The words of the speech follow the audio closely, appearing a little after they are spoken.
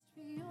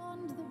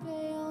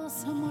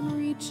someone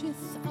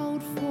reacheth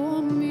out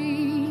for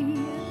me.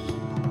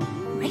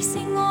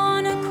 Racing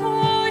on a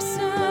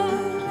courser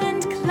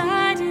and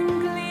clad in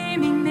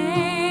gleaming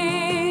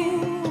mail,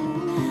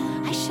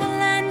 I shall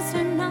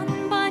answer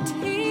none but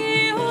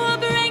he who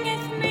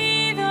bringeth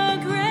me the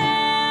grail.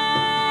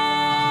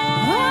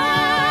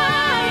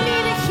 I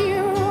need a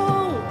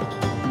hero.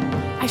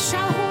 I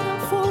shall hold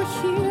out for a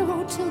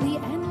hero till the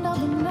end of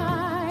the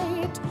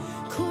night.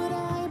 Could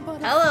I but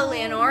Hello,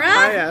 Leonora.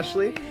 Hi,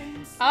 Ashley.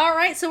 All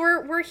right, so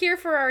we're here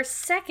for our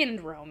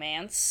second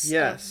romance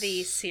Yes. of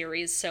the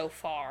series so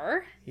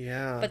far,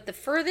 Yeah. but the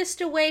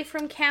furthest away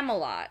from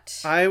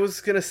Camelot. I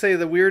was going to say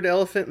the weird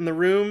elephant in the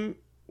room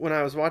when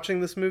I was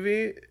watching this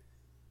movie,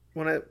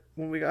 when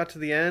we got to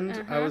the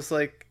end, I was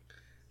like,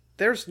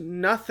 there's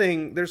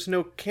nothing, there's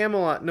no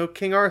Camelot, no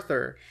King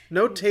Arthur,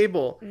 no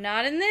table.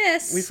 Not in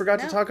this. We forgot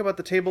to No. talk about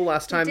the table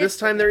last time. did This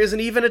time there isn't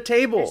even a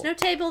table. There's no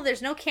table,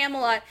 there's no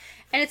Camelot.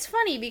 And it's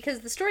funny because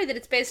the story that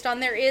it's based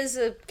on, there is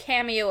a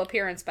cameo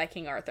appearance by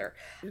King Arthur.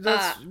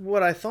 That's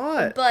what I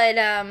thought. But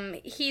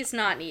he's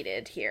not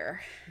needed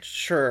here.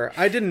 Sure.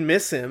 I didn't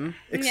miss him,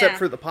 except Yeah.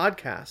 for the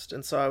podcast.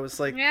 And so I was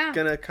like, Yeah.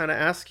 gonna kind of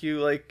ask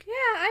you, like, Yeah,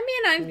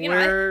 I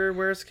mean,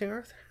 where's King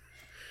Arthur?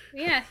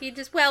 yeah, he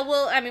just,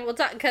 we'll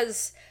talk,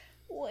 because,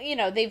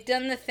 they've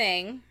done the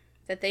thing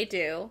that they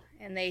do,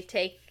 and they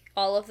take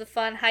all of the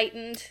fun,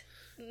 heightened,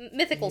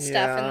 mythical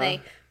stuff, and Yeah.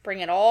 they bring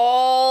it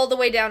all the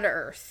way down to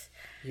earth.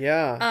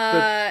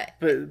 Yeah.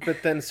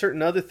 But then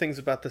certain other things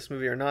about this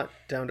movie are not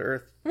down to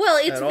earth. Well,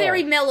 it's at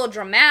very all.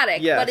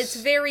 melodramatic, Yes. but it's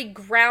very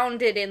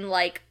grounded in,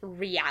 like,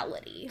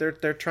 reality.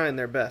 They're trying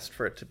their best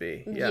for it to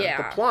be. Yeah.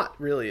 The plot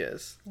really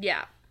is.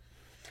 Yeah.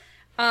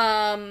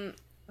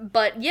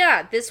 But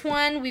yeah, this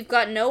one, we've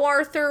got no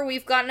Arthur,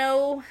 we've got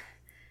no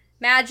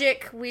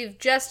magic, we've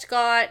just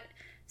got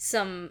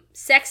some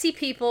sexy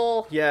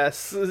people.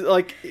 Yes.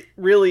 Like,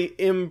 really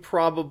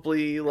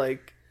improbably,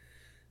 like,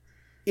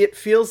 it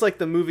feels like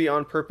the movie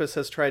on purpose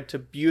has tried to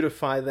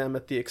beautify them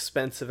at the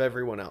expense of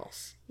everyone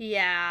else.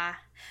 Yeah.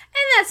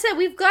 And that said,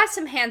 we've got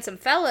some handsome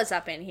fellas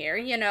up in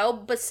here,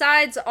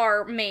 besides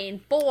our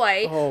main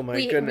boy. Oh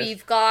my goodness.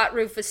 We've got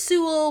Rufus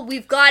Sewell,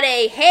 we've got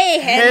Henry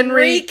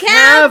Henry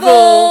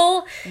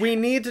Cavill! We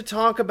need to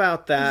talk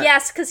about that.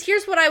 Yes, because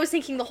here's what I was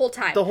thinking the whole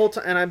time. The whole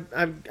time,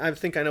 and I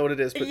think I know what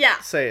it is, but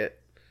say it.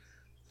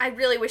 I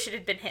really wish it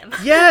had been him.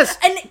 Yes!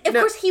 And of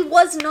course, he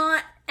was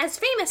not as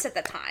famous at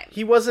the time.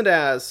 He wasn't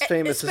as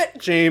famous as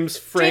James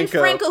Franco. James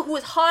Franco, who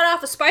was hot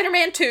off of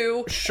Spider-Man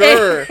 2.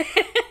 Sure.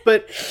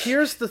 But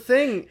here's the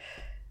thing.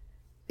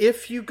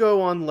 If you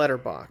go on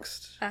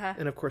Letterboxd,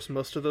 and of course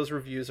most of those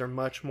reviews are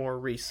much more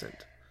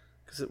recent,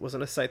 because it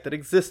wasn't a site that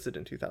existed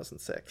in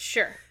 2006.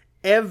 Sure.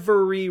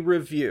 Every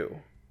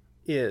review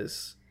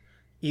is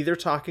either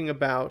talking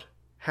about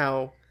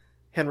how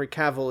Henry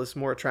Cavill is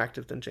more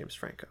attractive than James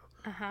Franco,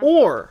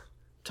 or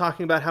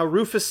talking about how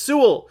Rufus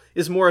Sewell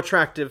is more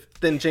attractive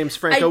than James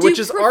Franco, which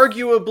is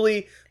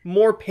arguably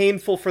more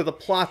painful for the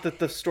plot that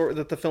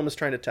the film is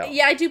trying to tell.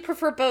 Yeah, I do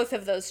prefer both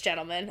of those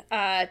gentlemen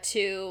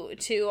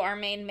to our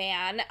main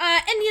man.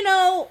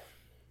 And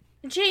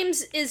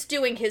James is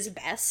doing his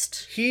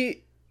best.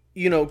 He,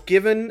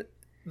 given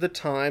the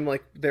time,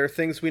 like, there are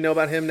things we know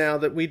about him now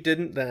that we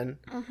didn't then.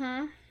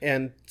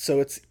 And so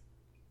it's,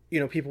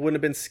 people wouldn't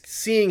have been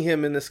seeing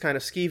him in this kind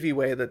of skeevy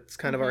way that's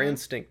kind of our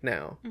instinct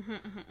now.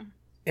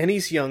 And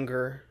he's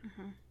younger,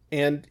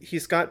 and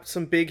he's got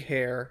some big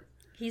hair.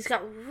 He's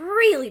got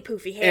really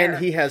poofy hair.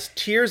 And he has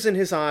tears in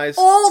his eyes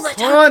all the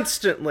time.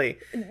 Constantly.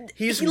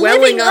 He's living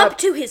welling up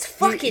to his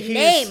fucking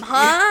name,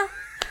 huh?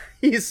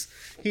 He's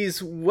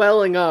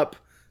welling up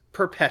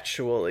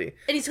perpetually.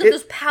 And he's got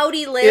those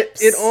pouty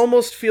lips. It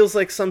almost feels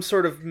like some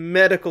sort of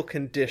medical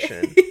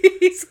condition.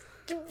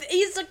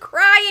 He's a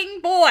crying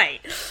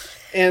boy.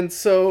 And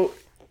so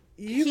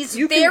he's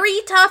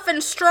very tough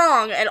and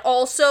strong and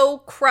also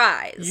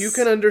cries. You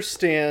can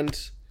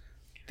understand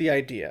the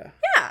idea.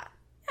 Yeah,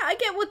 I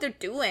get what they're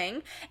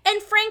doing.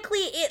 And frankly,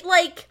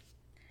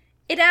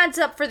 it adds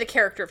up for the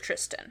character of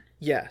Tristan.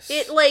 Yes.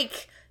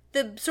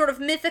 The sort of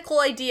mythical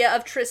idea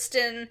of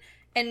Tristan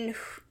and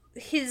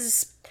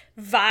his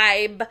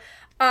vibe.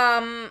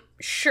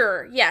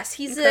 Sure, yes,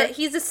 he's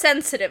a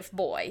sensitive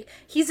boy.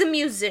 He's a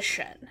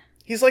musician.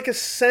 He's like a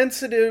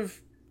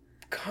sensitive,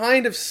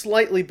 kind of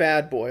slightly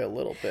bad boy a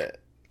little bit.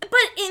 But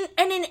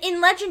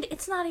in Legend,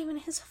 it's not even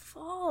his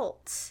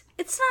fault.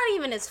 It's not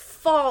even his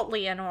fault,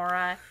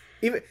 Leonora.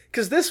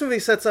 Because this movie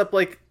sets up,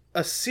 like,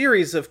 a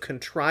series of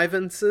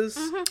contrivances.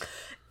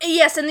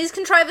 Yes, and these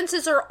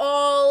contrivances are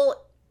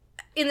all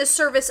in the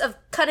service of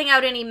cutting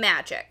out any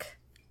magic.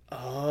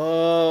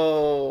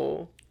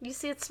 Oh. You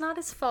see, it's not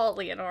his fault,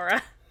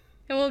 Leonora.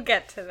 And we'll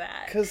get to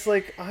that. Because,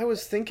 like, I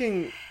was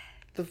thinking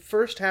the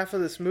first half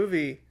of this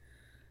movie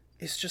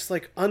is just,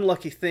 like,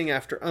 unlucky thing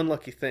after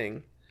unlucky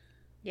thing.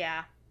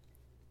 Yeah.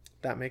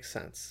 That makes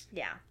sense.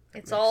 Yeah.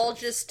 It's all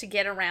just to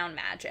get around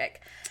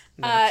magic.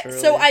 Naturally.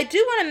 So I do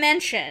want to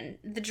mention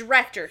the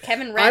director,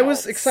 Kevin Reynolds. I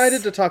was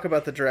excited to talk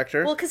about the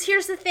director. Well, because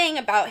here's the thing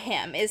about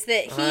him, is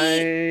that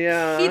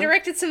he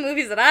directed some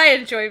movies that I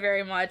enjoy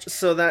very much.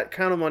 So that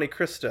Count of Monte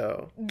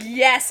Cristo...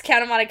 Yes,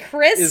 Count of Monte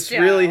Cristo. ...is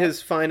really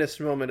his finest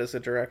moment as a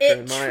director,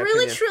 in my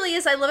opinion. It truly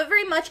is. I love it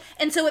very much.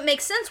 And so it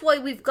makes sense why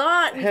we've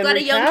got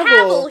a young Cavill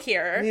Cavill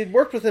here. He'd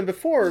worked with him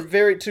before,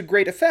 to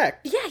great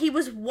effect. Yeah, he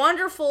was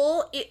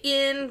wonderful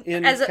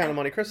as Count of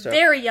Monte Cristo.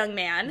 Very young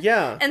man.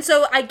 Yeah. And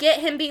so I get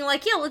him being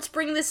like, yeah, let's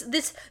bring this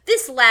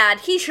lad.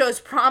 He shows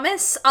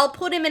promise. I'll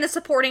put him in a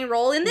supporting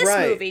role in this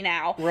movie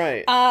now.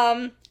 Right.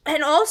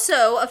 And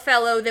also a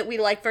fellow that we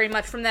like very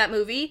much from that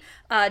movie,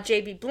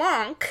 J.B.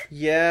 Blanc.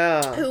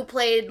 Yeah. Who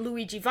played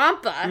Luigi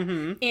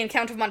Vampa in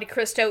Count of Monte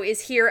Cristo,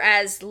 is here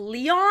as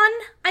Leon,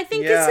 I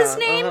think is his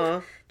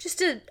name. Just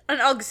an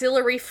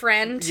auxiliary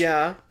friend.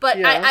 Yeah. But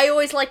yeah. I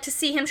always like to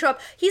see him show up.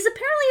 He's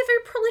apparently a very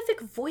prolific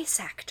voice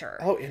actor.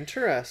 Oh,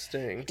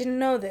 interesting. Didn't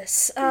know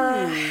this.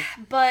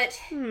 But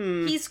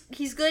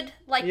he's good.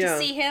 Like to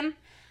see him.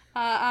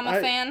 I'm a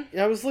fan.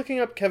 I was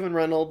looking up Kevin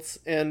Reynolds,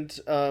 and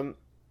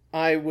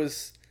I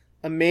was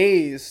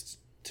amazed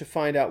to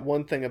find out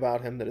one thing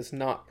about him that is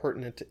not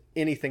pertinent to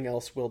anything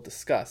else we'll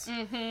discuss.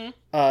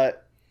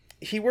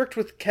 He worked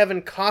with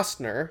Kevin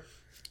Costner...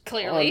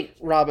 Clearly.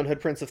 On Robin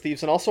Hood, Prince of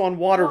Thieves, and also on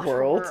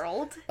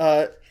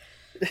Waterworld.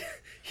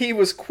 He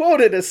was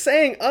quoted as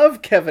saying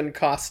of Kevin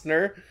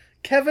Costner,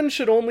 Kevin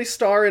should only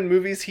star in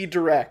movies he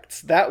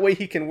directs. That way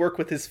he can work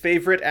with his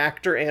favorite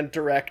actor and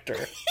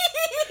director.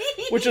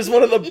 Which is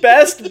one of the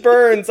best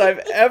burns I've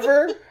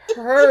ever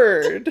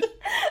heard.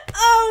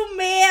 Oh,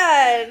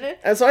 man.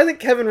 And so I think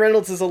Kevin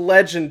Reynolds is a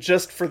legend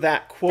just for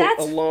that quote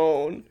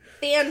alone.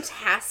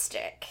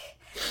 Fantastic.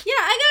 Yeah,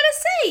 I gotta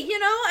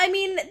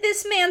say,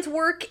 this man's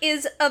work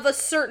is of a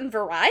certain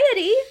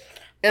variety.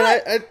 And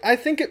I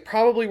think it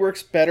probably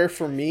works better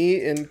for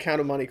me in Count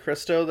of Monte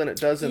Cristo than it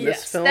does in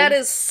this film. That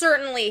is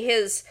certainly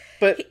his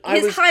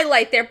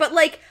highlight there. But,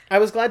 I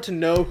was glad to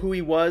know who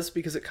he was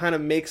because it kind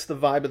of makes the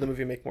vibe of the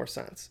movie make more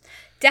sense.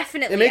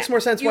 Definitely. It makes more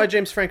sense why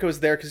James Franco is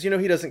there because, he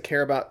doesn't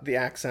care about the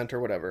accent or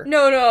whatever.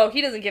 No, he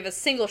doesn't give a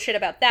single shit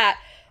about that.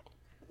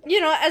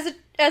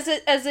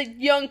 As a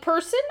young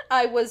person,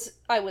 I was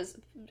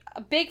a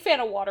big fan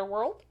of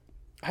Waterworld.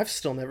 I've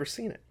still never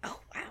seen it. Oh,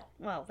 wow.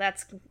 Well,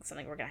 that's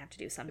something we're gonna have to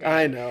do someday.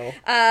 I know.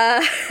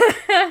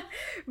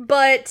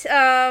 But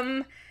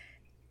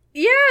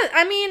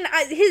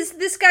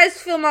this guy's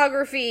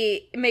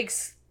filmography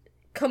makes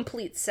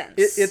complete sense.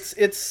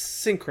 It's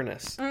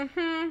synchronous.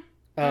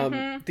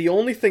 The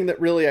only thing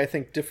that really I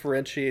think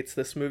differentiates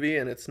this movie,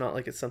 and it's not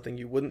like it's something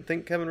you wouldn't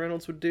think Kevin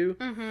Reynolds would do.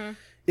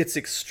 It's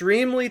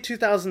extremely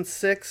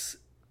 2006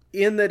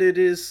 in that it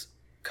is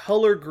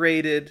color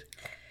graded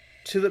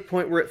to the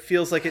point where it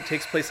feels like it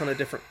takes place on a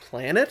different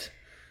planet,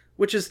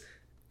 which is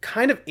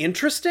kind of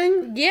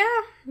interesting.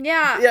 Yeah,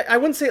 I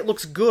wouldn't say it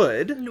looks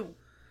good. No.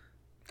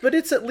 But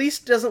it's at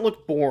least doesn't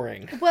look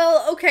boring.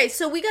 Well, okay,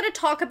 so we gotta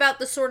talk about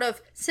the sort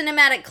of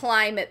cinematic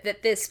climate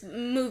that this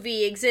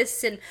movie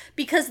exists in,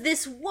 because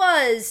this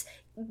was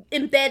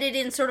embedded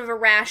in sort of a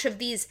rash of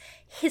these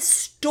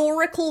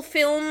historical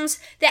films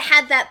that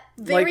had that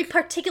very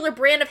particular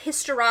brand of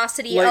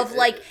historicity of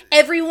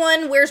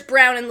everyone wears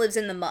brown and lives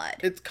in the mud.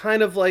 It's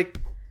kind of like,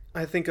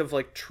 I think of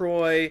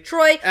Troy,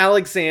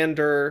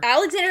 Alexander,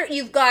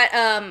 you've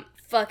got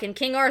fucking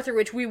King Arthur,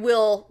 which we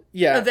will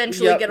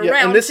eventually get around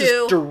to. And this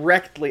is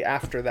directly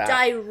after that.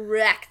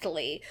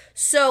 Directly.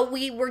 So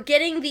we were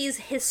getting these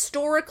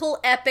historical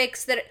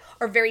epics that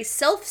are very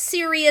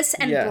self-serious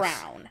and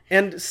brown.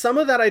 And some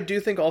of that I do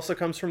think also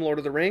comes from Lord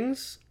of the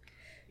Rings.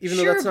 Even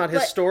though that's not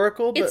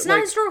historical. But it's not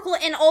historical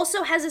and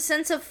also has a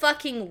sense of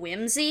fucking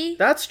whimsy.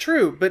 That's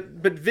true. But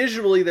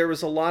visually there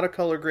was a lot of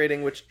color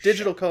grading, which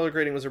digital color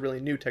grading was a really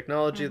new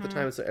technology at the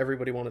time, so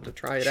everybody wanted to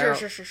try it out.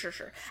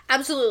 Sure.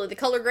 Absolutely. The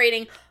color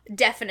grading,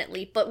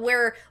 definitely. But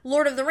where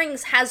Lord of the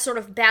Rings has sort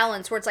of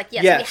balance, where it's like, we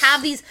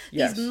have these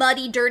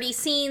muddy, dirty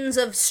scenes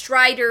of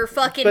Strider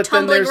fucking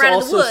tumbling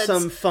around in the woods. But then there's also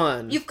some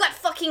fun. You've got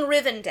fucking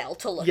Rivendell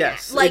to look at.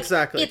 Yes,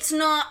 exactly. It's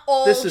not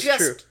all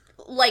true.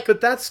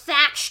 But that's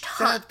thatched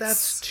huts.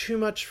 That's too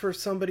much for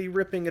somebody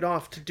ripping it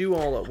off to do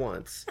all at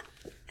once.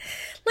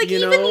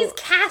 Even these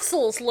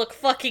castles look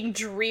fucking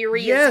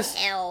dreary as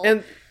hell.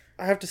 And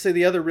I have to say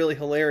the other really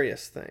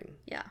hilarious thing.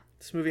 Yeah.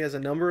 This movie has a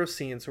number of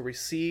scenes where we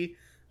see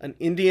an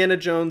Indiana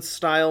Jones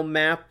style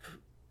map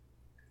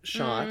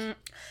shot.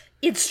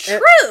 It's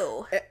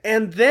true.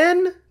 And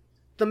then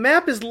the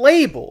map is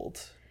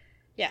labeled.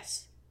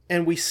 Yes.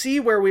 And we see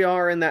where we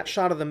are in that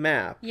shot of the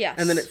map. Yes.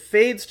 And then it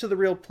fades to the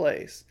real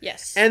place.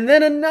 Yes. And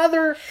then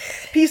another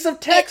piece of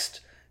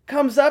text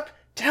comes up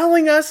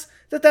telling us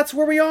that that's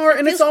where we are.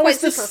 And it's always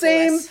the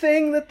same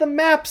thing that the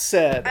map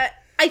said.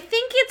 I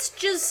think it's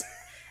just...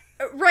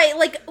 Right,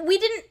 we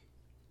didn't...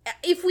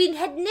 If we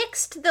had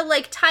nixed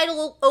the,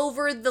 title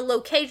over the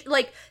location,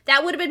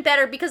 that would have been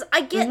better, because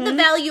I get the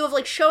value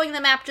of, showing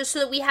the map just so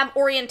that we have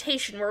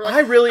orientation. Where, I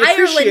really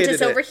appreciated Ireland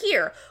is over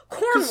here.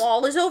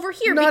 Cornwall is over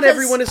here. Not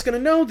everyone is going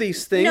to know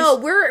these things. No,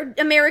 we're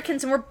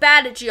Americans and we're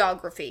bad at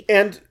geography.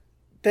 And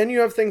then you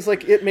have things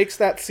like it makes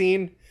that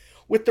scene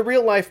with the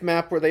real life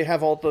map where they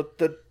have all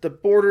the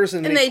borders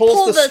and they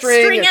pull the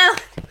string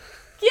out.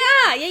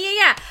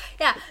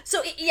 Yeah.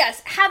 So,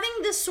 yes, having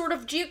this sort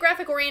of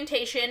geographic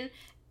orientation,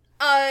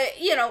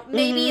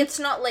 maybe it's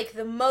not, like,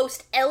 the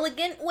most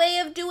elegant way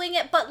of doing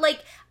it, but,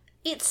 like,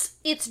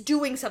 it's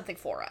doing something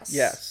for us.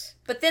 Yes.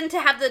 But then to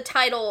have the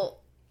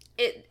title,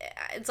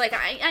 it's like,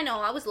 I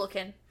know, I was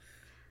looking.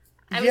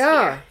 I was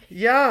here.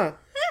 Yeah.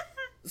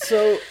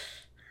 So,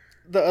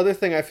 the other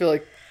thing I feel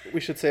like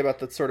we should say about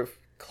the sort of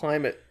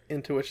climate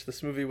into which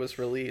this movie was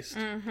released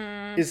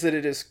is that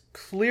it is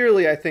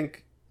clearly, I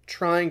think,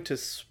 trying to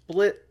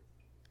split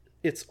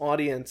its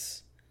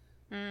audience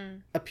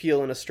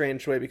appeal in a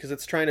strange way, because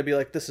it's trying to be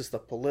like, this is the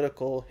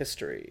political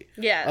history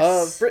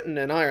of Britain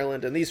and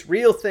Ireland and these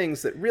real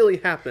things that really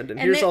happened, and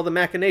here's all the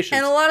machinations.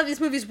 And a lot of these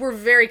movies were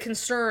very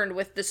concerned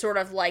with the sort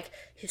of like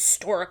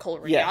historical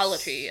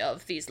reality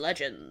of these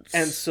legends.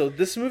 And so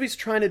this movie's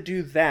trying to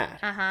do that,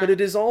 but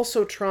it is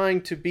also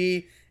trying to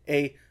be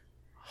a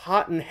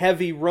hot and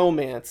heavy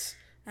romance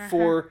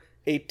for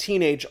a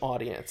teenage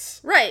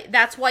audience. Right,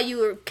 that's why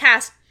you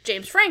cast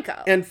James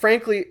Franco. And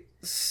frankly,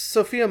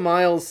 Sophia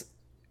Myles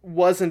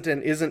wasn't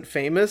and isn't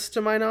famous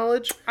to my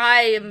knowledge.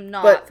 I am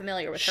not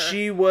familiar with her.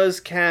 She was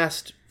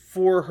cast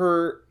for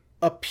her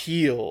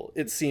appeal,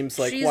 it seems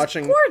like. She's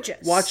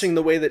gorgeous. Watching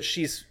the way that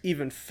she's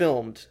even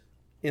filmed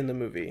in the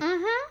movie.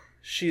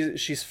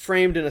 She's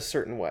framed in a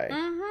certain way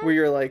where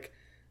you're like,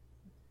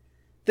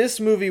 this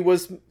movie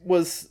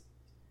was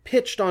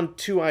pitched on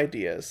two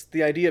ideas.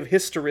 The idea of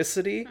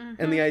historicity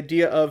and the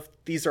idea of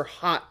these are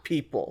hot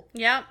people.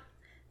 Yep.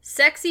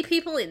 Sexy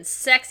people in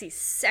sexy,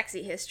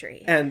 sexy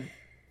history. And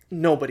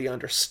nobody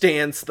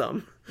understands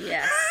them.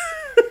 Yes.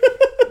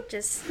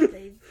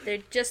 They're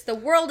just, the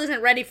world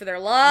isn't ready for their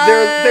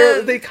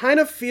love. They kind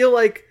of feel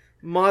like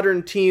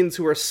modern teens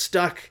who are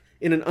stuck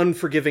in an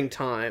unforgiving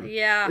time.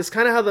 Yeah. It's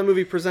kind of how the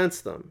movie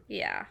presents them.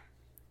 Yeah.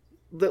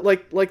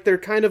 Like they're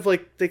kind of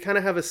like, they kind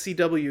of have a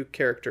CW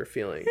character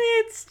feeling.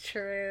 It's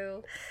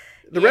true.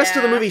 The rest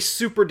of the movie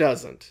super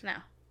doesn't. No.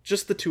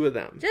 Just the two of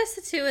them. Just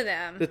the two of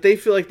them. That they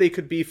feel like they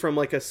could be from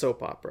like a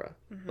soap opera.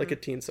 Like a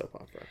teen soap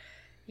opera.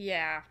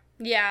 Yeah.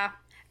 Yeah.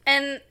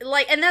 And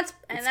that's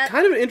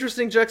kind of an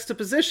interesting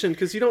juxtaposition,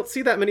 because you don't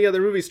see that many other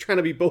movies trying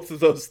to be both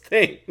of those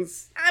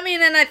things. I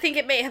mean, and I think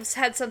it may have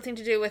had something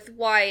to do with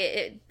why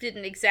it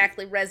didn't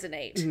exactly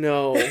resonate.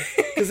 No.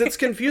 Because it's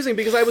confusing,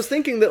 because I was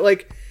thinking that,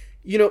 like,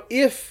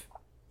 if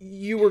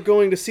you were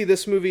going to see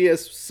this movie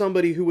as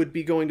somebody who would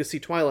be going to see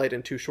Twilight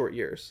in 2 short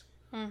years.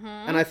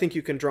 And I think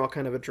you can draw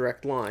kind of a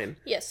direct line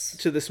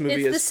to this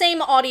movie. It's the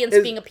same audience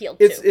being appealed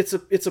to.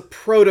 It's a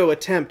proto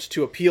attempt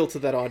to appeal to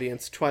that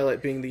audience,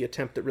 Twilight being the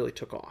attempt that really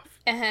took off.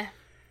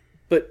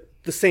 But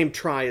the same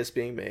try is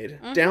being made,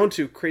 down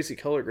to crazy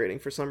color grading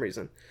for some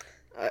reason.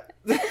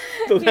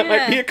 Though that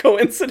might be a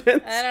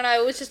coincidence. I don't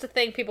know, it was just a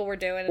thing people were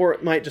doing. Or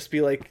it might just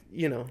be like,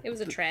 it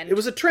was a trend. It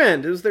was a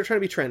trend. They're trying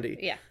to be trendy.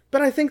 Yeah.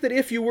 But I think that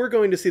if you were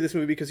going to see this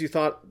movie because you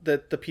thought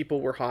that the people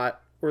were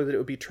hot, or that it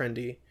would be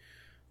trendy,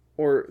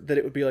 or that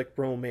it would be, like,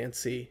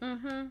 romancy.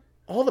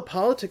 All the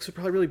politics would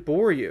probably really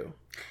bore you.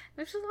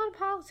 There's a lot of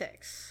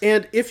politics.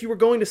 And if you were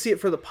going to see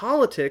it for the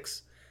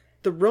politics,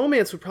 the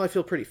romance would probably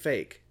feel pretty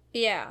fake.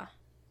 Yeah.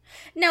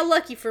 Now,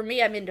 lucky for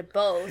me, I'm into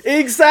both.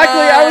 Exactly!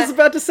 I was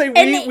about to say,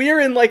 we are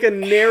in, like, a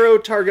narrow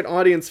target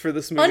audience for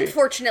this movie.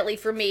 Unfortunately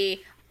for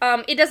me,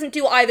 it doesn't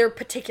do either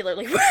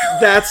particularly well.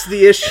 That's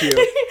the issue.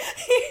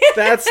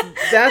 That's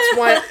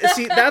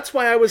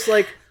why I was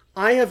like,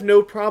 I have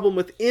no problem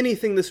with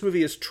anything this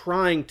movie is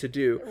trying to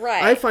do.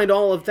 Right. I find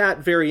all of that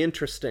very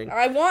interesting.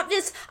 I want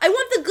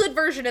the good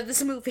version of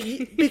this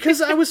movie.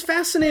 Because I was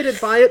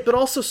fascinated by it, but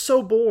also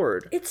so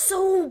bored. It's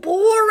so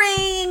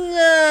boring!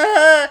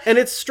 And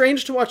it's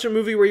strange to watch a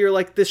movie where you're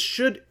like,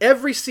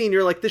 every scene,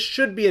 you're like, this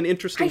should be an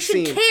interesting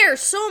scene. I should care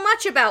so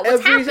much about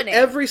what's happening.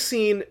 Every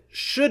scene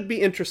should be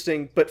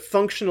interesting, but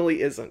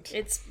functionally isn't.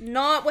 It's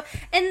not,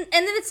 and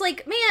then it's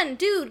like, man,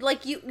 dude,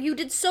 like, you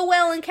did so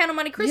well in Count of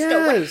Monte Cristo.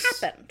 Yes.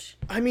 What happened?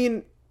 I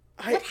mean,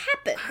 what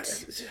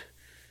happened?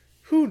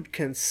 Who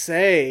can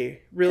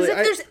say, really?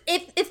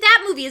 If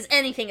that movie is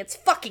anything, it's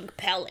fucking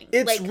compelling.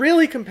 It's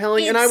really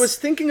compelling, and I was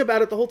thinking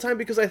about it the whole time,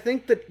 because I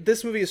think that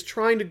this movie is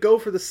trying to go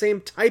for the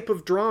same type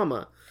of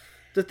drama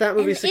that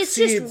movie succeeds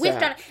at. It's just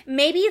whiffed on.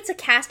 Maybe it's a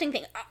casting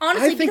thing.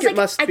 Honestly, I think it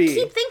must be. I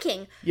keep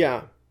thinking.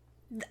 Yeah.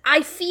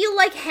 I feel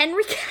like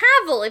Henry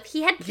Cavill, if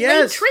he had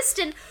played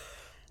Tristan,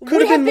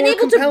 could have been more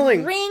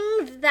compelling. To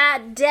bring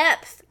that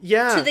depth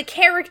to the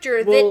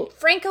character that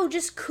Franco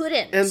just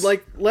couldn't. And,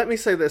 like, let me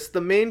say this. The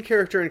main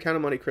character in Count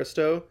of Monte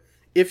Cristo,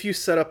 if you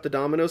set up the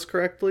dominoes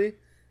correctly,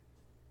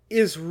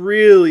 is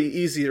really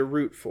easy to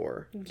root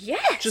for.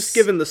 Yes! Just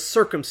given the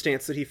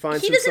circumstance that he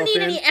finds himself in. He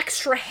doesn't need any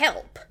extra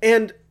help.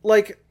 And,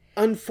 like,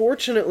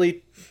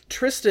 unfortunately,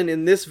 Tristan,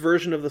 in this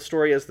version of the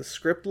story as the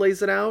script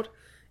lays it out,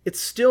 it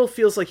still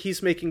feels like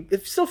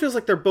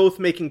they're both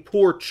making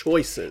poor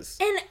choices.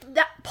 And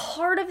that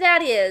part of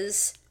that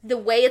is the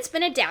way it's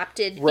been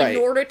adapted in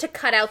order to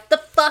cut out the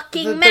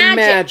fucking magic. The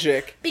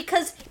magic.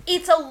 Because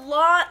it's a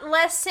lot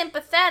less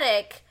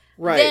sympathetic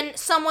than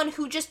someone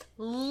who just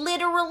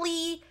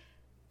literally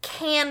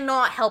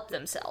cannot help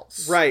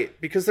themselves. Right,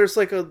 because there's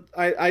like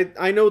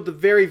I know the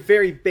very,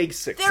 very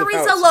basics. There of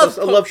is how a love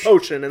potion. A love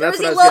potion, and that's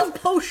what I was There is a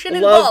love potion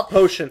involved. Love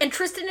potion. And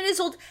Tristan and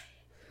Isolde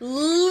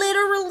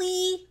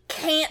literally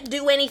can't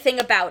do anything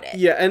about it.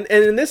 Yeah, and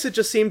in this it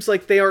just seems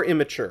like they are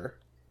immature.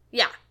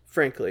 Yeah.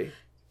 Frankly.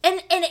 And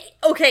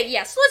okay,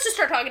 yes, let's just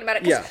start talking about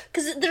it.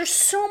 Because there's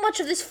so much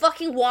of this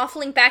fucking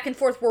waffling back and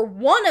forth where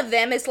one of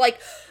them is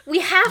like, we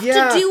have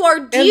to do our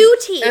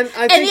duty. And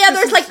the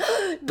other's like,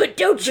 but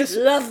don't you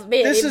love me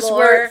anymore? This is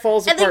where it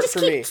falls apart for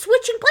me. And they just keep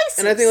switching places.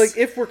 And I think, like,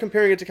 if we're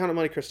comparing it to Count of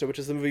Monte Cristo, which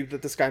is the movie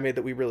that this guy made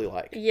that we really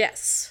like.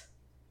 Yes.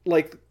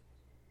 Like,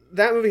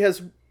 that movie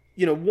has,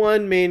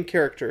 one main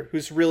character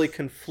who's really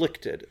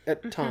conflicted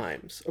at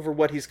times over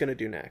what he's going to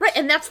do next. Right,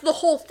 and that's the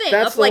whole thing.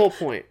 That's the whole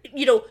point.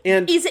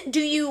 And is it do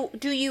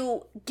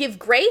you give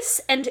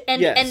grace and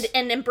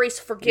embrace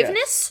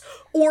forgiveness,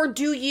 or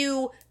do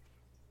you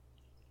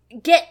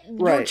get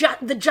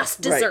the just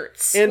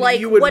desserts? And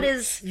like, you would, what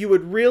is? You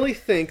would really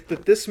think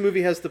that this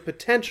movie has the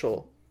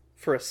potential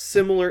for a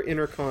similar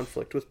inner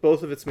conflict with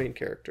both of its main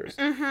characters.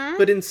 Mm-hmm.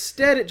 But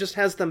instead it just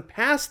has them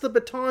pass the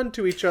baton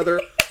to each other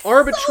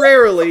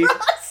arbitrarily,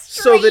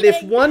 so that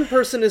if one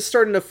person is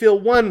starting to feel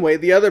one way,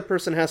 the other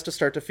person has to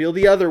start to feel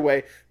the other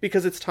way,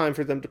 because it's time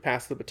for them to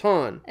pass the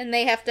baton. And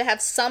they have to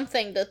have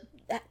something to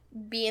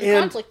be in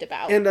conflict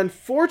about. And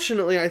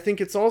unfortunately, I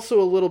think it's also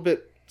a little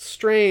bit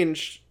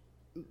strange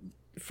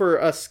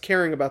for us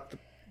caring about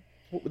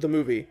the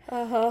movie,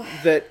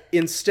 that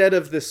instead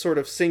of this sort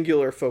of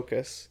singular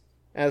focus,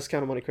 as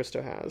Count of Monte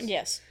Cristo has.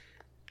 Yes.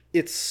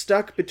 It's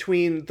stuck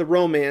between the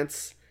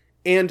romance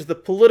and the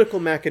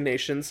political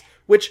machinations,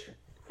 which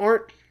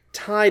aren't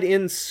tied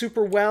in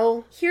super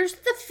well. Here's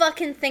the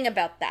fucking thing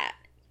about that.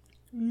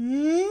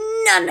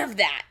 None of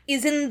that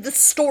is in the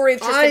story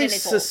of Tristan and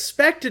Isolde. I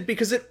suspected,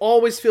 because it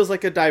always feels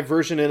like a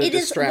diversion and a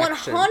distraction. It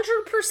is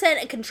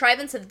 100% a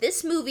contrivance of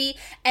this movie,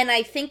 and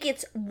I think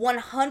it's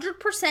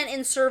 100%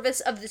 in service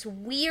of this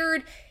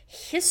weird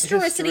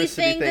historicity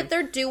thing that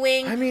they're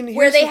doing. I mean,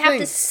 where they have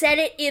to set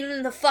it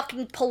in the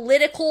fucking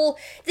political,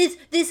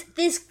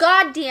 this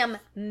goddamn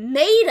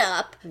made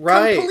up,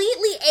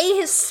 completely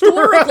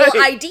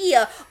ahistorical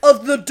idea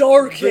of the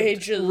Dark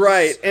Ages.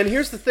 Right, and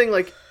here's the thing,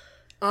 like,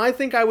 I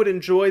think I would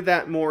enjoy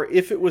that more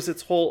if it was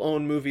its whole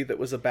own movie that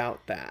was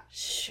about that.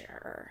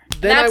 Sure.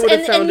 Then I would have found it passably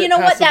entertaining. And you know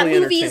what? That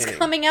movie is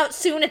coming out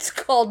soon. It's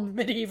called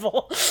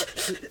Medieval.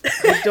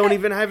 I haven't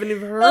even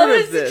heard of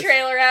this. There's a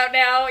trailer out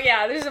now.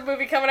 Yeah, there's a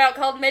movie coming out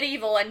called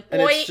Medieval. And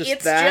boy,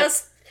 it's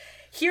just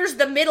here's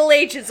the Middle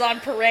Ages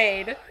on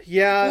parade.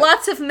 Yeah.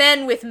 Lots of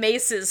men with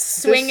maces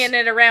swinging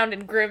it around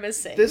and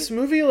grimacing. This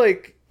movie,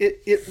 like,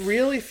 it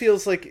really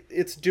feels like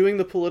it's doing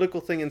the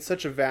political thing in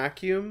such a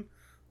vacuum,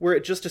 where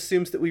it just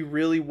assumes that we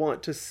really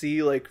want to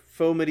see, like,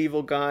 faux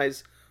medieval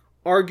guys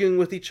arguing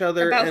with each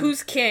other. About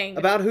who's king.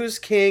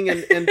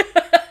 And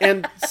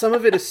some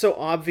of it is so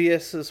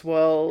obvious as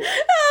well.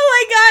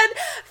 Oh my god!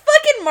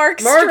 Fucking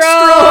Mark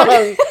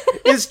Strong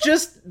is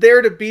just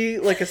there to be,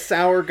 like, a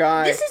sour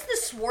guy. This is the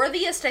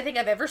swarthiest I think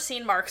I've ever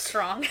seen Mark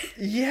Strong.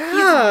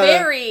 Yeah.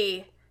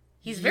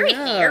 He's very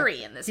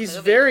hairy in this movie. He's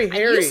very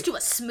hairy. I'm used to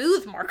a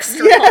smooth Mark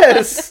Strong.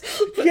 Yes!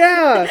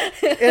 Yeah!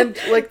 And,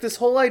 like, this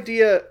whole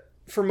idea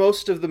for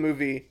most of the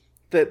movie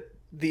that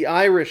the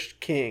Irish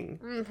king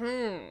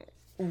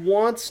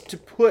wants to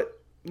put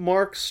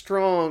Mark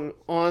Strong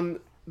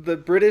on the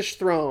British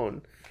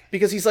throne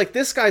because he's like,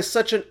 this guy's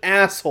such an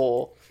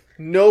asshole,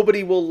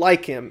 nobody will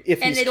like him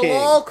if he's king. And it'll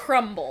all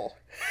crumble.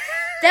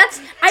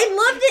 I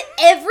loved it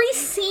every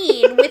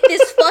scene with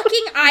this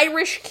fucking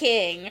Irish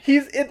king.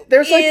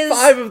 There's like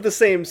 5 of the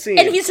same scene.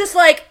 And he's just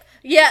like,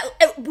 yeah,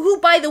 who,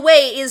 by the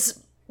way, is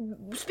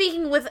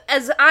speaking with,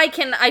 as I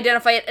can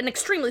identify it, an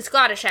extremely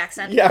Scottish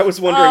accent. Yeah, I was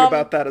wondering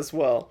about that as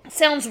well.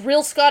 Sounds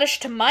real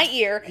Scottish to my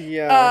ear.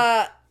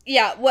 Yeah.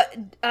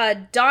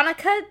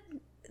 Donica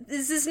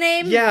is his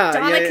name? Yeah.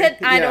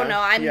 Donica? I don't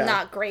know. I'm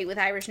not great with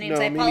Irish names.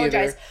 No, I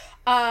apologize.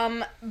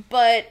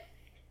 But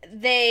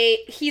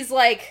he's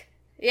like,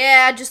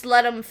 yeah, just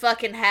let him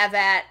fucking have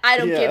at. I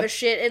don't give a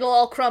shit. It'll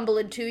all crumble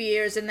in 2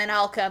 years and then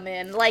I'll come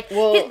in. Like,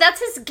 that's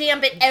his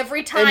gambit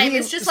every time.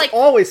 It's just like,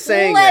 always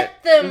saying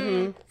let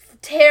them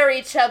tear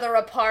each other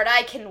apart.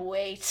 I can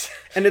wait.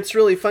 And it's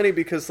really funny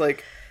because,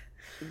 like,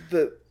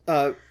 the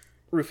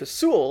Rufus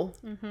Sewell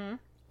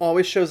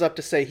always shows up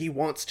to say he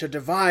wants to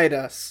divide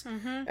us.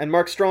 And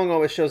Mark Strong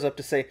always shows up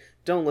to say,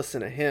 don't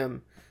listen to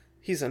him.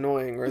 He's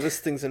annoying, or this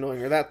thing's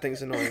annoying, or that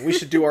thing's annoying. We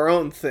should do our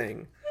own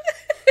thing.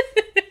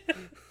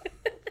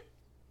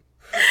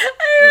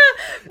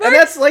 And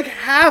that's like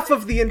half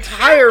of the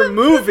entire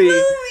movie.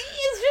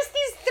 It's just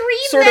these 3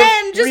 sort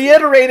men of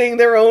reiterating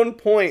their own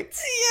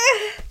points.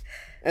 Yeah.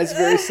 As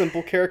very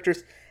simple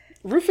characters.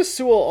 Rufus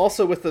Sewell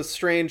also with a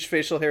strange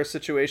facial hair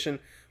situation,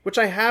 which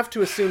I have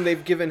to assume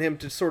they've given him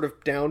to sort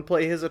of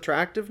downplay his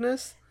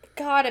attractiveness.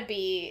 Gotta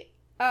be.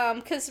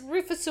 Because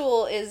Rufus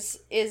Sewell is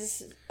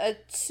a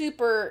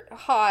super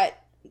hot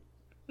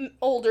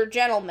older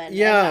gentleman.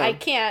 Yeah. And I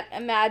can't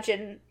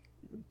imagine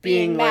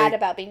being mad like,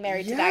 about being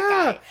married to that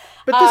guy.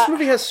 But this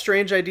movie has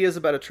strange ideas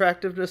about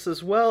attractiveness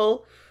as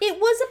well. It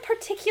was a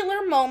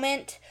particular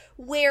moment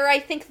where I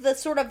think the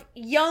sort of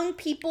young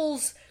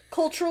people's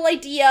cultural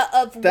idea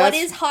of what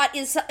is hot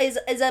is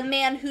a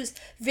man who's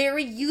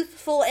very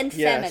youthful and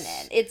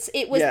feminine.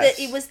 It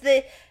was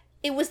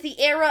the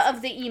era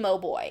of the emo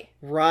boy.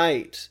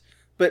 Right.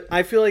 But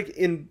I feel like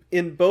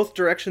in both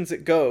directions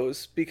it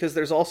goes, because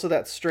there's also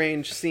that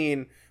strange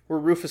scene where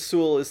Rufus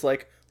Sewell is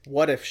like,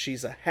 what if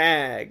she's a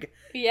hag?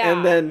 Yeah.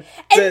 And then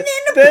poor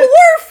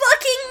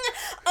fucking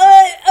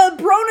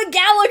Brona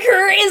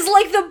Gallagher is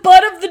like the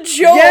butt of the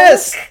joke.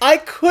 Yes! I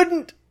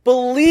couldn't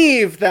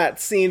believe that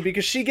scene,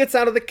 because she gets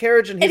out of the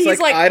carriage and he's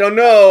like, I don't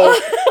know.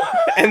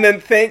 And then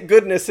thank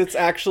goodness it's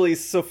actually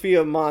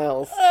Sophia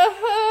Myles.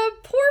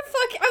 Poor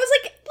fucking... I was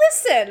like,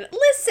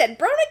 listen,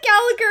 Brona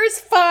Gallagher is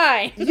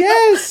fine.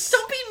 Yes!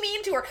 Don't be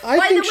mean to her.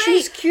 I think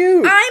she's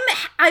cute.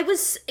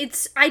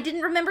 I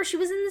didn't remember she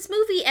was in this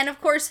movie, and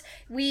of course,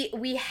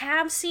 we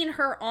have seen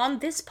her on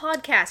this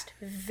podcast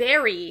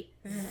very,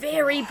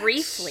 very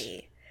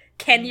briefly.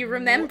 Can you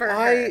remember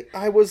her?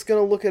 I was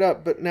gonna look it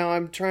up, but now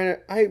I'm trying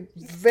to... I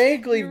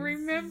vaguely... You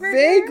remember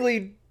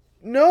her?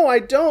 No, I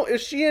don't.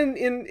 Is she in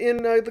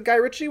the Guy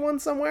Ritchie one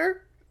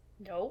somewhere?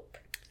 Nope.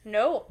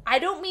 No, I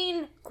don't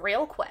mean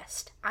Grail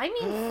Quest. I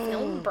mean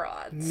Film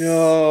Broads.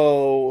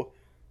 No.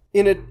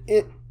 In a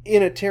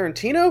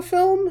Tarantino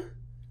film?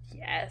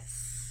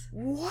 Yes.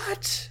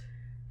 What?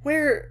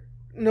 Where?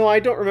 No, I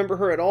don't remember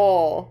her at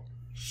all.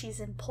 She's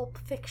in Pulp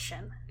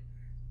Fiction.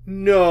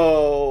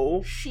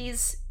 No.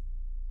 She's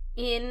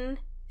the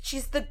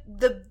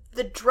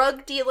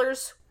drug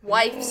dealer's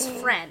wife's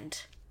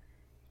friend.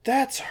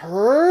 That's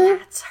her?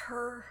 That's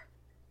her.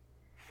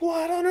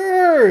 What on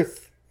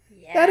earth?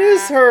 Yeah. That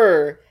is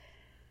her.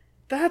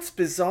 That's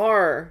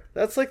bizarre.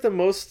 That's like the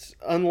most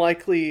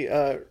unlikely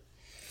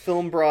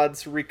Film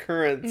Broads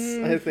recurrence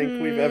I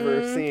think we've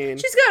ever seen.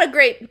 She's got a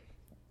great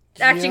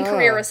acting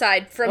career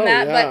aside from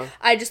that, but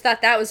I just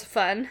thought that was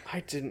fun. I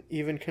didn't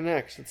even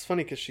connect. It's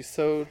funny because she's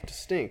so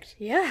distinct.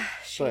 Yeah,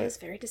 she is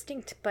very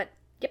distinct, but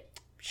yep,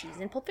 she's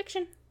in Pulp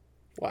Fiction.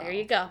 Wow. There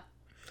you go.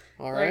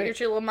 All right. Here's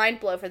your little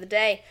mind blow for the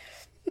day.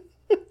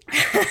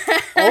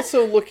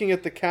 Also, looking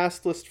at the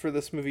cast list for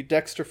this movie,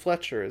 Dexter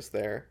Fletcher is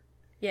there.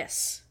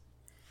 Yes.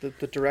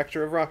 The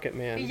director of Rocket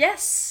Man.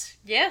 Yes,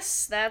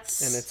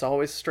 that's... And it's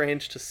always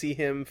strange to see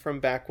him from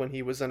back when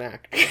he was an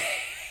actor.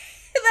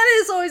 That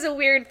is always a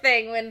weird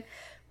thing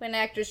when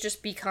actors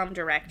just become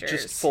directors.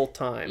 Just full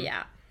time.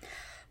 Yeah.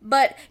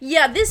 But,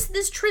 yeah,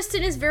 this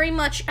Tristan is very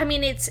much... I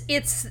mean, it's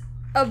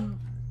a...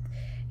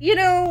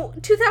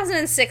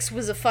 2006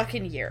 was a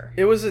fucking year.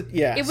 It was a...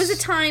 Yes. It was a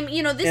time...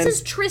 this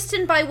is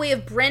Tristan by way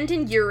of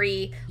Brendan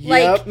Urie.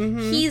 Yep,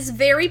 he's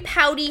very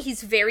pouty.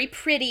 He's very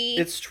pretty.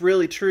 It's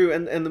really true.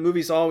 And the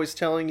movie's always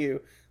telling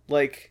you,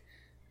 like...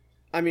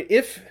 I mean,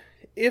 if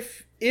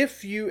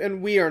you...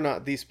 And we are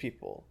not these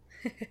people.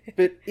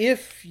 But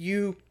if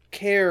you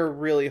care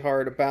really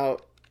hard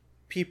about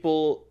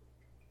people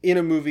in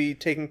a movie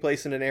taking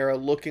place in an era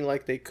looking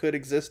like they could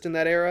exist in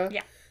that era...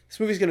 Yeah. This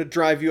movie's going to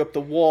drive you up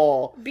the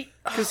wall.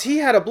 Because he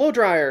had a blow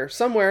dryer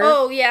somewhere.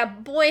 Oh, yeah.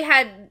 Boy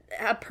had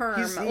a perm.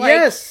 He's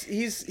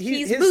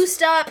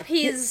boosted up.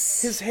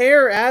 His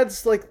hair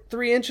adds like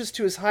 3 inches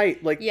to his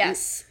height. Like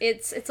yes,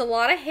 it's a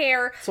lot of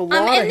hair. It's a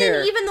lot of hair. And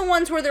then even the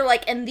ones where they're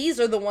like, and these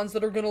are the ones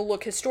that are going to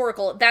look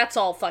historical. That's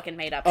all fucking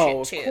made up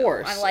shit too. Of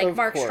course. I like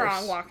Mark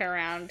Strong walking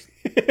around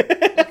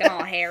looking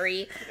all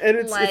hairy. And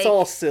it's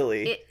all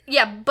silly.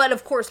 But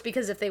of course,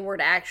 because if they were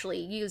to actually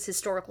use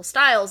historical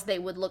styles, they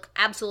would look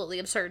absolutely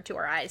absurd to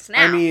our eyes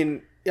now. I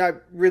mean,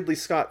 Ridley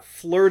Scott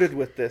flirted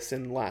with this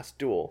in Last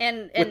Duel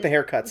with the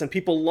haircuts, and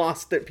people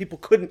people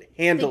couldn't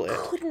handle it.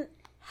 They couldn't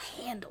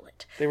handle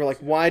it. They were like,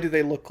 why do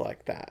they look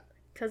like that?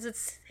 Because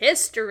it's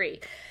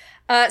history.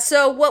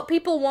 So what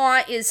people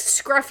want is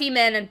scruffy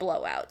men and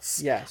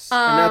blowouts. Yes.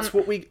 And that's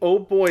what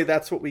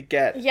that's what we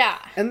get. Yeah.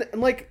 And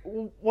like,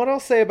 what I'll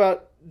say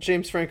about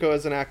James Franco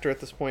as an actor at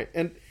this point,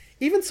 and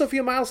even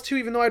Sophia Myles too,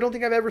 even though I don't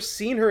think I've ever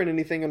seen her in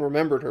anything and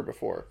remembered her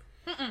before.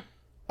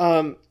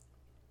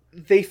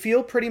 They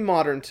feel pretty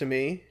modern to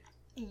me.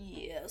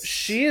 Yes.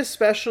 She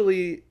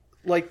especially,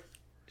 like,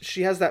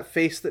 she has that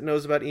face that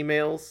knows about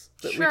emails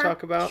that we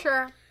talk about.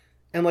 Sure.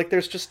 And, like,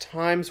 there's just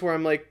times where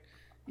I'm like,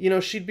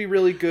 she'd be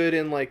really good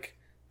in, like,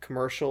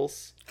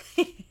 commercials.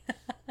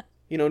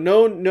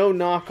 No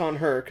knock on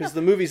her, because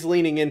the movie's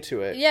leaning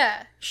into it.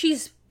 Yeah.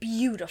 She's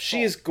beautiful.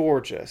 She is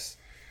gorgeous.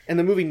 And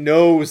the movie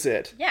knows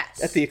it.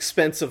 Yes. At the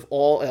expense of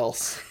all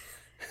else.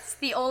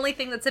 The only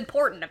thing that's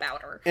important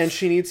about her. And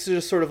she needs to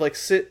just sort of like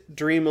sit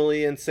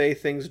dreamily and say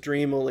things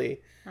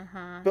dreamily.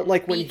 But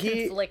like when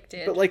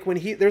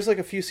there's like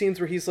a few scenes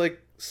where he's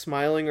like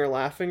smiling or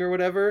laughing or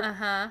whatever.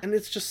 And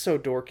it's just so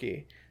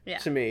dorky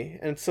to me.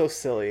 And it's so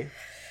silly.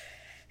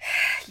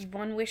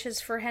 One wishes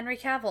for Henry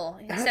Cavill.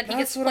 Instead he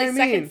gets That's to play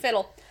second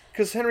fiddle.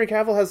 Because Henry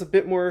Cavill has a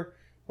bit more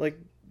like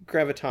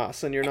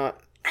gravitas, and you're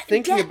not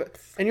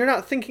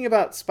thinking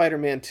about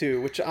Spider-Man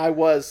 2, which I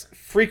was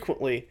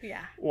frequently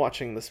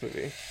watching this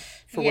movie.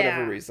 for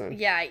whatever reason.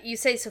 Yeah, you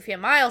say Sophia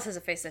Myles has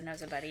a face that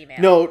knows about email.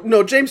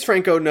 No, James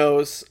Franco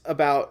knows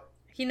about...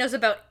 He knows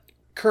about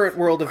current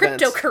world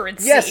events.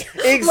 Cryptocurrency. Yes,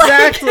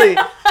 exactly.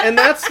 And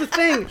that's the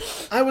thing.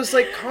 I was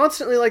like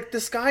constantly like,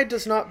 this guy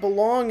does not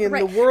belong in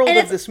the world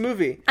of this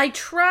movie. I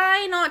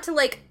try not to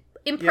like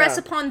impress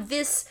upon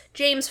this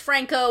James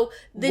Franco,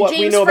 what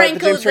we know about the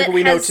James Franco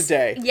we know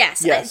today.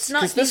 Yes. Yes,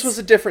 because this was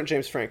a different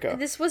James Franco.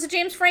 This was a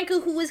James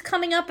Franco who was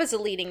coming up as a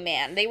leading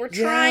man. They were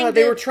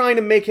trying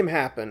to make him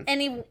happen.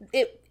 And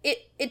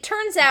it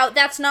turns out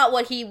that's not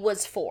what he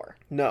was for.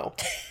 No.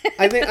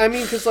 I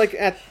mean, because like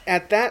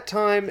at that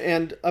time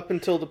and up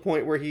until the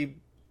point where he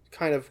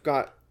kind of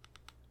got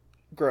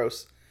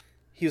gross,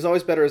 he was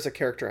always better as a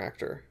character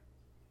actor.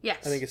 Yes.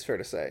 I think it's fair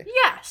to say.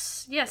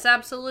 Yes,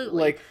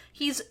 absolutely. Like,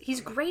 he's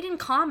great in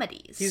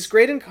comedies. He's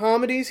great in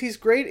comedies. He's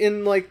great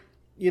in, like,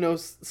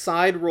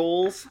 side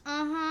roles.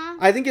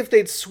 I think if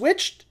they'd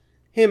switched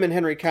him and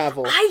Henry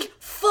Cavill, I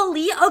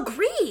fully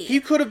agree. He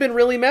could have been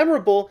really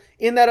memorable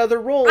in that other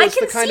role as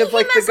the kind of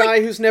like the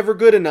guy who's never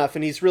good enough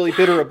and he's really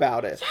bitter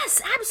about it.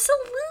 Yes,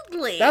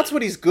 absolutely. That's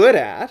what he's good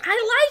at.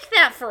 I like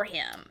that for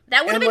him.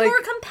 That would have been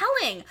more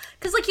compelling.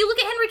 Because, like, you look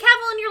at Henry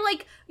Cavill and you're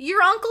like,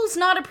 your uncle's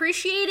not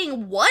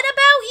appreciating what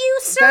about you,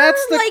 sir?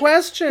 That's the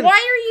question. Why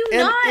are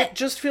you not? It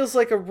just feels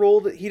like a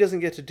role that he doesn't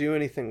get to do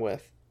anything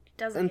with.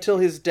 Until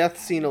his death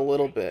scene a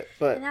little bit,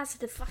 but and that's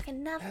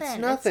fucking nothing. That's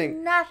nothing.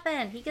 It's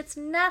nothing. He gets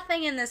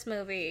nothing in this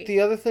movie. The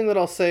other thing that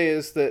I'll say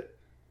is that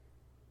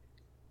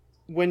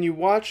when you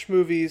watch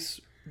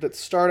movies that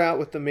start out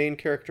with the main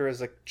character as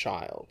a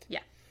child,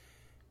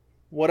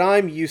 what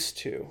I'm used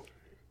to,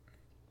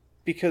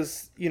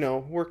 because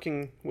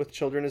working with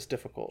children is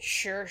difficult.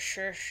 Sure.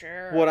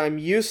 What I'm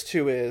used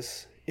to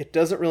is it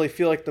doesn't really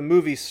feel like the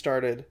movie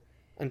started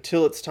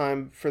until it's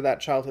time for that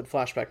childhood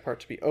flashback part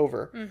to be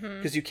over.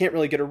 Because you can't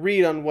really get a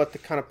read on what the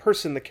kind of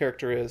person the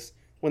character is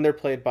when they're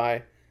played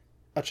by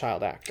a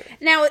child actor.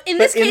 Now, in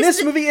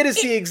this movie, it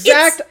is the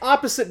exact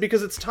opposite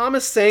because it's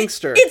Thomas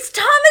Sangster. It's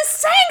Thomas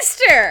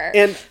Sangster!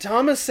 And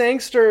Thomas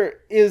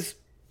Sangster is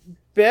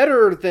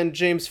better than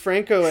James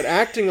Franco at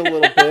acting a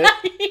little bit.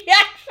 He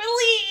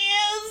actually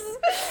is!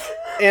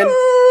 And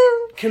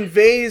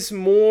conveys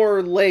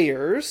more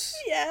layers.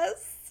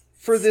 Yes.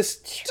 For this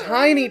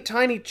tiny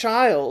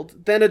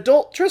child than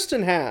adult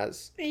Tristan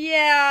has.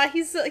 Yeah,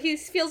 he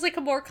feels like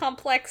a more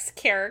complex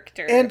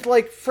character. And,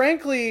 like,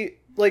 frankly,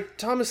 like,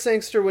 Thomas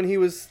Sangster, when he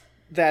was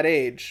that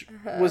age,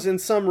 was in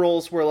some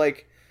roles where,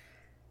 like,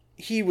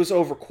 he was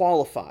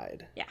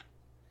overqualified. Yeah.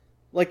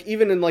 Like,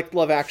 even in, like,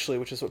 Love Actually,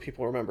 which is what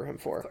people remember him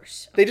for. Of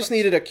course. They just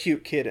needed a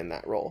cute kid in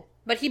that role.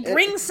 But he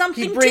brings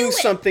something to it. He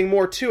brings something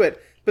more to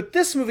it. But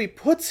this movie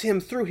puts him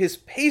through his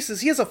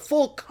paces. He has a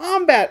full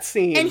combat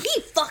scene. And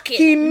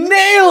he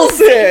nails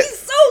it! He's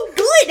so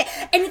good!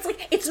 And it's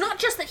like, it's not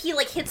just that he,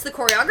 like, hits the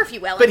choreography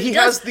well. But he's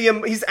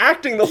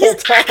acting the whole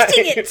time. He's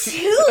acting it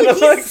too! And I'm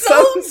he's like,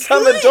 so good!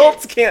 Some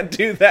adults can't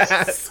do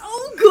that. He's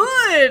so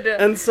good!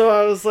 And so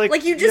I was like...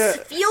 Like, you just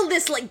feel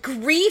this, like,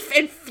 grief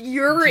and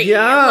fury.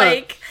 Yeah.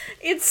 Like,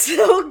 it's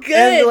so good.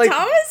 And, like,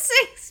 Thomas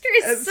Sangster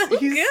is so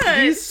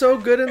good. He's so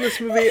good in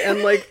this movie.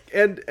 And, like,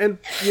 and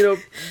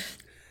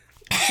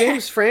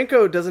James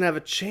Franco doesn't have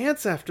a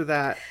chance after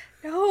that.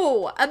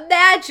 No,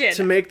 imagine.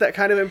 To make that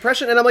kind of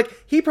impression. And I'm like,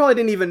 he probably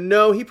didn't even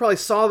know. He probably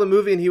saw the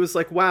movie and he was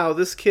like, wow,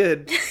 this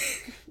kid,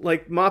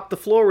 like, mopped the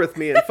floor with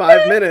me in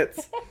 5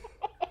 minutes.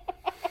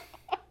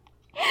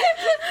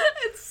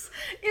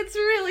 It's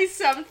really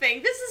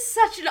something. This is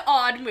such an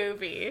odd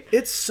movie.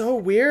 It's so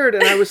weird.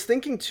 And I was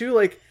thinking, too,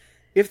 like,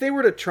 if they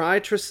were to try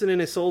Tristan and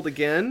Isolde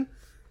again,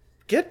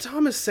 get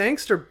Thomas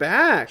Sangster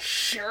back.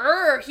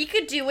 Sure, he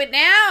could do it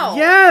now.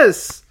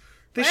 Yes!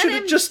 They should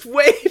have just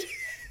waited.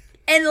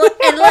 And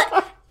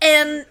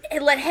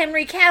let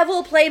Henry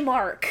Cavill play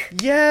Mark.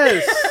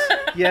 Yes.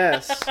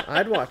 Yes.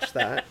 I'd watch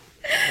that.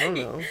 I don't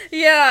know.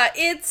 Yeah,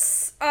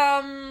 it's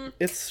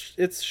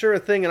sure a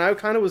thing, and I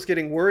kind of was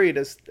getting worried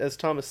as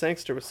Thomas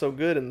Sangster was so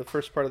good in the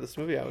first part of this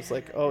movie. I was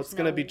like, oh, it's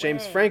gonna be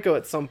James Franco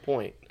at some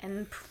point.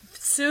 And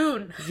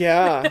soon.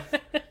 Yeah.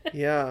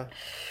 Yeah.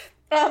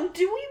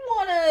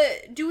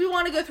 Do we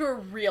wanna go through a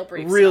real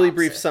brief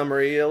brief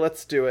summary? Yeah,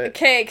 let's do it.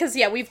 Okay, because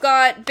we've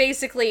got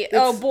basically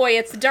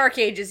it's the Dark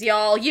Ages,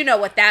 y'all. You know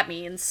what that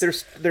means.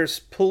 There's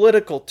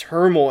political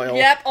turmoil.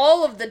 Yep,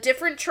 all of the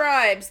different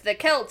tribes, the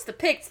Celts, the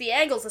Picts, the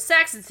Angles, the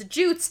Saxons, the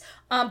Jutes,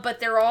 but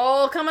they're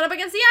all coming up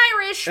against the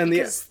Irish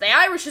because the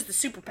Irish is the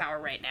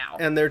superpower right now.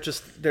 And they're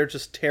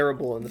just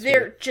terrible in this movie.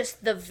 They're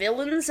just the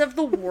villains of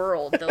the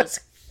world,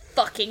 those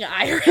fucking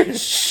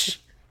Irish.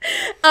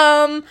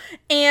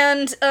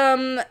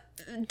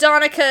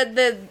 Donica,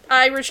 the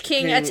Irish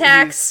king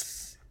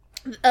attacks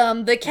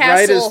the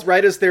castle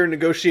right as they're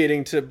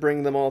negotiating to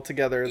bring them all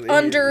together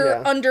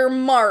under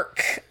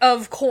Mark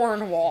of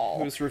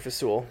Cornwall, who's Rufus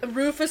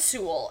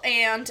Sewell.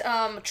 And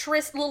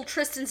little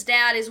Tristan's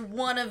dad is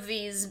one of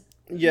these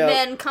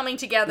men coming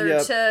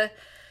together to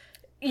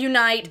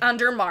unite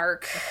under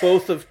Mark.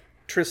 Both of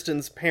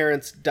Tristan's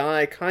parents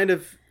die kind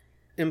of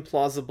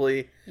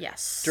implausibly.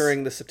 Yes.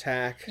 during this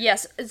attack.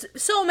 Yes,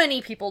 so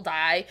many people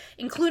die,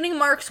 including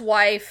Mark's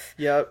wife.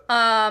 Yep.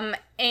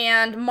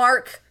 And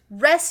Mark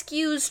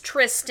rescues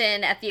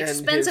Tristan at the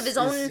expense of his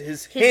own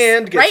his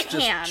hand gets right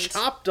just hand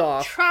chopped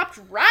off chopped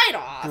right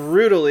off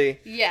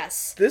brutally.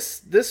 Yes.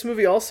 This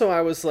movie also,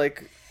 I was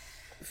like,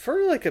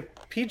 for like a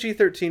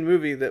PG-13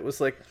 movie that was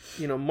like,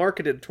 you know,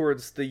 marketed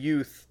towards the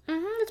youth.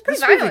 It's pretty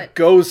this violent. movie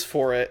goes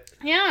for it.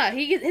 Yeah,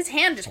 his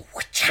hand just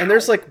and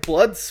there's like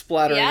blood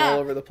splattering Yeah. all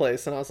over the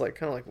place, and I was like,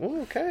 kind of like,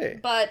 oh, okay.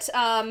 But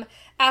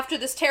after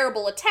this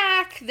terrible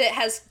attack that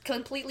has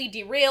completely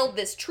derailed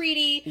this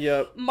treaty,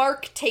 Yep.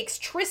 Mark takes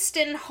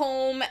Tristan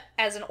home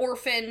as an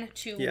orphan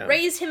to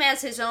raise him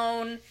as his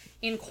own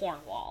in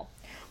Cornwall.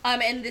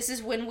 And this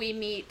is when we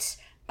meet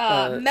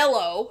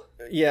Mello,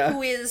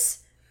 who is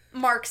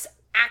Mark's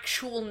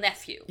actual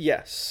nephew.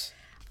 Yes.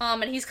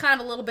 And he's kind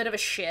of a little bit of a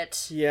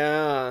shit.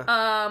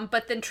 Yeah.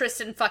 But then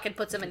Tristan fucking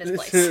puts him in his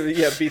place.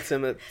 Yeah, beats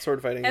him at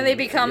sword fighting. And they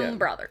become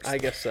brothers. I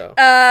guess so.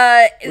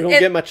 We don't and,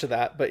 get much of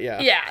that, but yeah.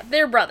 Yeah,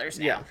 they're brothers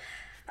now.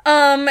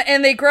 Yeah.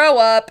 And they grow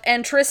up,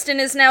 and Tristan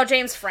is now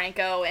James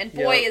Franco, and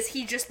boy, is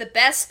he just the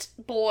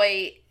best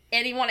boy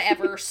anyone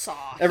ever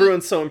saw.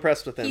 Everyone's so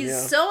impressed with him,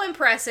 He's so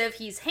impressive.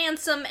 He's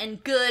handsome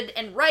and good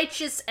and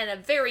righteous and a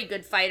very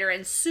good fighter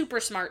and super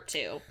smart,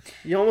 too.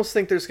 You almost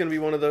think there's going to be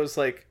one of those,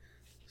 like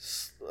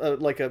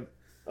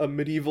a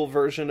medieval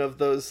version of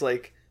those,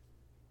 like,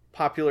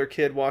 popular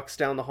kid walks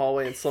down the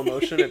hallway in slow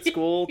motion at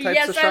school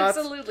types of shots. Yes,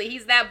 absolutely.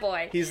 He's that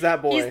boy. He's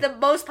that boy. He's the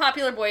most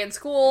popular boy in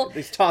school.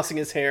 He's tossing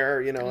his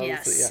hair, you know.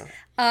 Yes.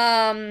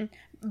 Yeah.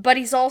 But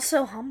he's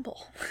also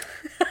humble.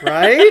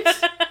 Right?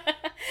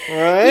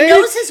 Right? He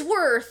knows his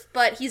worth,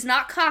 but he's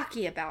not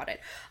cocky about it.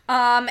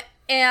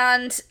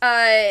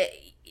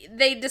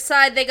 They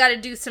decide they gotta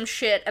do some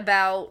shit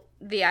about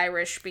the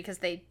Irish because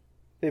they've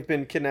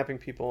been kidnapping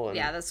people. And...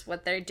 Yeah, that's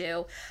what they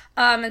do.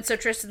 And so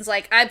Tristan's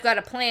like, I've got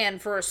a plan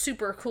for a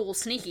super cool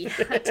sneaky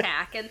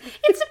attack. And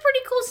it's a pretty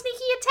cool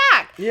sneaky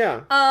attack.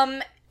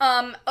 Yeah.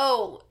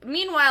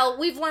 Meanwhile,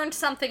 we've learned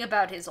something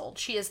about Isolde.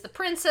 She is the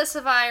Princess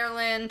of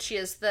Ireland. She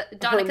is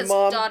Donica's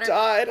daughter. daughter.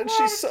 Died, and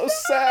she's so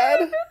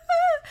sad.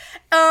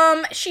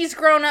 She's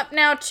grown up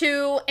now,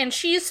 too, and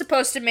she's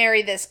supposed to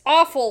marry this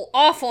awful,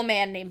 awful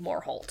man named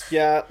Morholt.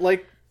 Yeah,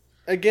 like,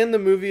 again, the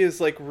movie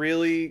is, like,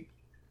 really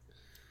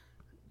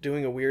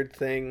doing a weird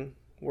thing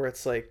where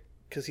it's, like,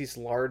 because he's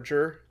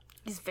larger.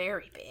 He's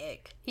very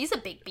big. He's a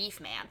big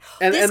beef man.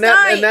 And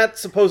that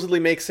supposedly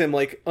makes him,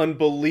 like,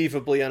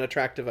 unbelievably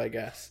unattractive, I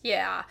guess.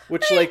 Yeah.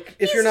 Which, like,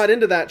 if you're not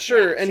into that,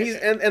 sure. Yeah, and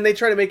sure. and they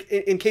try to make,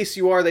 in case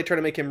you are, they try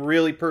to make him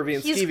really pervy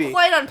and skeevy. He's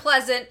quite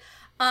unpleasant.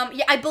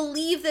 Yeah, I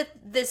believe that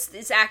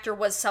this actor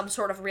was some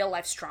sort of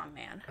real-life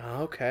strongman.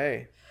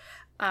 Okay.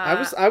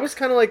 I was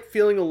kind of, like,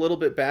 feeling a little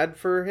bit bad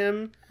for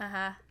him.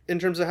 In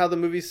terms of how the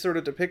movie sort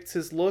of depicts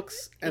his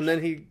looks, and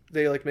then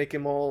they like make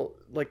him all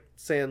like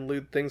saying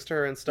lewd things to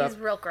her and stuff. He's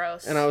real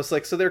gross. And I was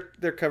like, so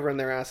they're covering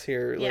their ass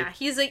here. Yeah, like,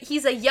 he's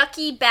a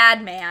yucky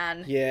bad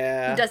man.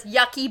 Yeah, who does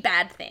yucky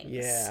bad things.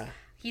 Yeah,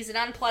 he's an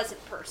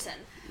unpleasant person.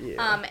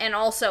 Yeah. And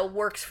also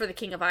works for the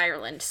King of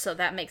Ireland, so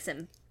that makes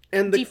him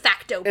de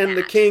facto bad. And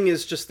the king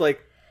is just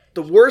like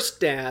the worst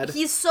dad.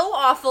 He's so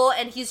awful,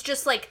 and he's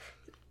just like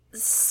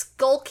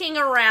skulking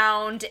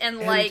around and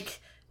like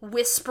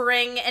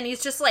whispering, and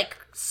he's just like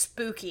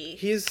spooky.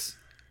 He's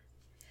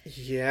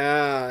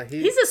a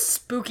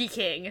spooky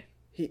king.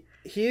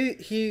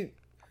 He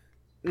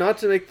not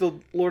to make the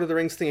Lord of the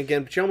Rings thing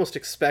again, but you almost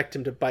expect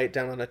him to bite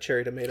down on a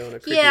cherry tomato in a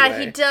creepy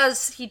way.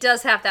 He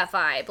does have that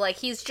vibe. Like,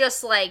 he's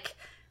just like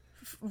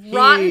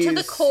rotten to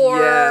the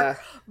core,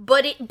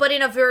 but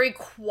in a very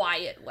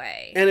quiet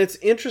way. And it's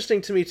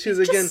interesting to me too, he's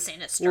again, just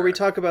sinister. where we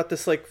talk about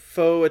this like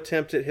faux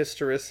attempt at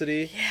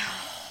historicity,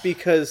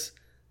 because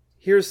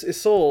here's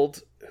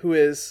Isolde, who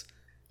is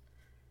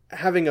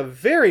having a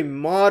very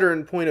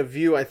modern point of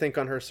view, I think,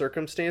 on her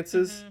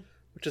circumstances,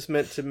 which is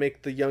meant to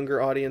make the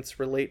younger audience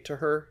relate to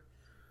her.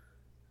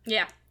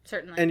 Yeah,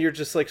 certainly. And you're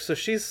just like, so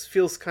she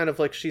feels kind of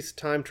like she's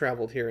time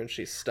traveled here and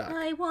she's stuck.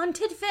 I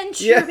want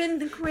adventure in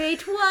the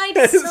great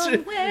wide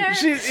somewhere.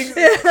 She's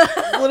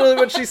literally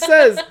what she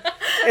says.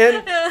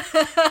 And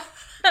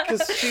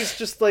because she's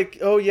just like,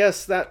 oh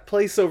yes, that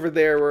place over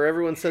there where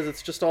everyone says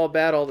it's just all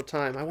bad all the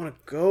time. I want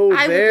to go there.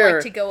 I would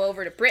like to go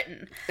over to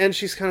Britain. And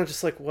she's kind of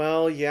just like,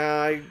 well,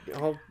 yeah,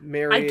 I'll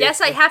marry. I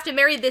guess I have to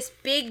marry this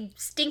big,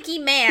 stinky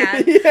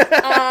man.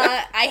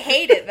 I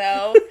hate it,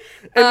 though.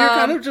 And you're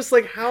kind of just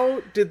like, how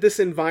did this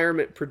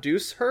environment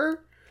produce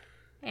her?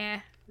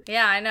 Yeah,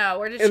 I know.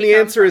 Where did she come from? And the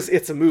answer is,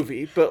 it's a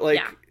movie. But like,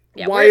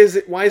 why is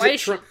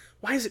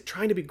it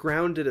trying to be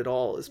grounded at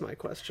all? Is my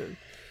question.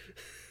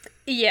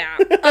 Yeah.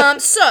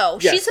 So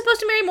she's supposed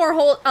to marry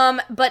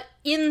Morholt. But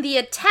in the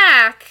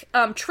attack,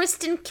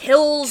 Tristan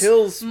kills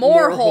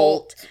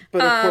Morholt.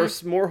 But of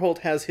course, Morholt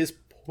has his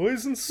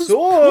poison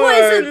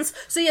sword.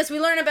 So yes, we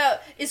learn about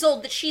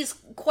Isolde that she's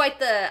quite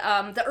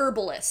the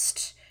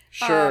herbalist.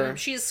 Sure.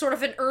 She's sort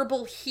of an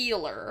herbal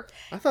healer.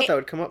 I thought that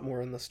would come up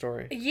more in the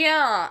story.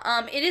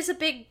 Yeah, it is a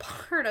big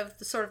part of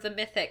the sort of the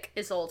mythic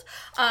Isolde.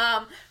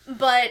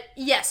 But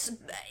yes,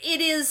 it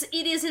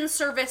is in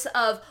service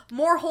of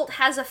Morholt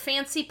has a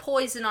fancy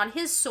poison on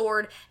his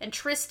sword, and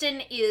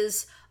Tristan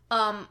is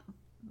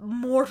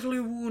mortally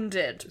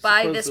wounded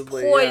by this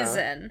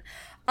poison.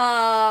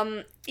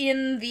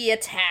 In the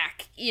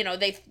attack,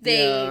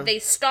 they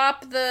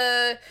stop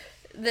the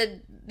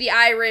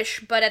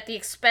Irish, but at the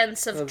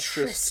expense of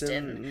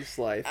Tristan. Tristan's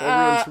life.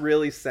 Everyone's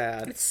really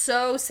sad. It's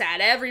so sad.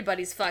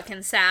 Everybody's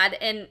fucking sad,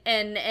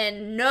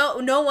 and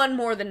no one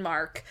more than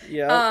Mark.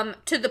 Yeah.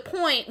 To the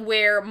point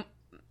where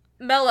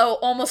Mello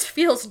almost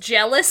feels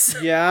jealous.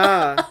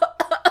 Yeah.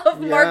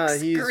 of Mark's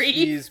grief.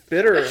 He's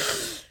bitter.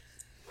 Which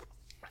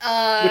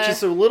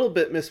is a little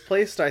bit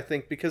misplaced, I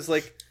think, because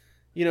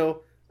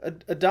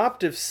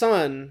adoptive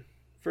son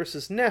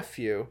versus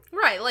nephew.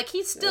 Right,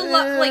 he's still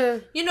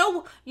you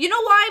know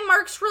why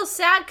Mark's real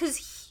sad?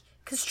 Because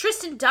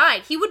Tristan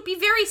died. He would be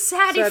very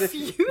sad if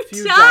you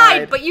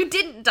died, but you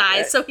didn't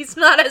die, so he's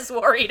not as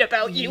worried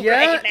about you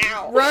right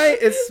now. Right,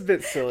 it's a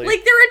bit silly. There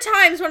are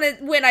times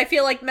when I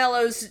feel like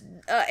Mello's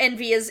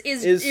envy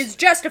is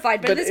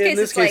justified, but in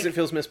this case it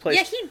feels misplaced.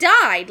 Yeah, he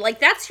died.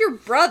 That's your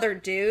brother,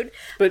 dude.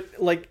 But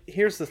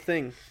here's the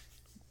thing.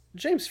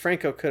 James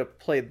Franco could have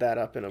played that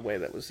up in a way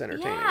that was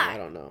entertaining. Yeah. I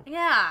don't know.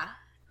 Yeah.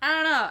 I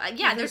don't know.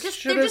 Yeah, they're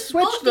just switched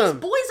them.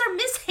 These boys are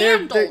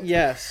mishandled.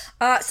 Yes.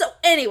 So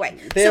anyway,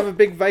 they have a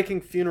big Viking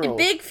funeral.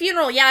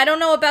 Yeah, I don't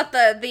know about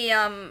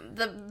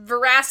the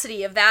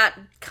veracity of that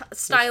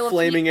style of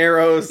flaming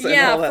arrows. And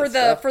all that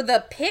stuff. For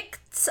the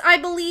Picts, I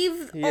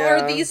believe,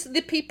 are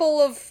the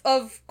people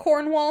of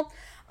Cornwall.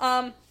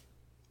 But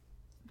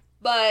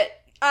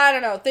I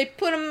don't know. They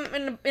put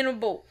him in a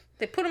boat.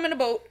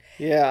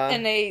 Yeah.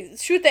 And they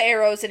shoot the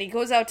arrows, and he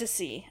goes out to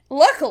sea.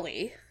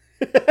 Luckily.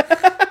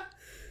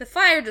 The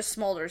fire just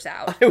smolders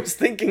out. I was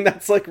thinking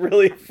that's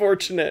really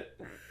fortunate.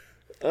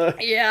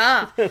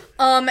 Yeah.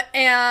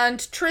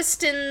 And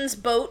Tristan's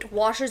boat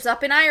washes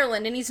up in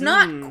Ireland, and he's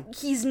not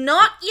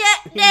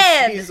yet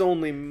dead. He's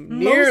only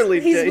nearly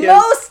dead. He's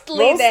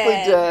mostly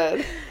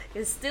dead.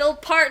 He's still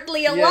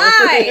partly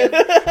alive.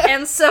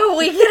 And so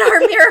we get our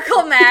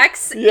Miracle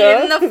Max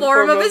in the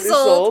form of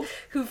Isolde,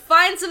 who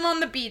finds him on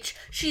the beach.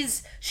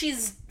 She's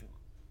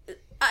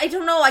I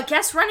don't know, I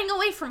guess running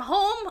away from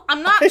home?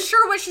 I'm not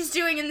sure what she's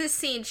doing in this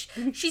scene.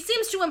 She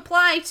seems to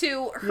imply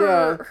to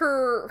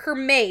her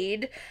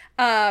maid,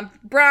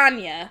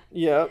 Branya,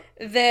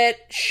 that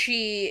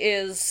she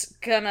is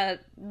gonna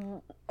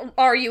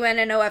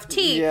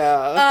RUNNOFT.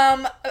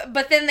 Yeah.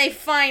 But then they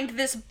find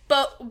this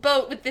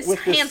boat with this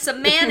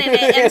handsome man in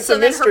it, and so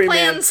then her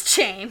plans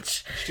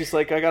change. She's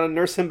like, I gotta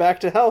nurse him back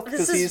to health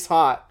because he's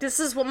hot. This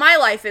is what my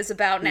life is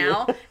about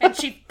now. And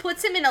she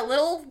puts him in a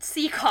little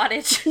sea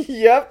cottage.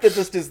 Yep, that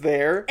just is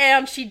there.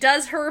 And she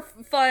does her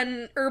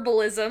fun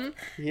herbalism.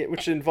 Yeah,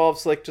 which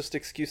involves just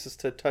excuses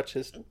to touch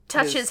his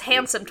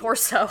handsome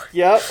torso.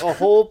 Yep, a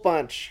whole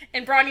bunch.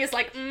 And Branya's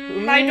like,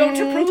 I don't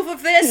approve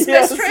of this,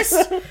 mistress.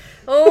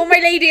 Oh, my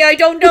lady, I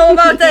don't know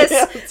about this.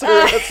 Yeah,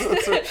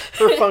 that's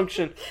her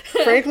function.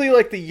 Frankly,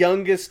 the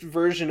youngest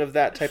version of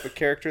that type of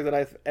character that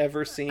I've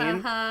ever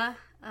seen.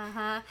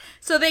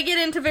 So they get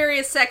into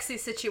various sexy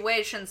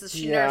situations as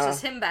she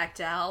nurses him back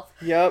to health.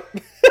 Yep.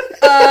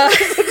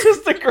 It's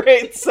just a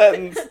great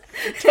sentence.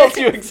 Tells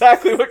you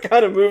exactly what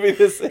kind of movie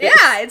this is.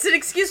 Yeah, it's an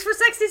excuse for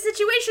sexy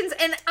situations,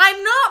 and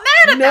I'm not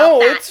mad about that.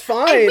 No, it's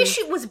fine. I wish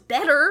it was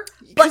better,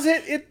 but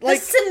the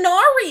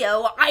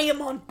scenario I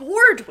am on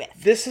board with.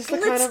 This is the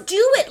kind of... Let's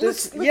do it.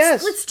 Let's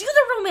do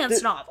the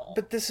romance novel.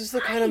 But this is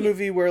the kind of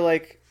movie where,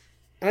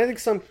 and I think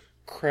some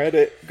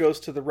credit goes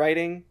to the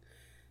writing,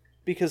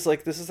 because,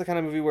 this is the kind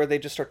of movie where they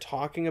just start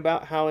talking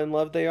about how in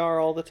love they are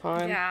all the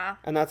time. Yeah.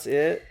 And that's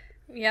it.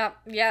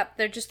 Yep.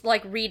 They're just,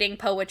 reading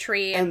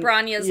poetry, and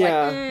Branya's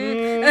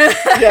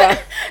Yeah.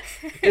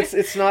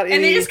 It's not any...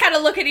 And they just kind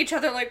of look at each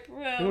other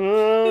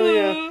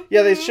yeah.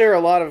 Yeah, they share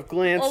a lot of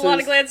glances.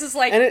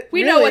 And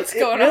we know what's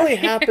going on. It really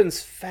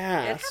happens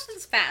fast. It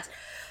happens fast.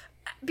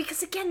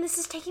 Because, again, this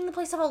is taking the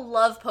place of a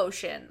love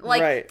potion.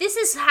 This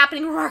is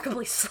happening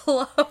remarkably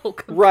slow,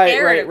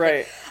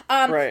 comparatively.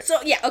 Right. So,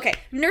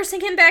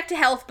 nursing him back to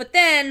health, but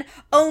then,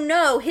 oh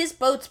no, his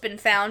boat's been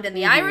found, and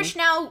the Irish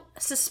now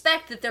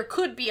suspect that there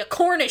could be a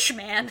Cornish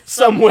man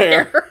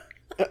somewhere.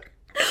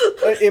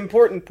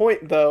 Important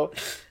point, though.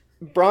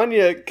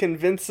 Branya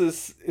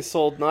convinces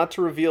Isolde not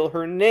to reveal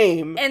her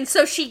name. And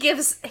so she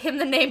gives him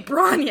the name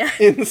Branya.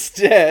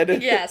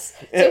 Instead. Yes.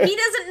 So he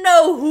doesn't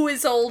know who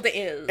Isolde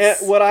is.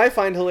 And what I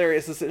find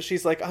hilarious is that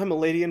she's like, I'm a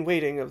lady in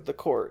waiting of the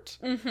court.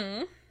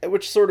 Mm-hmm.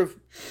 Which sort of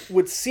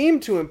would seem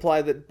to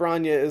imply that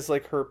Branya is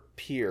her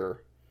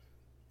peer.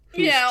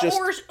 Yeah,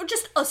 or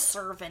just a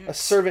servant. A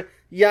servant.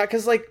 Yeah,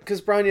 because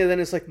Branya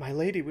then is like, my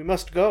lady, we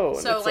must go.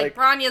 And so,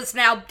 Branya's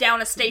now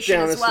down a station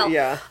as well.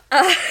 Yeah.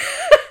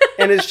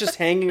 And it's just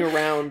hanging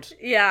around.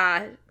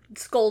 Yeah.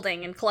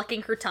 scolding and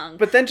clucking her tongue.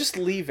 But then just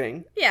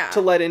leaving. Yeah.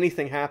 To let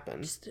anything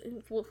happen.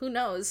 Well, who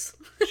knows?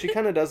 She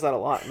kind of does that a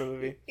lot in the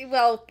movie.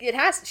 Well,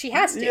 she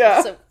has to.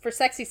 Yeah. So for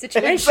sexy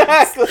situations.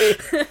 Exactly.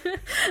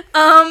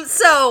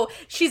 So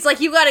she's like,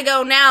 you gotta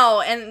go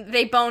now, and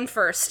they bone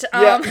first.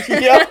 Yep.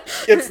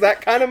 It's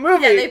that kind of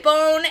movie. Yeah, they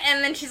bone,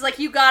 and then she's like,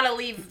 you gotta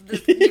leave the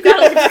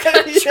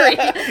country.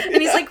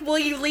 And he's like, will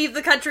you leave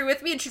the country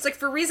with me? And she's like,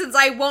 for reasons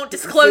I won't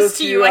disclose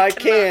to you, I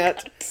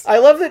can't. I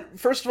love that,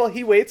 first of all,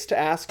 he waits to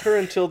ask her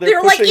until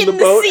they're like, pushing in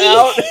the boat sea.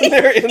 out, and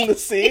they're in the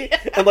sea,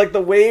 and like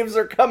the waves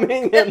are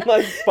coming and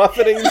like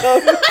buffeting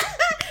them.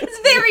 It's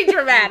very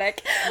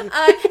dramatic. And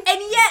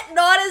yet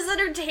not as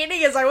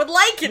entertaining as I would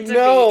like it to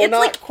No, be. It's not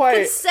like quite.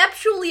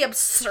 conceptually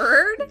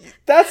absurd.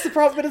 That's the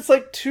problem, but it's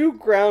like too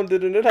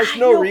grounded and it has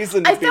no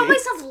reason to be. I found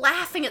myself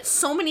laughing at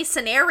so many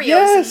scenarios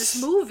in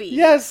this movie.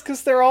 Yes,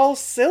 because they're all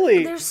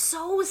silly. They're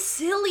so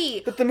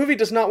silly. But the movie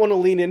does not want to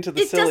lean into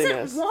the silliness. It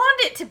doesn't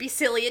want it to be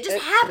silly. It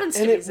just happens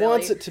to be silly. And it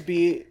wants it to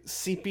be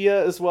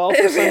sepia as well.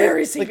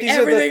 Very sepia.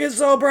 Everything is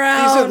so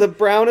brown. These are the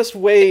brownest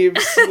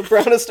waves, the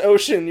brownest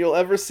ocean you'll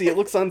ever see. It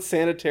looks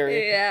unsanitary.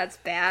 Yeah, it's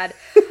bad.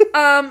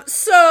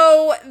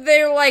 So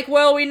they're like,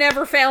 well, we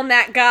never found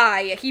that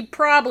guy. He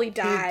probably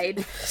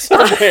died.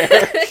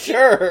 Somewhere.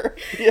 Sure.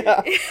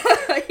 Yeah.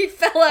 He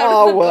fell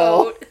out of the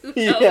boat. Who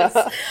knows?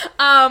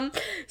 Yeah.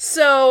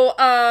 So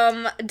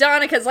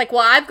Donica's like,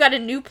 well, I've got a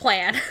new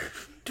plan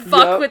to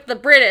fuck with the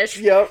British.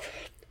 Yep.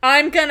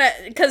 I'm gonna,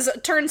 because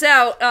it turns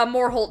out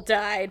Morholt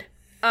died.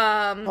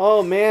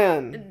 Oh,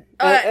 man.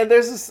 And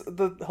there's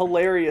the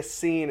hilarious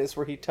scene is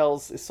where he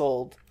tells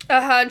Isolde.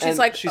 And she's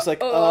like,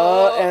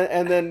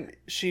 and then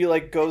she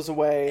like goes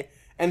away,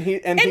 and he he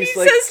like,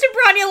 says to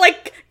Branya,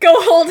 like, go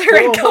hold her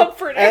and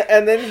comfort her.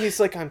 And then he's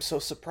like, I'm so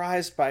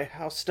surprised by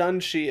how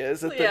stunned she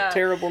is at the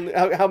terrible,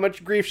 how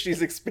much grief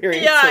she's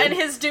experiencing. Yeah, and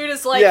his dude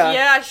is like,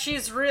 yeah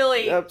she's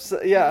really,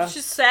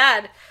 she's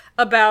sad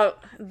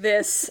about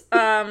this.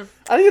 I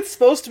think it's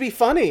supposed to be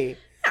funny.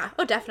 Yeah,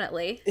 oh,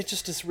 definitely. It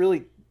just is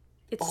really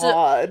it's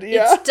odd.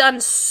 It's done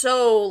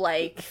so,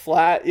 like,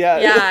 flat. Yeah.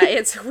 Yeah,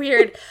 it's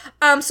weird.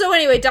 So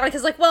anyway,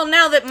 Donica's like, well,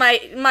 now that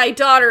my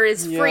daughter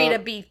is free to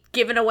be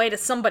given away to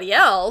somebody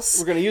else,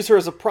 we're gonna use her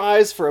as a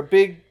prize for a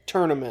big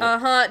tournament.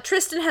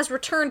 Tristan has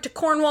returned to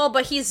Cornwall,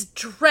 but he's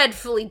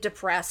dreadfully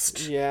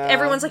depressed. Yeah.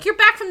 Everyone's like, you're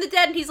back from the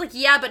dead, and he's like,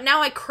 yeah, but now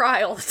I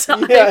cry all the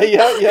time. Yeah.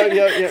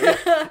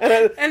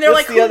 And they're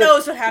like, who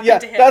knows what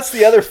happened to him? That's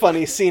the other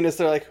funny scene is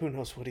they're like, who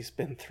knows what he's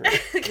been through.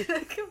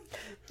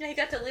 Yeah, he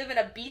got to live in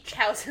a beach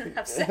house and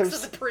have sex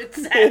with a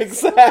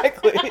princess.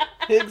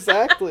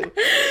 Exactly.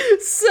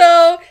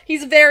 So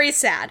he's very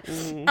sad.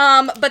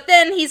 Mm-hmm. But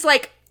then he's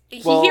like, he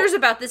hears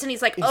about this and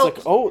he's like,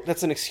 oh,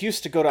 that's an excuse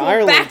to go to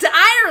Ireland. Back to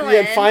Ireland. Yeah,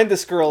 and find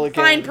this girl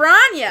again. Find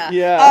Branya.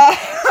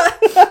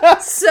 Yeah.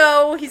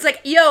 So he's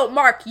like, yo,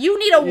 Mark, you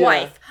need a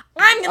wife.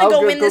 I'm gonna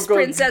go win this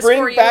princess for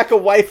you. Bring back a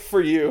wife for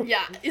you.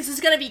 Yeah, this is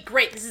gonna be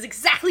great. This is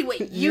exactly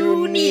what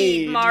you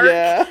need, Mark.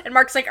 Yeah. And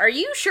Mark's like, are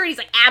you sure? He's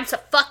like,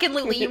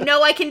 abso-fucking-lutely. You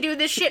know I can do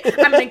this shit.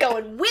 I'm gonna go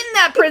and win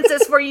that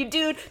princess for you,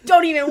 dude.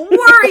 Don't even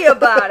worry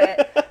about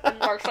it. And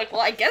Mark's like,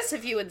 well, I guess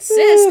if you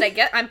insist,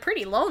 I'm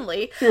pretty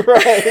lonely.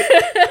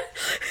 Right.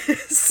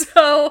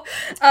 So,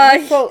 I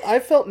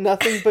felt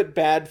nothing but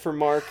bad for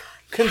Mark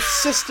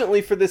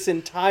consistently for this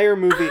entire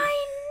movie.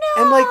 I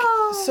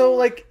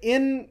know. And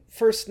in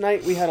First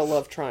Night we had a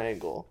love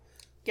triangle.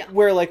 Yeah.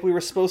 Where we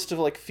were supposed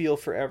to feel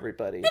for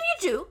everybody. And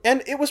you do.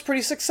 And it was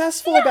pretty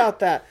successful about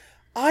that.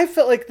 I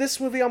felt like this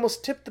movie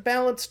almost tipped the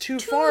balance too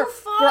far.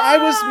 Where I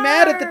was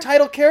mad at the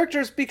title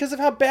characters because of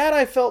how bad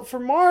I felt for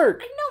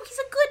Mark. I know, he's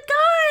a good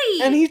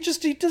guy. And he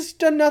just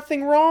done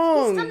nothing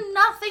wrong. He's done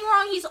nothing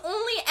wrong. He's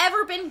only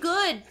ever been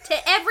good to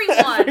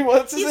everyone.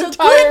 He's a good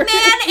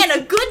man and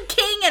a good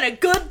king and a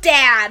good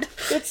dad.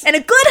 And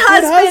a good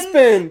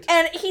husband.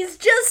 And he's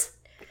just...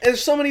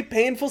 There's so many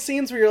painful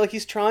scenes where you're like,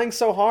 he's trying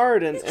so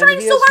hard, and he's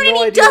trying he so hard, and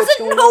he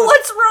doesn't know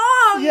what's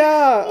wrong.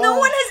 Yeah, no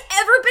one has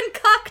ever been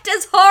cucked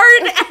as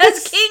hard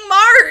as King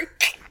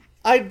Mark.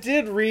 I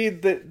did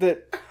read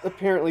that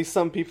apparently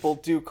some people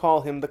do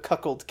call him the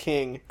cuckold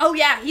king. Oh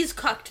yeah, he's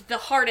cucked the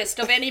hardest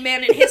of any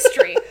man in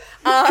history.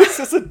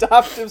 His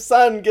adoptive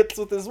son gets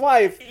with his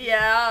wife.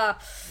 Yeah,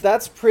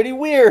 that's pretty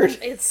weird.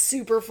 It's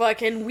super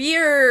fucking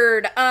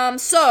weird.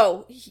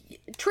 So.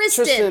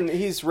 Tristan,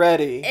 he's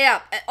ready.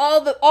 Yeah,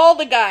 all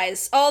the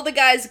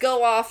guys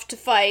go off to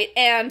fight,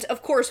 and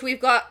of course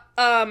we've got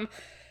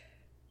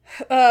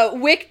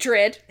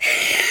Wictred,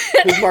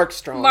 who's Mark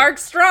Strong. Mark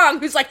Strong,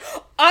 who's like,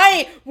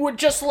 I would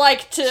just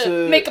like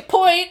to make a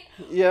point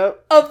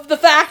of the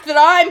fact that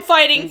I'm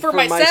fighting for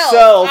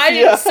myself. I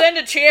didn't send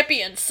a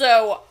champion,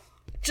 so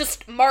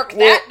just mark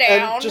that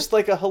down. And just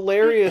a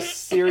hilarious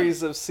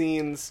series of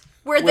scenes.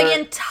 Where the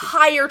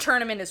entire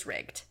tournament is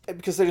rigged.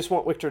 Because they just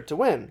want Wictred to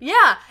win.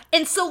 Yeah.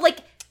 And so,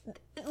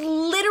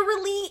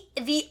 literally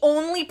the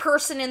only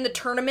person in the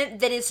tournament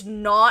that is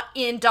not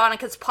in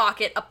Donica's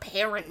pocket,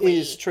 apparently,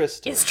 is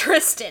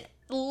Tristan.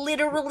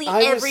 Literally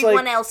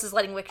everyone else is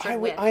letting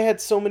Wictred win. I had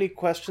so many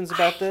questions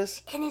about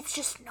this. And it's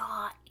just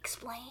not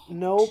explained.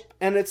 Nope.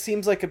 And it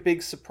seems like a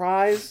big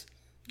surprise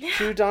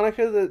to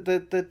Donica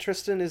that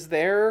Tristan is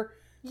there.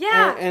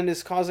 Yeah. And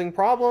is causing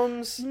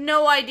problems.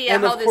 No idea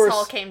how this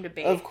all came to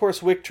be. Of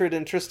course, Wictred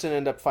and Tristan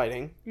end up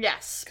fighting.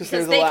 Yes. Because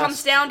it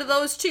comes down to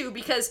those two.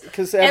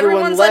 Because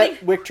everyone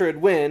let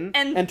Wictred win.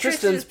 And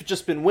Tristan's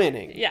just been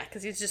winning. Yeah,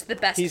 because he's just the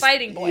best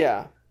fighting boy.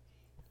 Yeah.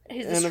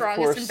 He's the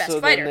strongest and best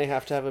fighter. Then they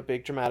have to have a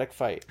big dramatic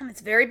fight. And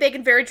it's very big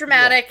and very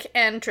dramatic,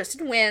 and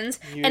Tristan wins.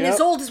 Yep. And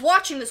Isolde is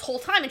watching this whole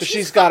time, and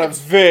she's got a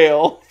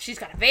veil. She's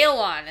got a veil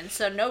on, and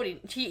so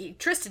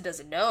Tristan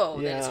doesn't know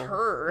that it's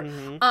her.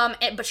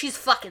 Mm-hmm. But she's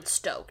fucking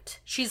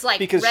stoked. She's like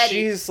because ready.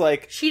 She's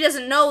like she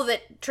doesn't know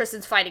that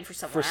Tristan's fighting for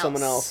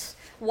someone else.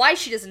 Why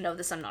she doesn't know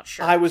this, I'm not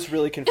sure. I was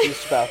really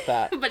confused about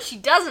that. But she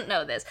doesn't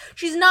know this.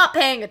 She's not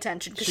paying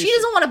attention because she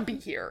doesn't want to be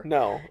here.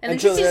 No. And then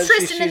she sees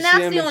Tristan, and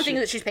that's the only thing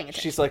that she's paying attention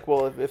to. She's like,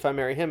 well, if I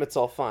marry him, it's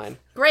all fine.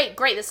 Great.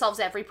 This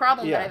solves every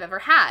problem that I've ever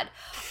had.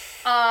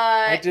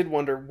 I did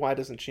wonder, why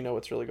doesn't she know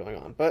what's really going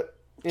on? But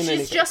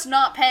she's just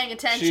not paying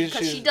attention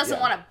because she doesn't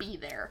want to be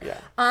there. Yeah.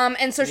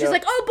 And so she's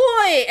like, oh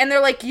boy! And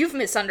they're like, you've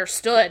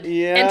misunderstood.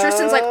 Yeah. And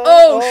Tristan's like,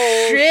 oh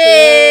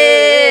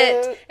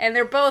shit! And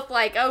they're both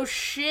like, oh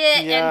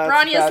shit! Yeah, and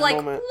Branya's like,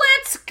 moment.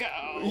 let's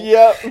go!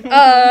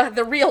 Yep.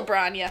 The real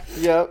Branya.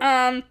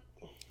 Yep.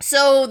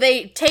 So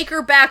they take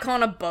her back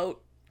on a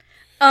boat.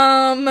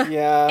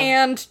 Yeah.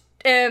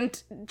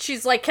 And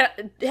she's like,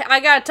 I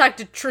gotta talk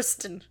to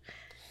Tristan.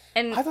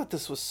 And I thought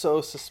this was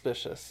so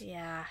suspicious.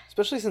 Yeah.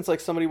 Especially since,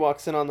 like, somebody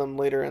walks in on them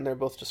later and they're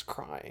both just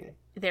crying.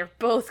 They're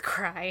both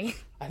crying.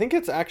 I think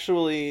it's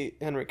actually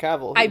Henry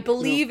Cavill. I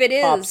believe it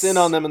is. Pops in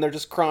on them and they're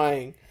just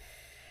crying.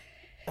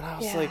 And I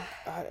was like,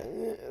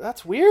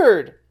 that's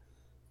weird.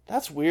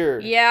 That's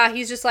weird. Yeah,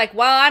 he's just like,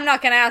 well, I'm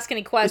not going to ask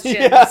any questions.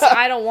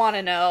 I don't want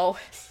to know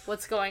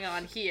what's going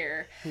on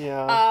here.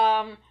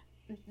 Yeah.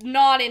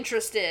 Not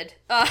interested.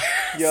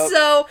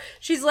 So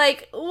she's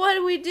like, what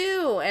do we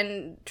do?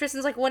 And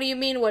Tristan's like, what do you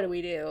mean, what do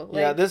we do?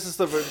 Like, this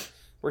is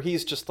where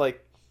he's just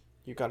like,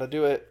 you gotta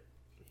do it.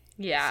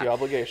 Yeah. It's the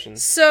obligation.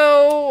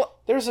 So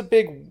there's a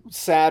big,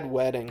 sad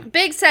wedding.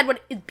 Big, sad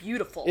wedding. It's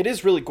beautiful. It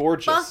is really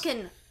gorgeous.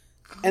 Fucking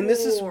and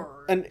this is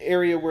an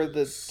area where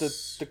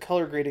the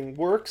color grading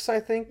works,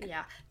 I think.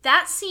 Yeah.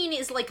 That scene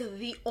is like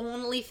the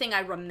only thing I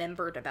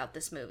remembered about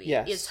this movie.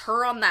 Yes. Is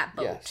her on that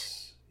boat. Yes.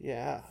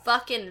 Yeah.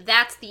 Fucking,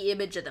 that's the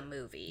image of the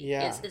movie.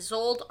 Yeah. Is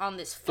Isolde on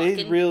this fucking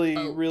They really,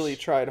 boat. really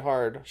tried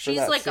hard for She's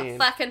that like scene. a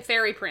fucking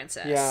fairy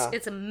princess. Yeah.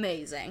 It's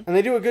amazing. And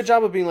they do a good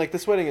job of being like,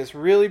 this wedding is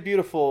really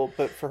beautiful,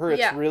 but for her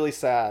it's really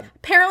sad.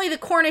 Apparently the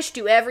Cornish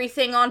do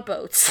everything on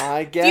boats.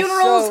 I guess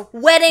Funerals, so.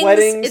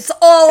 weddings, it's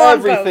all on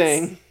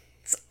everything. Boats.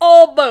 It's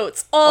all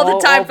boats, all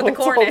the time for the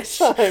Cornish.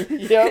 All the time.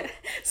 Yep.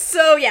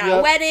 So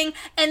wedding,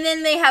 and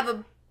then they have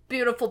a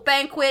beautiful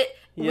banquet.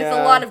 With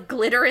a lot of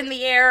glitter in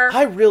the air.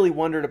 I really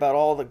wondered about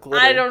all the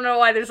glitter. I don't know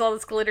why there's all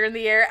this glitter in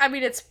the air. I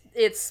mean,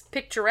 it's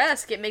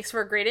picturesque. It makes for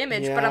a great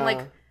image. But I'm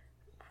like,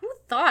 who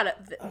thought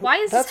of it? Why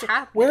is this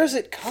happening? Where is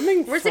it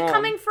coming from? Where's it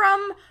coming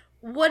from?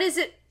 What is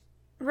it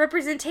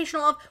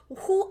representational of?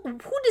 Who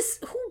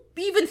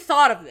even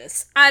thought of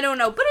this? I don't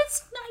know. But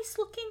it's nice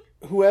looking.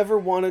 Whoever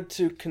wanted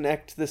to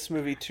connect this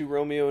movie to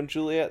Romeo and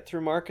Juliet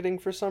through marketing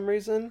for some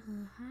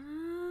reason.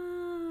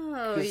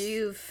 Oh,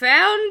 you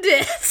found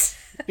it.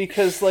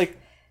 Because, like,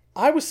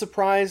 I was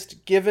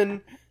surprised,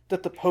 given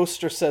that the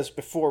poster says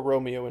before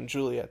Romeo and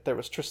Juliet, there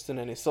was Tristan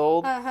and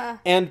Isolde,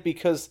 and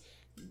because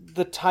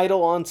the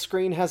title on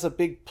screen has a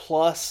big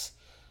plus,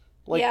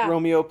 like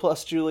Romeo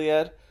plus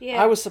Juliet.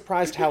 Yeah. I was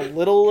surprised how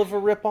little of a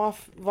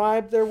ripoff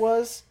vibe there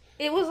was.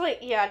 It was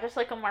like, just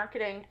like a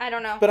marketing. I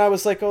don't know. But I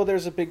was like, oh,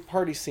 there's a big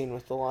party scene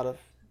with a lot of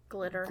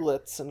glitter,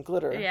 glitz and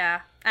glitter.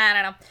 Yeah, I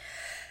don't know.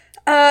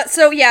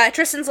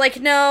 Tristan's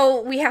like,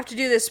 no, we have to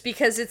do this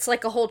because it's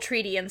like a whole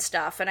treaty and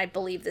stuff, and I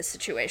believe this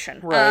situation.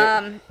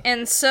 Right.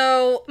 And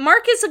so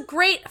Mark is a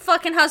great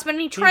fucking husband,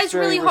 and he tries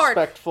really hard.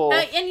 Respectful.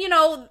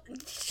 And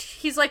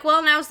he's like,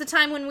 well, now's the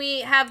time when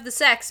we have the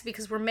sex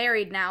because we're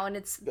married now, and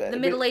it's the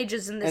Middle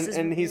Ages, and this is.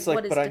 And he's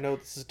like, but I know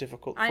this is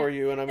difficult for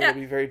you, and I'm going to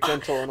be very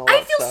gentle and all that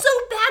I feel stuff. so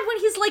bad when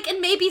he's like, and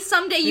maybe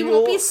someday you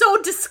won't be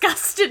so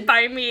disgusted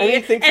by me and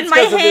he thinks and it's my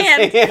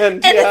hand. Of his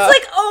hand. And it's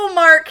like, oh,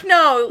 Mark,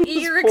 no,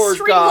 you're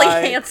extremely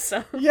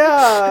handsome.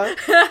 Yeah.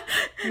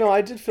 No,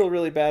 I did feel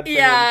really bad for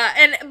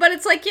him. But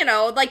it's like,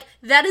 like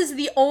that is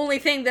the only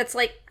thing that's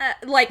like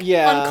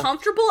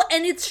uncomfortable,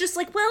 and it's just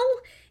like,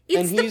 well,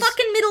 it's the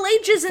fucking Middle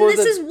Ages, and this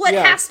is what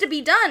has to be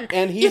done.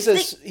 And he's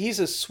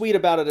as sweet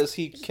about it as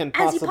he can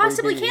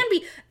possibly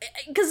be.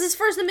 Because as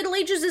far as the Middle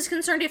Ages is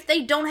concerned, if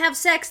they don't have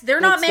sex, they're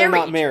not married. They're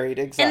not married,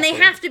 exactly. And they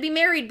have to be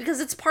married because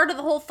it's part of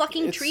the whole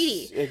fucking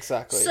treaty.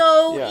 Exactly.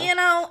 So,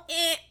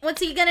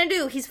 what's he gonna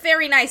do? He's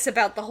very nice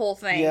about the whole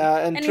thing. Yeah,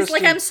 and he's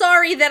like, I'm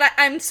sorry that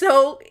I'm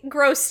so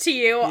gross to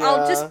you.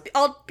 Yeah.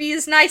 I'll be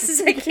as nice as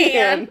I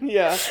can.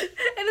 Yeah.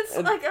 And it's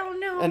like, oh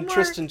no, And Mark.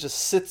 Tristan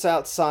just sits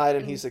outside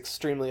and he's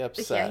extremely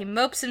upset. Yeah, he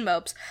mopes and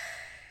mopes.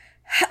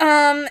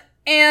 And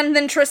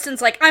then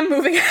Tristan's like, I'm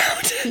moving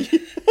out.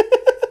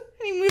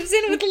 He moves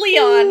moves in with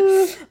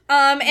Leon.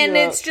 And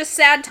it's just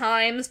sad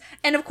times.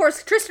 And of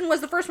course, Tristan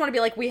was the first one to be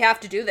like, we have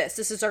to do this.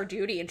 This is our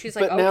duty. And she's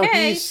like, but okay.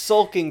 now he's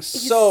sulking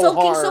so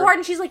hard.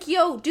 And she's like,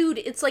 yo, dude,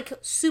 it's like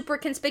super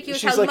conspicuous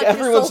she's how like, much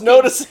everyone's you're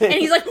noticing. And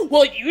he's like,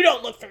 well, you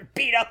don't look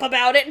beat up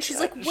about it. And she's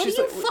like, what do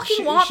you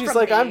fucking want from me? She's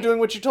like, I'm doing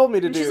what you told me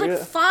to do. She's like,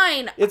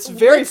 fine. It's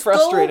very let's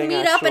frustrating, go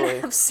meet actually. up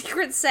and have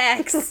secret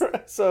sex.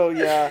 So,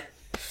 yeah.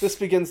 This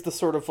begins the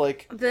sort of,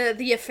 like...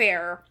 The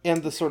affair.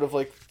 And the sort of,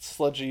 like,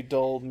 sludgy,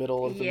 dull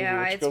middle of the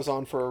movie, which goes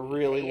on for a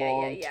really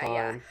long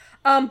time.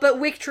 But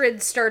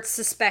Wictred starts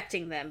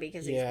suspecting them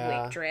because he's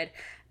Wictred.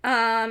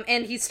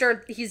 And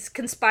he's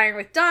conspiring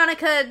with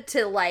Donica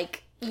to,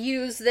 like,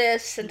 use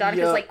this. And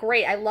Donica's like,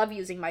 great, I love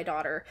using my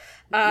daughter.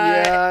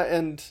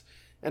 And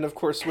of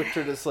course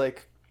Wictred is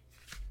like,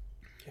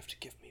 you have to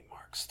give me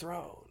Mark's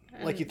throne.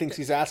 Like, he thinks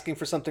he's asking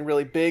for something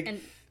really big.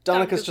 And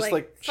Donica's just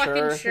like,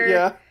 sure.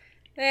 Yeah.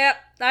 Yep,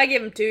 I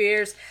give him 2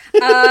 years.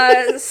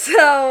 But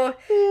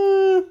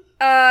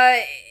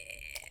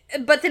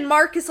then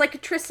Mark is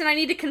like, Tristan, I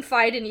need to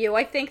confide in you.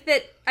 I think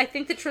that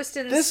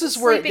Tristan's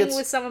sleeping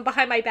with someone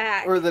behind my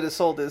back. Or that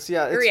Isolde is,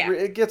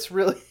 it gets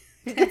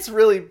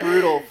really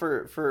brutal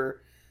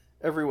for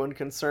everyone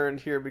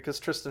concerned here, because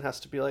Tristan has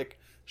to be like,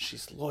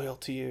 she's loyal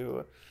to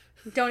you.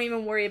 Don't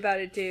even worry about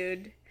it,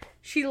 dude.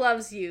 She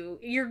loves you.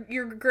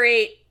 You're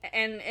great,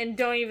 and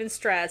don't even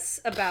stress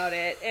about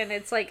it. And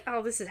it's like,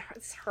 oh, this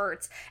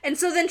hurts. And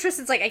so then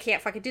Tristan's like, I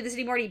can't fucking do this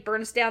anymore. And he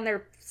burns down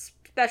their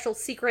special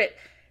secret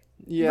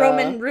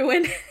Roman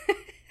ruin.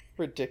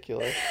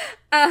 Ridiculous.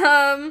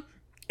 And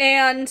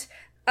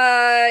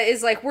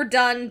is like, we're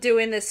done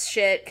doing this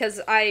shit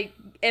because I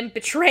am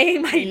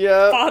betraying my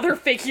father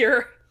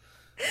figure.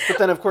 But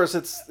then, of course,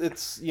 it's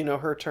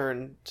her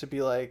turn to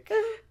be like,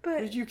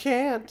 but you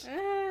can't.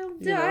 I'll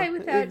die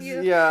without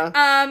you.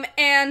 Yeah.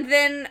 And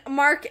then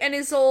Mark and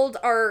Isolde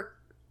are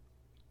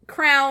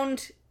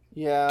crowned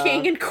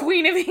King and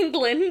Queen of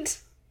England.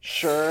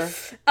 Sure.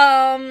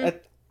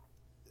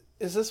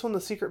 Is this when the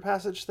secret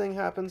passage thing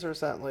happens, or is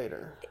that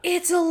later?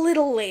 It's a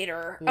little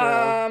later.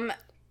 Yeah.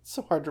 It's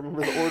so hard to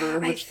remember the order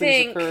in which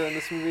things occur in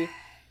this movie.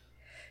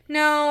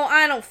 No,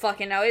 I don't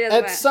fucking know. It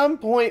doesn't matter. At some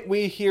point,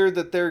 we hear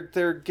that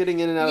they're getting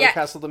in and out of the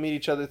castle to meet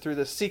each other through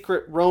the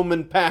secret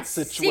Roman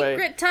passageway.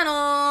 Secret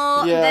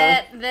tunnel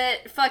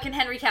that fucking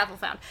Henry Cavill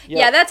found.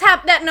 Yeah, that's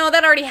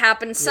that already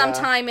happened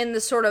sometime in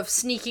the sort of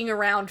sneaking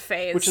around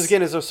phase. Which,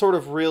 again, is a sort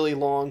of really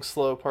long,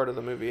 slow part of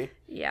the movie.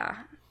 Yeah.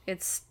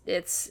 It's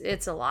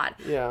a lot.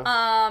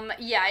 Yeah.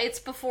 It's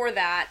before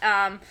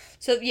that.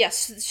 So,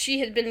 yes,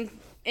 she had been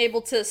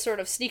able to sort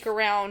of sneak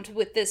around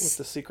with this... With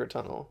the secret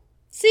tunnel.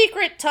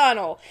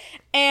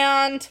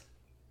 And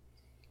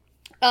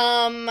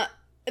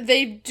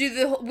they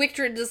do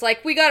Wictred is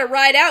like, we gotta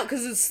ride out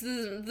because it's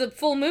the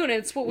full moon and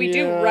it's what we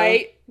do,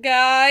 right,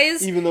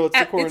 guys? Even though it's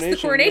the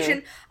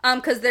coronation.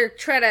 Because they're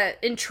trying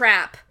to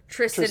entrap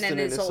Tristan and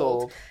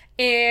Isolde.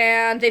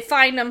 And they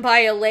find them by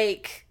a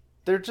lake.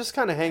 They're just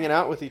kind of hanging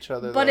out with each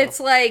other, but it's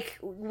like,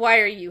 why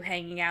are you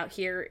hanging out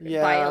here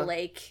by a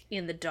lake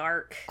in the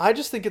dark? I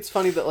just think it's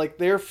funny that, like,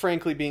 they're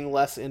frankly being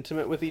less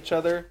intimate with each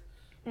other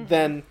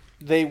than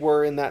they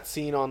were in that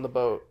scene on the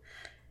boat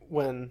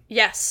when...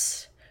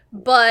 Yes,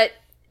 but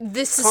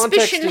the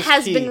suspicion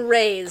has been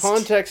raised.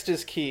 Context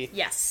is key.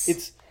 Yes.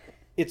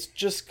 It's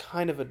just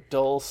kind of a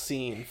dull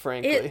scene,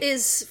 frankly.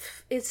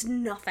 It's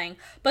nothing.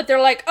 But they're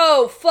like,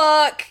 oh,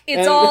 fuck,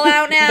 it's all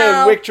out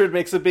now. And Wictred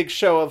makes a big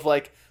show of,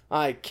 like,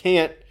 I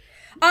can't...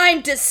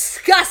 I'm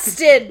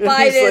disgusted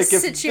by this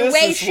situation.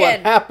 This is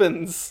what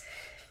happens.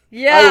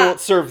 Yeah. I won't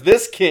serve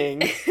this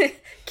king.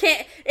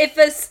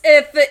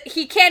 If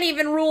he can't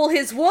even rule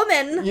his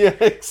woman. Yeah,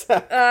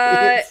 exactly.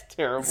 It's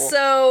terrible.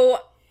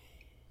 So,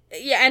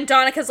 yeah, and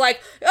Donica's like,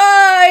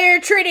 oh,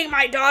 you're treating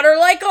my daughter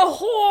like a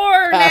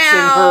whore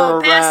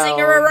passing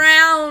her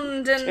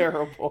around. And,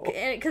 terrible.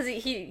 Because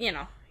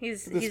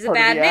he's a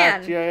bad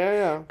man.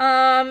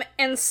 Yeah.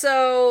 And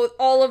so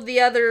all of the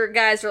other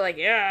guys are like,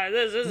 yeah,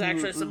 this is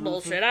actually some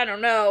bullshit. I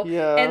don't know.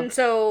 Yeah. And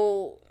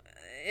so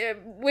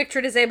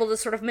Wictred is able to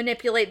sort of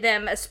manipulate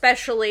them,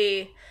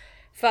 especially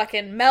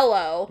fucking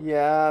Mello.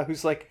 Yeah,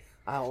 who's like,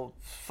 I'll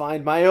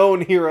find my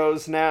own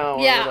heroes now.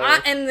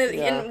 Yeah,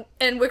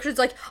 and Wictred's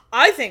like,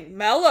 I think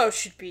Mello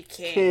should be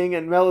king.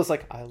 And Mello's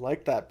like, I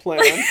like that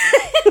plan.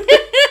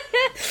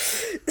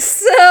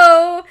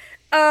 So,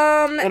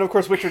 and of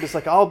course Wictred is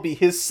like, I'll be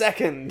his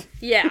second.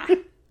 Yeah.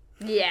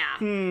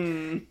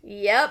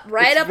 Yep,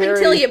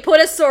 until you put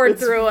a sword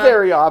through him. It's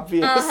very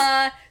obvious.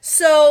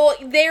 So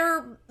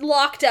they're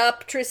locked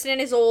up, Tristan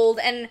and Isolde,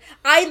 and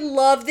I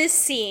love this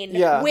scene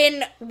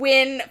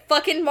when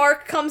fucking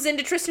Mark comes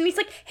into Tristan and he's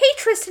like, hey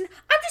Tristan,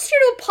 I'm just here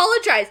to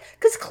apologize,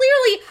 because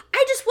clearly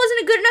I just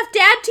wasn't a good enough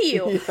dad to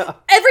you. Yeah.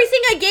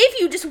 Everything I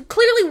gave you just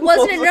clearly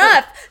wasn't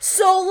enough.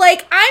 So,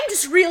 like, I'm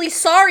just really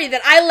sorry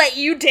that I let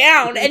you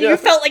down, and you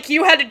felt like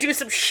you had to do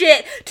some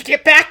shit to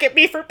get back at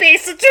me for being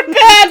such a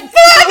bad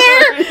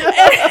father!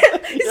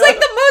 He's like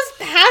the most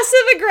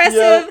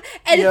passive-aggressive,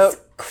 and it's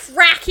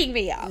cracking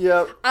me up.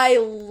 Yep. I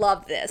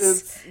love this.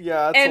 It's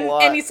a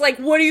lot. And he's like,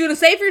 what are you going to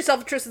say for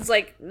yourself? Tristan's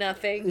like,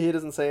 nothing. He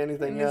doesn't say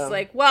anything, He's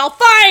like, well,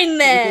 fine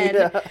then.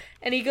 Yeah.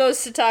 And he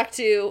goes to talk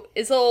to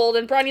Isolde,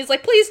 and Bronya's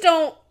like, please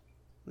don't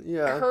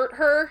Yeah. hurt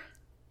her.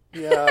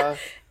 Yeah.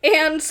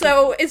 And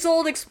so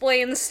Isolde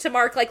explains to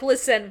Mark, like,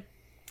 listen,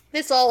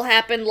 this all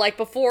happened, like,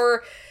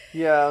 before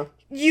Yeah.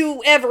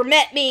 you ever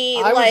met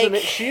me.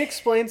 She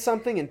explained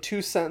something in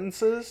 2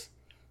 sentences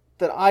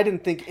that I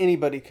didn't think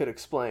anybody could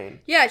explain.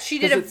 Yeah, she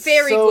did a 'Cause it's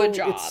very so- good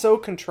job. It's so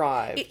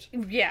contrived.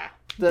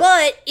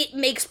 But it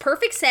makes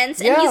perfect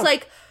sense, and he's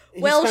like,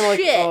 well,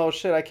 he's shit. Like, oh,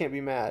 shit, I can't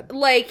be mad.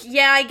 Like,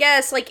 yeah, I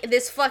guess, like,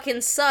 this fucking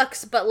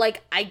sucks, but,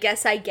 like, I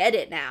guess I get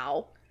it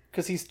now.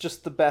 Because he's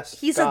just the best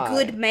He's guy. a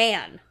good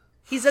man.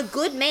 He's a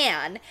good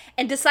man,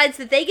 and decides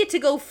that they get to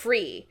go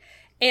free,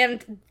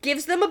 and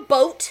gives them a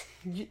boat,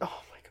 Oh,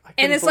 my God.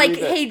 and it's like,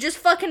 hey, just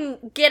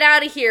fucking get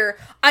out of here.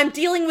 I'm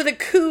dealing with a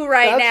coup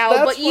now,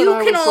 that's but you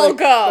when I can was all like-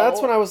 go.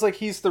 That's when I was like,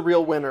 he's the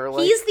real winner.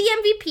 Like, He's the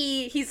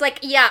MVP. He's like,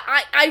 yeah,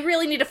 I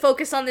really need to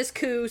focus on this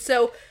coup,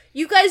 so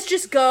you guys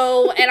just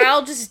go, and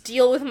I'll just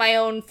deal with my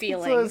own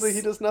feelings. Like,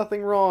 he does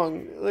nothing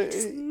wrong. Like,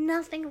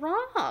 Nothing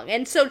wrong.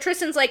 And so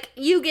Tristan's like,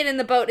 you get in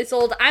the boat,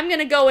 Isolde. I'm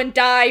gonna go and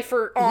die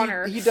for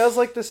honor. He does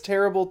like this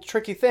terrible,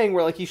 tricky thing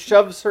where like he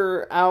shoves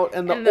her out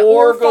and the And the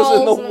oar oar goes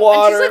in falls, the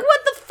water. And she's like,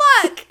 what the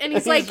fuck? And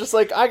he's And like, he's just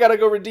like, I gotta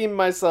go redeem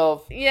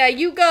myself. yeah,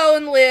 you go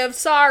and live.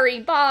 Sorry,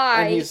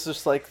 bye. And he's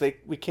just like,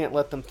 we can't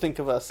let them think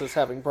of us as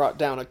having brought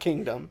down a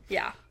kingdom.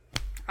 Yeah.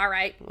 All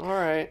right. All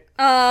right.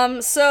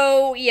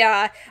 So,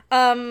 yeah.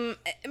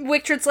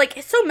 Wichtred's like,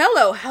 it's so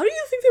mellow. How do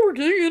you think they were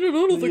getting in and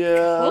out of the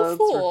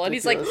castle? And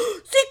he's like,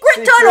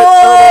 secret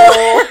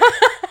tunnel!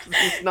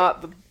 He's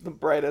not the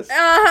brightest.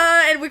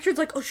 And Wichtred's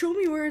like, oh, show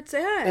me where it's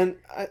at. And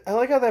I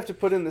like how they have to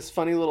put in this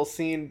funny little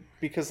scene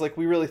because, like,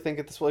 we really think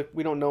at this, like,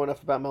 we don't know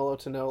enough about Mello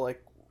to know,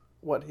 like,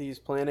 what he's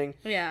planning.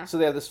 Yeah. So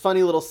they have this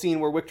funny little scene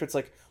where Wichtred's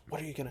like,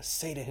 what are you gonna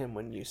say to him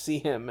when you see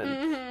him?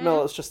 And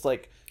Mello's just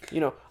like,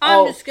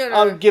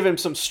 I'll give him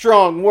some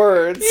strong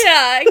words.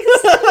 Yeah,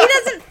 because he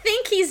doesn't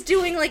think he's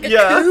doing, like, a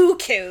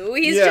coup.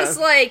 He's just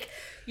like,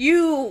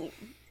 you're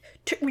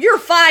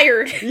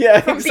fired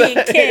from being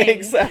king.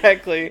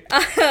 Exactly.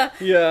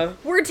 Yeah.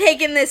 We're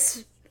taking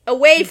this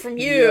away from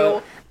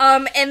you.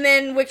 And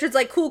then Wichtred's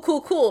like,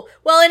 cool.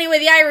 Well, anyway,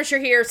 the Irish are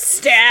here.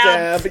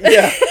 Stab.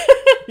 Yeah.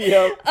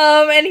 Yep.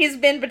 And he's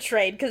been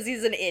betrayed because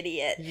he's an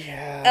idiot.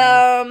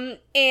 Yeah.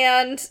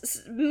 And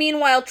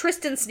meanwhile,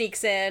 Tristan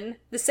sneaks in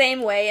the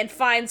same way and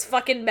finds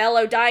fucking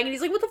Mello dying. And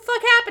he's like, what the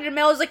fuck happened? And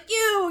Mello's like,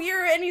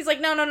 you're... And he's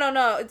like,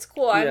 no, it's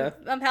cool.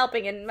 I'm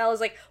helping. And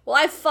Mello's like, well,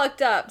 I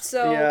fucked up.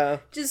 So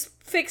just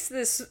fix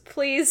this,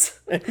 please.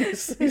 And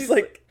he's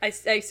like... I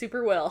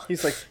super will.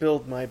 He's like,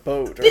 build my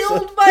boat.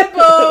 Build my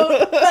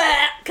boat!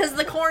 Because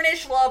the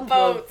Cornish love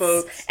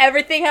boats.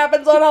 Everything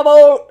happens on a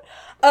boat.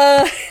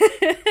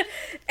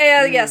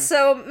 And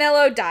so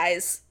Mello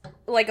dies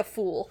like a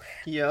fool.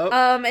 Yep.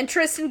 And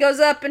Tristan goes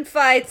up and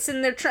fights,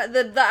 and they're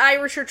the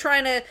Irish are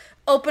trying to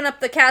open up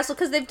the castle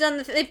because they've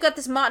got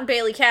this Mott and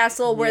Bailey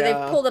castle where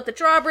they've pulled up the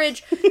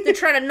drawbridge. They're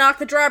trying to knock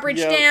the drawbridge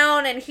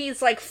down, and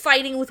he's like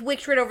fighting with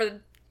Wichtred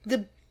over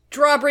the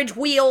drawbridge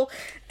wheel.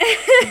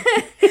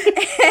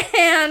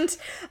 And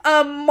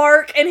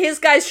Mark and his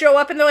guys show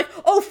up and they're like,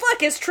 oh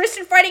fuck, is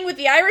Tristan fighting with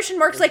the Irish? And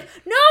Mark's like,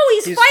 no,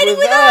 he's fighting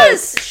with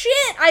us.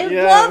 Shit, I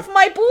love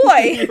my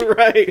boy. You're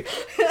right.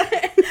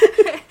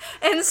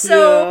 And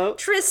so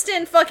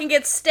Tristan fucking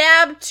gets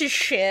stabbed to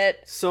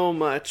shit. So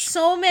much.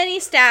 So many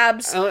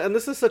stabs. And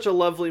this is such a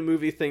lovely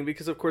movie thing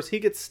because, of course, he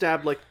gets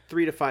stabbed like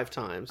 3 to 5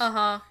 times.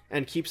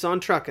 And keeps on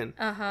trucking.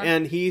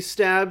 And he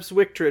stabs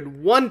Wichtred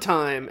 1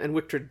 time and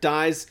Wichtred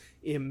dies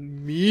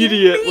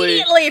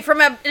immediately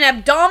from an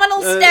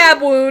abdominal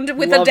stab wound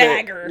with a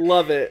dagger.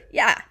 Love it.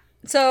 Yeah.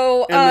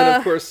 So, and then,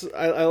 of course,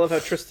 I love how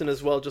Tristan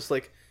as well, just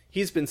like,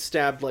 he's been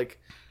stabbed, like,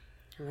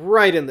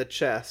 right in the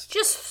chest.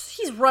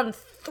 He's run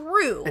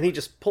through. And he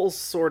just pulls the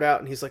sword out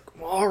and he's like,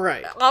 all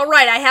right,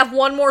 I have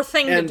one more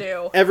thing to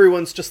do.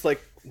 Everyone's just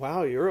like,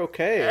 wow, you're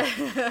okay.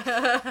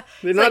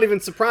 They're not even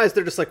surprised.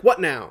 They're just like,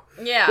 what now?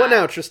 Yeah. What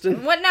now,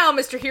 Tristan? What now,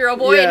 Mr. Hero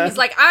Boy? Yeah. And he's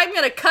like, I'm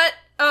gonna cut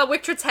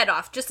Wichtred's head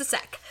off. Just a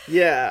sec.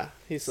 Yeah.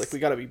 He's like, we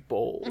gotta be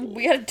bold.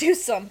 We gotta do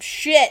some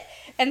shit.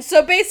 And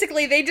so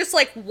basically, they just,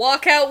 like,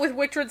 walk out with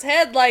Wichtred's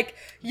head, like,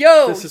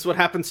 yo. This is what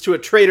happens to a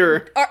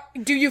traitor.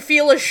 Do you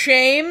feel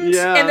ashamed?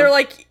 Yeah. And they're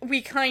like,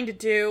 we kinda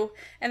do.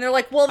 And they're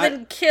like, well,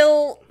 then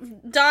kill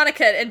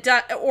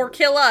Donica or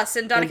kill us.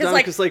 And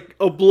Donica's like,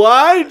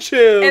 oblige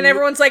him. And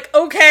everyone's like,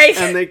 okay.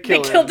 And they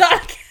kill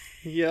Donica.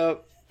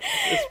 Yep.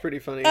 It's pretty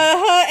funny.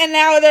 And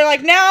now they're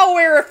like, now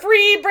we're a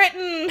free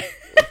Britain.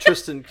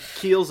 Tristan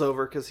keels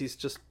over because he's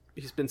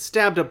been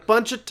stabbed a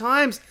bunch of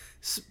times.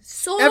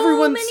 So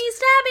many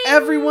stabbings.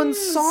 Everyone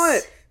saw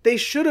it. They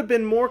should have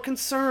been more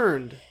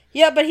concerned.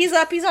 Yeah, but he's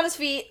up. He's on his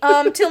feet.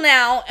 Till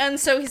now, and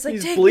so he's like,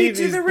 take me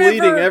to the river.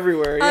 He's bleeding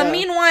everywhere. Yeah.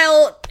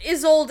 Meanwhile,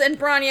 Isolde and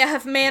Bronya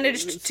have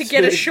managed to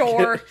get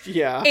ashore.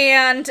 Yeah.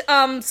 And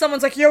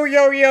someone's like, yo,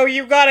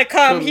 you gotta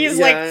come. He's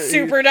like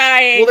super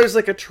dying. Well, there's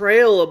like a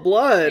trail of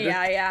blood.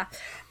 Yeah.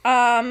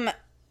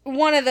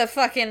 One of the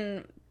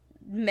fucking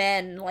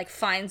men, like,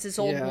 finds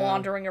Isolde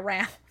wandering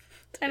around.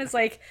 And it's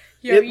like,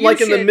 yo, you like,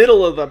 should... in the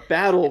middle of the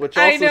battle, which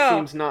I also know.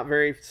 seems not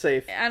very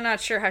safe. I'm not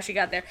sure how she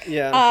got there.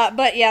 Yeah.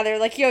 But yeah, they're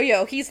like,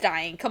 yo, he's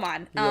dying. Come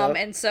on. Yep.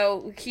 And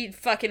so he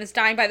fucking is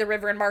dying by the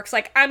river, and Mark's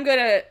like, I'm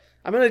gonna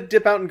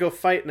dip out and go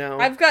fight now.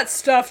 I've got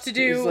stuff to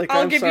do. He's like,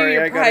 I'll I'm give sorry, you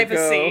your I gotta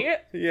privacy. go.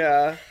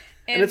 Yeah.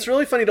 And it's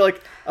really funny to,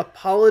 like,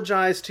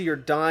 apologize to your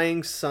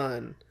dying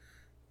son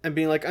and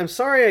being like, I'm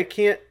sorry I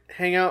can't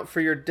hang out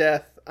for your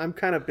death. I'm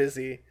kind of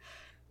busy.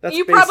 That's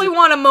you probably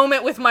want a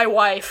moment with my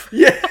wife.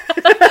 Yeah.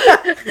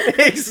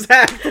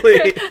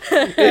 Exactly.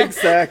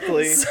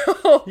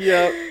 So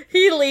Yep.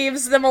 he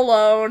leaves them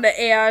alone,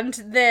 and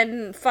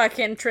then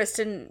fucking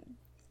Tristan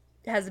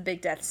has a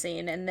big death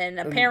scene, and then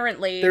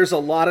apparently... There's a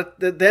lot of...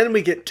 Then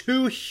we get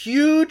 2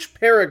 huge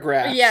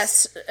paragraphs.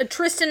 Yes.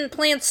 Tristan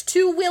plants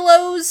 2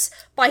 willows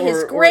by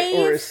his grave.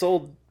 Or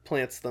Isolde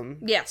plants them.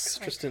 Yes.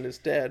 'Cause Tristan is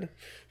dead.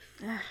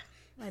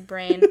 My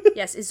brain.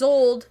 Yes,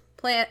 Isolde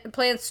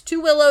plants 2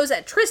 willows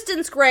at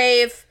Tristan's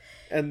grave.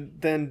 And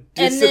then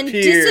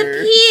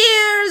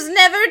disappears,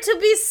 never to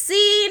be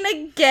seen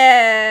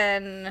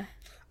again.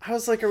 I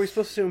was like, are we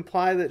supposed to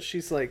imply that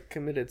she's, like,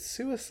 committed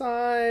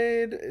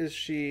suicide? Is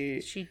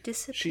she... She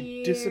disappeared.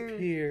 She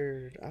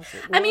disappeared. I was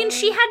like, I mean, what?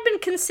 she had been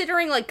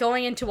considering, like,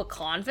 going into a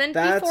convent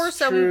That's before,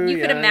 so true, you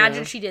could yeah,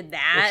 imagine yeah. she did Or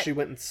that. she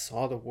went and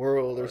saw the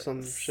world or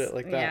some shit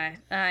like that.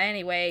 Yeah.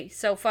 Anyway,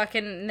 so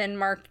fucking then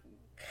Mark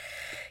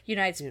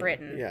unites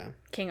Britain. Yeah.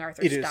 King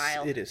Arthur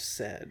style. It is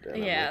said.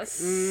 And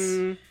Yes.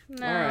 I'm like,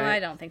 No, all right. I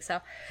don't think so.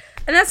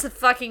 And that's the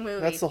fucking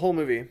movie. That's the whole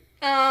movie.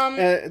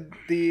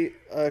 The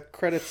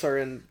credits are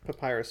in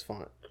papyrus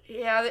font.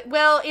 Yeah,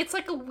 well, it's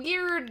like a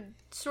weird,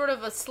 sort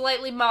of a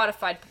slightly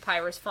modified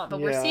papyrus font, but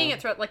we're seeing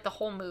it throughout, like, the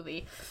whole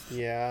movie.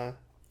 Yeah.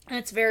 And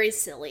it's very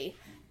silly.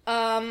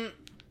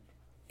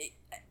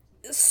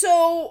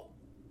 So,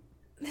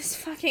 this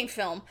fucking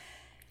film.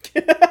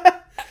 I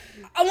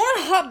want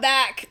to hop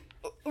back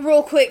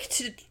real quick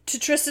to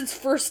Tristan's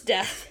first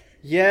death.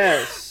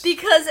 Yes.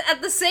 Because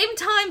at the same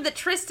time that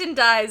Tristan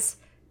dies,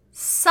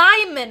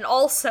 Simon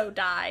also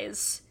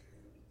dies.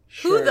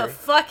 Sure. Who the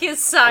fuck is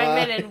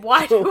Simon and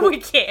why do we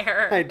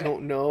care? I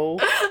don't know.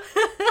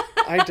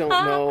 I don't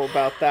know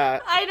about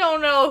that. I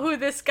don't know who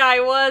this guy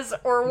was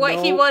or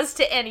what he was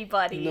to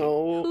anybody.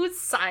 No. Who's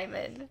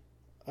Simon?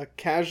 A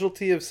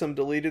casualty of some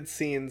deleted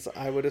scenes,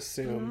 I would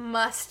assume.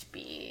 Must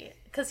be.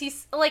 Because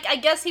he's, like, I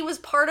guess he was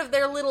part of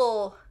their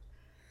little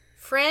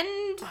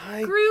friend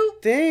group?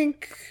 I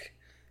think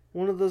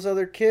one of those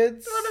other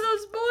kids. One of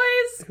those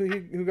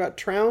boys? Who got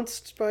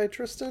trounced by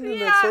Tristan in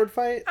that sword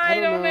fight? I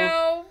don't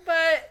know,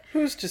 but...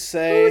 Who's to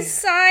say? Who's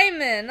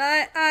Simon?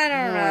 I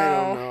don't know.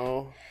 I don't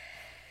know.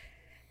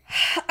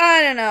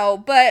 I don't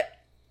know, but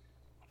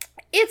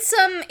it's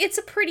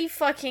a pretty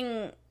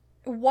fucking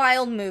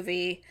wild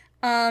movie.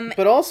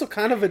 But also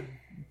kind of a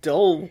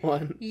dull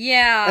one.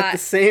 Yeah. At the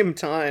same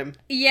time.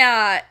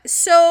 Yeah.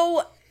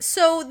 So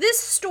this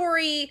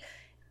story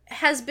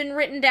has been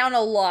written down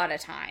a lot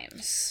of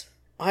times.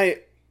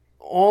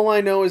 All I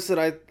know is that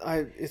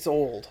it's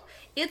old.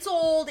 It's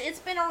old. It's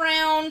been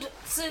around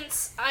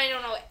since, I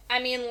don't know, I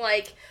mean,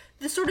 like,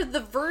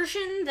 the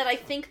version that I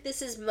think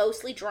this is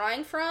mostly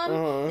drawing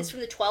from is from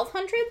the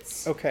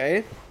 1200s.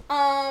 Okay.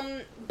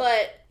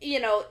 But, you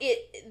know,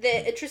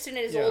 Tristan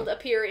and Isolde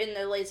appear in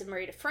the Lays of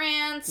Marie de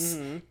France.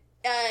 Mm-hmm.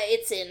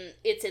 It's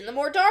in the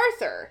Morte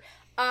d'Arthur.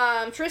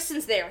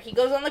 Tristan's there. He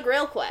goes on the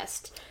Grail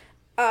quest.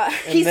 And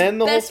He's then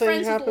the best whole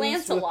thing friends with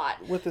happens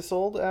Lancelot. with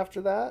Isolde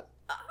after that?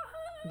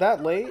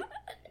 That late?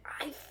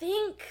 I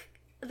think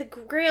the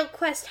Grail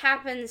quest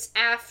happens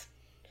after.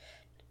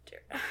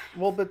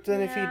 Well, but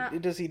then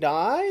if does he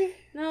die?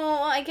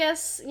 No, I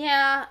guess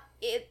I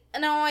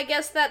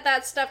guess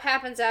that stuff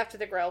happens after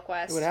the Grail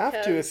quest. It would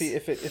have to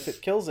if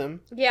it kills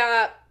him.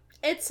 Yeah,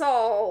 it's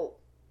all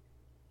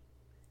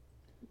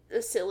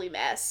a silly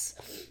mess.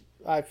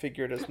 I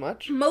figured as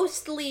much.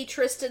 Mostly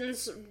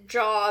Tristan's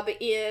job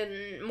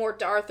in Morte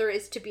d'Arthur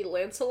is to be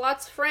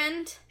Lancelot's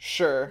friend.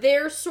 Sure.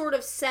 They're sort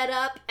of set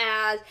up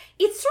as...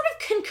 It's sort of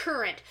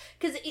concurrent,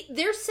 because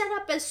they're set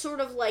up as sort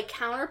of like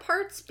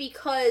counterparts,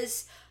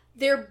 because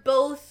they're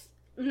both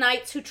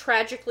knights who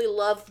tragically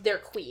love their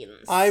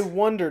queens. I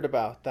wondered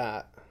about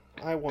that.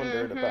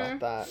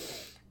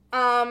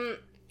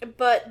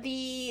 But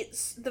the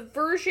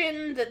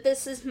version that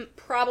this is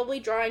probably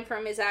drawing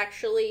from is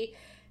actually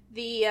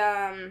the,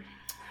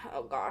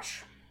 oh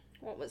gosh,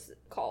 what was it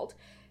called?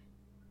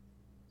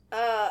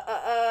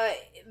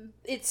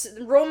 It's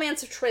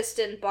Romance of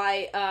Tristan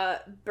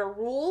by,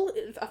 Beroul,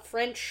 a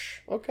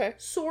French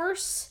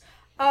source.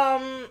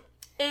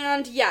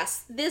 And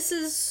yes,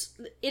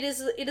 it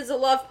is a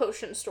love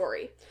potion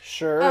story.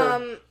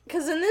 Sure.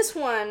 Because in this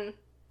one,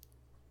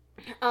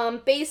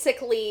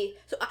 basically,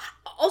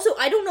 also,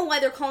 I don't know why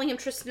they're calling him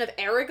Tristan of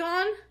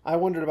Aragon. I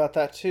wondered about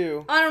that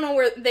too. I don't know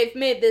where they've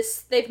made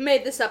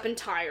this up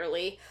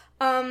entirely.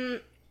 In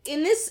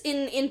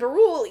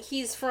Beroul,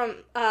 he's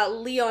from,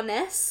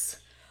 Lyonesse.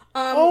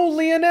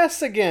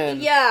 Leoness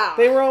again. Yeah.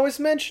 They were always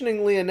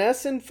mentioning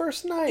Leoness in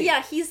First Night.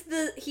 Yeah, he's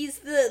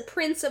the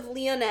Prince of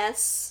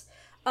Leoness,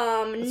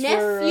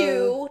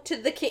 nephew to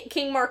the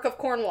King Mark of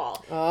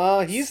Cornwall.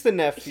 He's the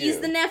nephew. He's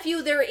the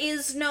nephew. There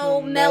is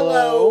no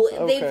Mello.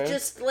 Okay. They've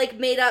just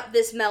made up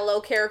this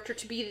Mello character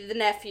to be the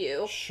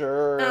nephew.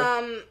 Sure.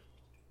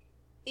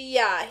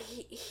 Yeah,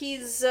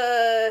 he's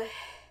the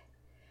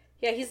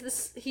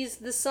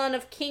son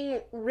of King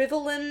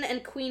Rivellin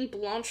and Queen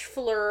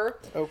Blanchefleur.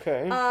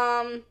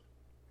 Okay.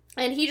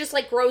 And he just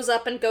grows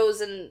up and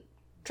goes and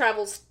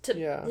travels to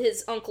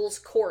his uncle's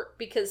court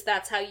because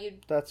that's how you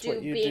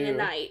being a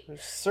knight.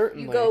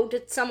 Certainly. You go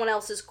to someone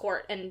else's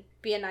court and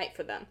be a knight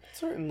for them.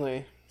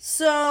 Certainly.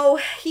 So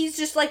he's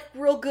just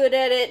real good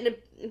at it and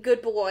a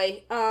good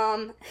boy.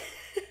 And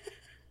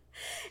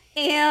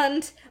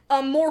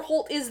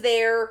Morholt is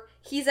there.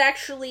 He's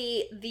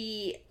actually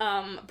the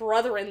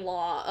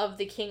brother-in-law of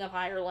the King of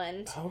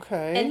Ireland.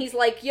 Okay. And he's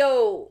like,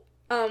 yo,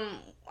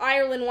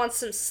 Ireland wants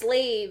some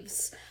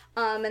slaves.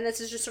 And this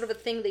is just sort of a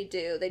thing they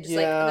do. They just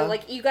they're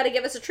like, you gotta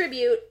give us a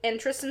tribute. And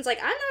Tristan's like,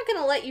 I'm not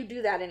gonna let you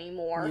do that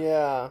anymore.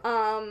 Yeah.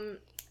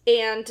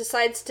 And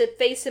decides to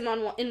face him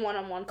in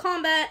one-on-one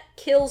combat,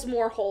 kills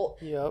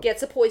Morholt,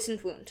 gets a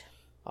poisoned wound.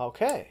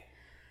 Okay.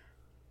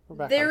 We're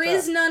back There on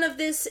is track. none of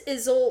this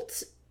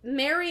Isolde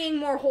marrying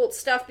Morholt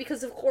stuff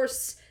because, of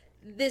course,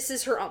 this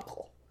is her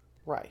uncle.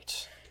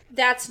 Right.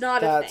 That's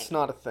not a thing. That's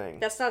not a thing.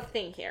 That's not a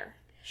thing here.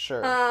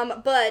 Sure.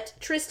 But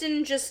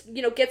Tristan just,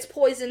 gets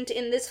poisoned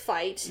in this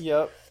fight.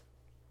 Yep.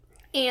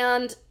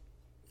 And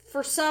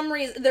for some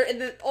reason,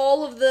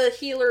 all of the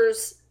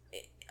healers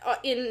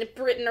in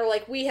Britain are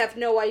like, we have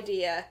no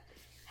idea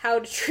how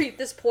to treat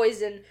this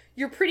poison.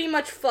 You're pretty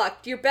much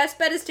fucked. Your best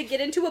bet is to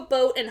get into a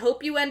boat and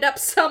hope you end up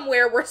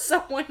somewhere where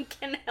someone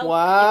can help you.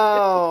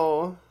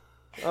 Wow.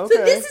 Okay.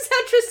 So this is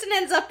how Tristan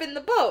ends up in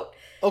the boat.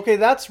 Okay,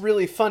 that's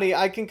really funny.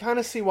 I can kind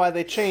of see why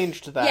they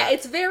changed that. Yeah,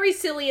 it's very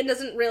silly and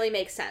doesn't really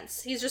make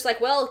sense. He's just like,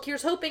 well,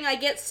 here's hoping I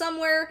get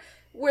somewhere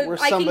where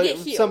I can get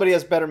healed. Somebody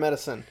has better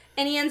medicine.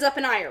 And he ends up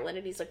in Ireland,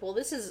 and he's like, well,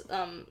 this is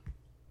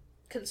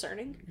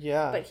concerning.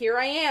 Yeah. But here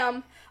I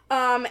am.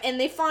 And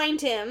they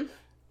find him,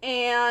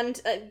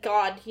 and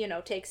God,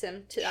 takes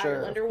him to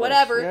Ireland or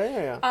whatever.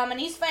 Yeah. And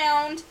he's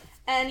found,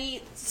 and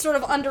he sort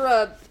of under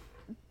a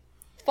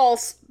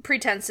false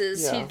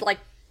pretenses, he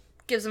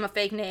gives him a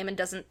fake name and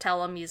doesn't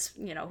tell him he's,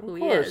 who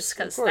he is,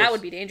 because that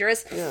would be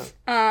dangerous. Yeah.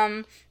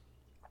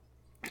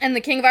 And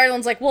the King of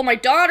Ireland's like, well, my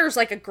daughter's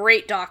a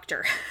great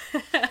doctor.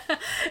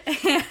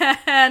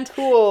 And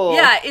cool.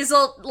 Yeah,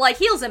 Isolde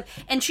heals him,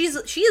 and she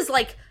is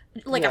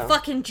a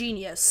fucking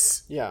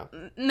genius. Yeah.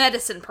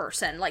 Medicine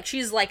person.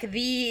 She's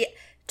the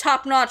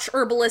top-notch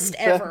herbalist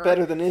ever.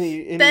 Better than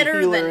any better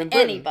healer than in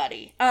Britain.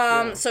 Anybody.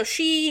 So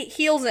she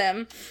heals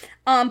him,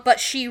 but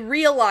she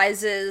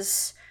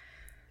realizes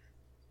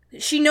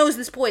she knows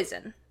this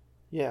poison.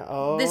 Yeah.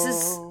 Oh.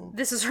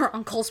 This is her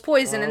uncle's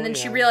poison, and then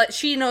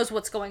she knows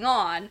what's going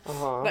on,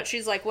 but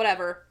she's like,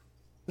 whatever.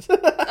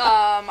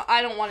 I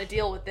don't want to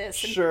deal with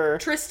this. And sure.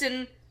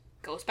 Tristan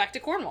goes back to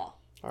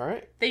Cornwall. All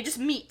right. They just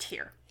meet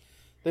here.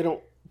 They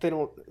don't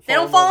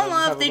fall in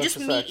love. They just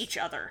meet each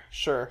other.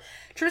 Sure.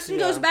 Tristan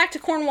goes back to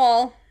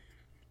Cornwall,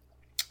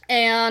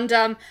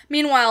 and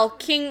meanwhile,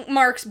 King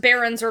Mark's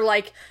barons are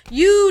like,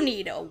 you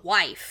need a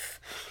wife.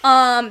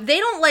 They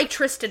don't like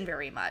Tristan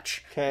very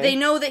much. Okay. They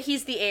know that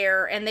he's the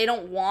heir, and they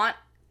don't want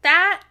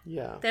that.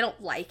 Yeah. They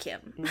don't like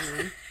him.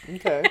 Mm-hmm.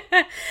 Okay.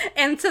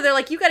 And so they're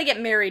like, you gotta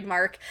get married,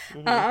 Mark.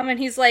 Mm-hmm. And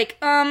he's like,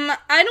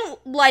 I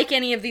don't like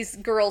any of these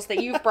girls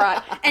that you've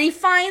brought. And he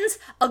finds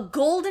a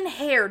golden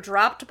hair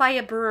dropped by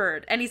a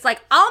bird. And he's like,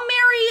 I'll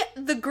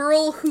marry the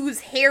girl whose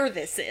hair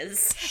this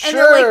is. And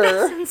they're like,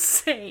 that's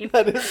insane.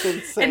 That is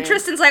insane. And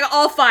Tristan's like,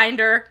 I'll find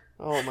her.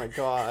 Oh my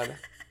god.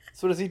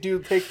 So what does he do?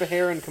 Take the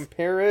hair and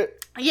compare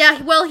it?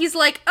 Yeah, well, he's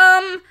like,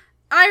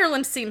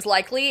 Ireland seems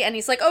likely. And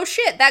he's like, oh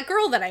shit, that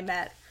girl that I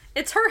met.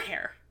 It's her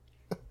hair.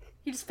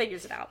 He just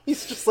figures it out.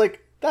 He's just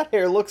like, that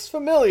hair looks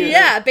familiar.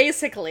 Yeah,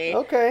 basically.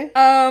 Okay.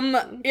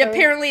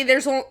 Apparently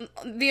there's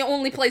the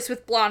only place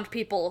with blonde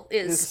people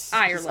is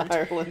Ireland.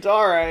 Ireland,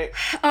 alright.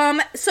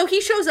 So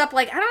he shows up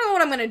like, I don't know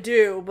what I'm gonna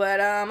do,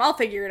 but I'll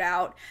figure it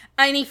out.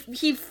 And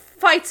he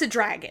fights a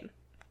dragon.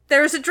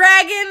 There's a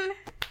dragon,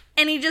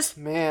 and he just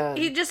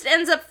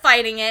ends up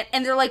fighting it,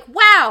 and they're like,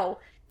 wow,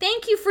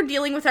 thank you for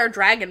dealing with our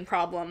dragon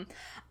problem.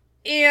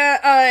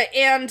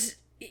 And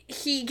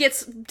he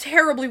gets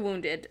terribly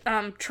wounded,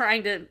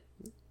 trying to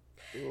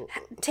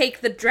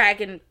take the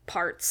dragon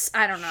parts.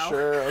 I don't know.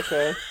 Sure,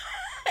 okay.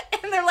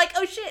 And they're like,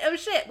 oh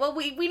shit. Well,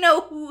 we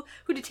know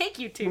who to take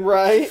you to.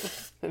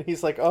 Right. And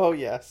he's like, oh,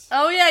 yes.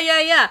 Oh,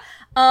 yeah.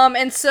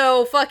 And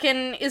so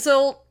fucking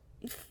Isolde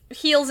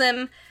heals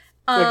him.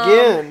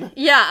 Again?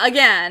 Yeah,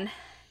 again.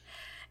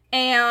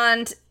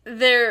 And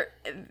the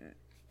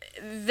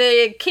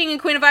King and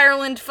Queen of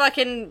Ireland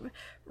fucking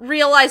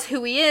realize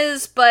who he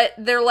is, but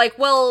they're like,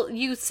 well,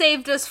 you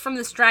saved us from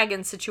this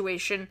dragon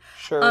situation.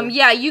 Sure.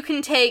 Yeah, you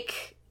can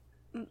take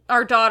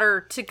our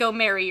daughter to go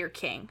marry your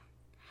king.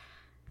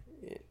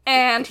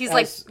 And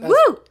he's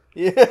woo!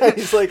 Yeah,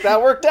 he's like,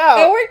 that worked out.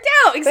 It worked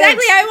out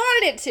exactly Thanks. how I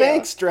wanted it to.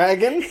 Thanks,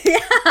 dragon.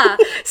 Yeah.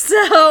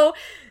 So,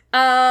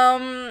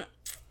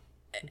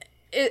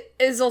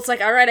 Isolde's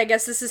like, all right, I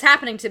guess this is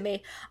happening to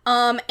me.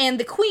 And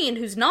the queen,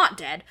 who's not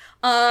dead,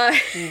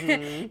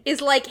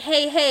 is like,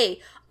 hey,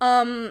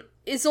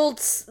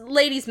 Isolde's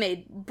lady's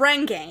maid,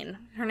 Brangane.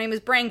 Her name is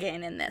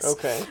Brangane in this.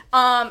 Okay.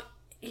 I'm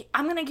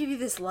gonna give you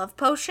this love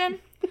potion.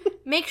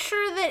 Make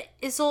sure that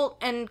Isolde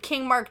and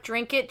King Mark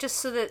drink it just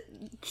so that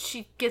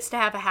she gets to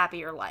have a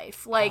happier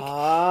life. Like,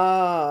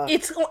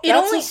 that's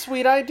only a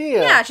sweet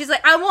idea. Yeah, she's like,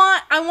 I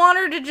want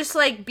her to just,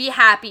 like, be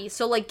happy.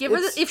 So, like, give her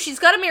if she's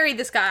got to marry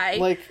this guy,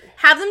 like,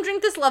 have them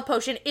drink this love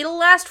potion. It'll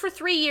last for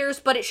 3 years,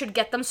 but it should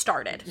get them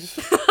started.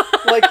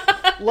 Like,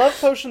 love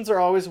potions are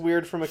always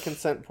weird from a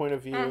consent point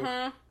of view.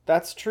 Mm-hmm.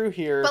 That's true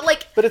here.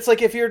 But it's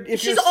like if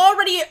she's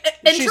already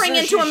entering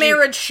into a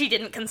marriage she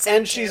didn't consent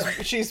and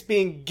to. she's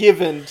being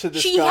given to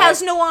this guy. She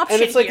has no option.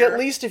 And it's like, here. at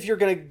least if you're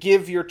gonna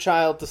give your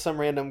child to some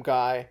random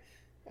guy,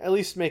 at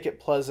least make it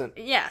pleasant.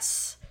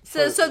 Yes.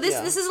 So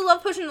this is a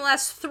love potion that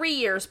lasts 3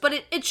 years, but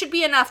it should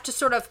be enough to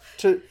sort of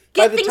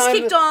get things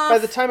kicked off. By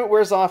the time it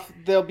wears off,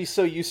 they'll be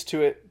so used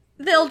to it.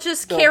 They'll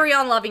just carry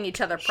on loving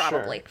each other,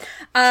 probably.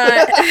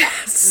 Sure.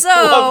 So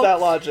love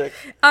that logic.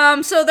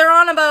 So they're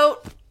on a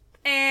boat,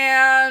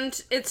 and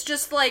it's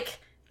just like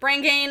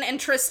Brangane and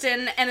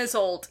Tristan and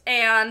Isolde,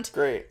 and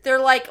Great. They're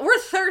like, we're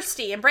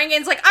thirsty, and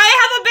Brangane's like,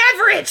 I have a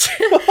beverage.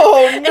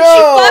 Oh no! And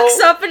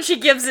she fucks up and she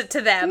gives it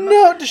to them.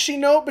 No, does she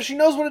know? But she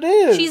knows what it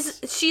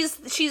is.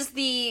 She's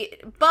the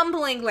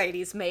bumbling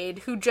lady's maid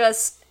who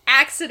just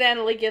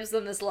accidentally gives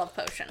them this love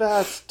potion.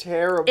 That's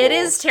terrible. It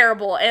is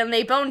terrible, and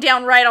they bone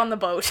down right on the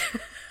boat.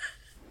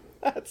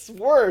 That's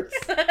worse.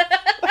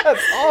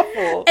 That's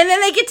awful. And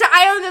then they get to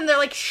Ireland and they're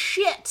like,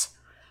 shit.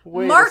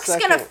 Wait Mark's a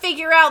second. gonna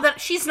figure out that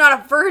she's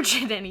not a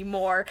virgin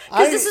anymore.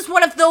 Because this is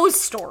one of those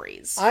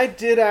stories. I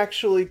did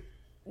actually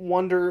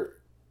wonder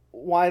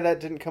why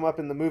that didn't come up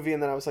in the movie,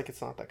 and then I was like, it's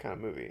not that kind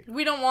of movie.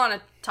 We don't want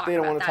to talk They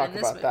don't about want to that talk in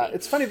this about movie. that.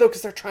 It's funny, though,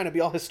 because they're trying to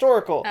be all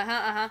historical.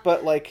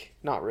 But, like,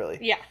 not really.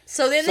 Yeah.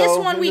 So in this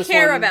one, we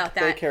care about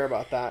that. They care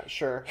about that,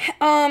 sure.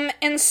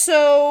 And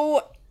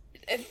so,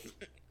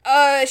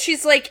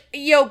 she's like,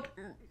 yo,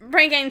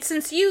 Brangane,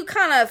 since you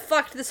kind of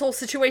fucked this whole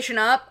situation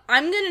up,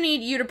 I'm gonna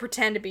need you to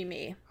pretend to be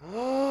me.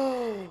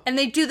 And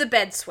they do the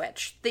bed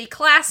switch. The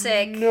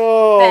classic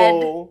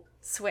bed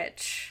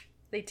switch.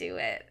 They do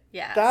it.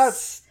 Yes.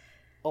 That's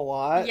a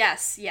lot.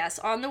 Yes.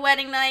 On the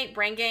wedding night,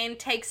 Brangane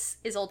takes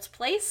Isolde's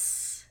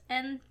place,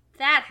 and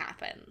that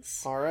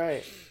happens. All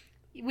right.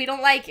 We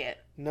don't like it.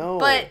 No,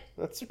 but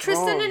that's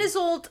Tristan wrong. and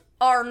Isolde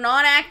are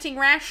not acting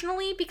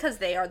rationally because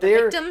they are the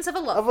victims of a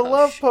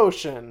love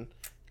potion.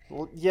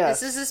 Well,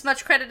 yes. This is as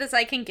much credit as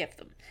I can give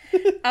them.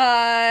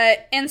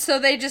 And so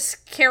they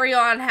just carry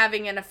on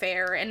having an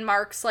affair, and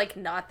Mark's, like,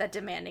 not that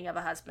demanding of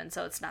a husband,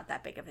 so it's not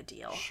that big of a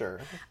deal. Sure.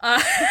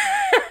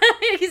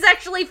 He's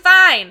actually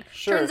fine.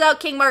 Sure. Turns out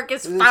King Mark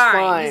is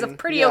fine. He's a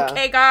pretty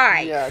okay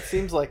guy. Yeah, it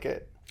seems like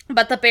it.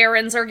 But the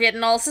barons are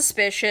getting all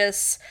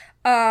suspicious.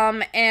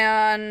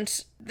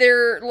 And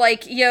they're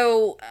like,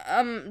 yo,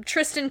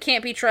 Tristan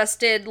can't be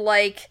trusted,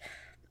 like,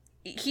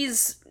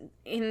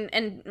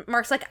 and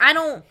Mark's like, I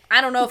don't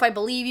know if I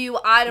believe you,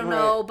 I don't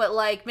know, but,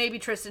 like, maybe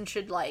Tristan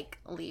should, like,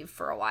 leave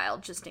for a while,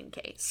 just in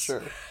case.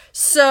 Sure.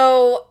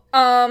 So,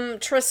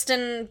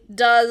 Tristan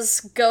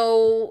does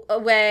go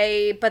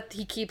away, but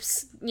he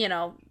keeps,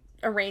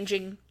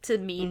 arranging to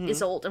meet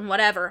Isolde and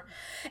whatever.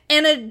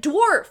 And a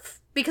dwarf,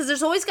 because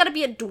there's always gotta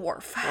be a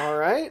dwarf. All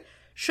right.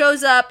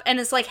 Shows up and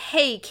is like,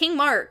 hey, King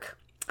Mark,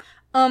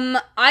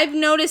 I've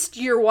noticed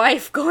your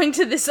wife going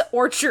to this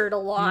orchard a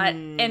lot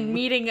and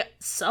meeting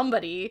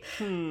somebody.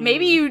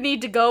 Maybe you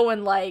need to go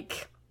and,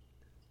 like,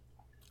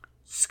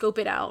 scope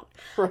it out.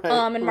 Right,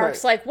 and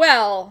Mark's like,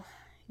 well,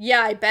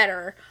 yeah, I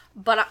better.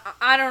 But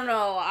I don't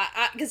know,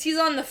 because he's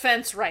on the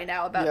fence right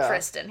now about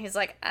Tristan. He's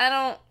like,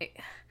 I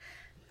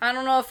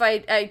don't know if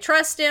I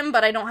trust him,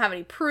 but I don't have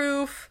any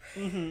proof.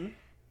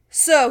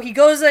 So he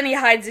goes and he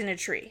hides in a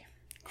tree.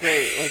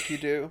 Great, like you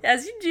do.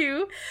 As you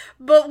do.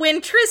 But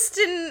when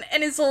Tristan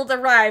and Isolde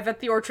arrive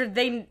at the orchard,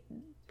 they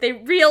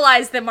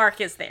realize that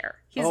Mark is there.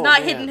 He's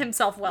not hidden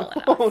himself well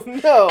enough. Oh,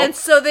 no. And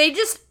so they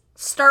just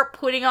start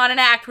putting on an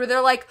act where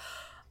they're like,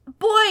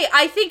 boy,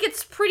 I think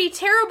it's pretty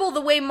terrible the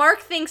way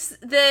Mark thinks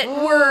that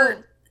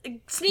we're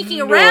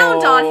sneaking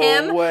around on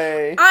him.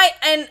 Way.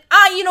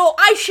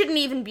 I shouldn't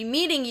even be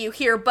meeting you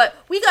here, but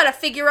we gotta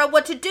figure out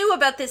what to do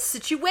about this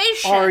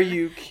situation. Are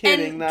you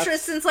kidding? And That's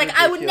Tristan's like,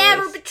 ridiculous. I would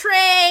never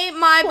betray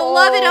my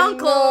beloved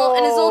uncle. No.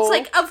 And Isolde's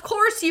like, of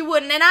course you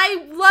wouldn't, and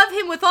I love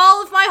him with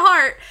all of my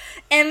heart.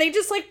 And they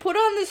just, like, put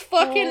on this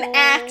fucking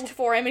act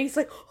for him, and he's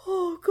like,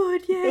 oh,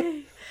 good,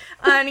 yay.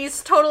 And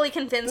he's totally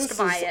convinced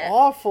by it. This is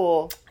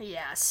awful.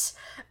 Yes.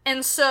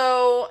 And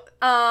so,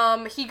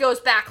 he goes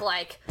back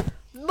like,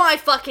 my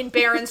fucking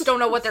barons don't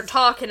know what they're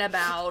talking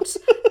about.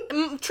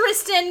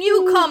 Tristan,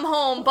 you come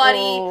home, buddy.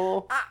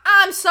 Oh.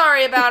 I'm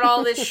sorry about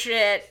all this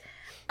shit.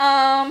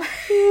 Oh,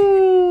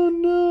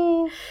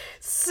 no.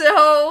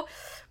 So,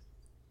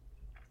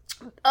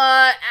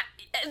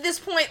 at this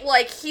point,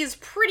 like, he's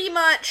pretty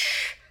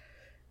much,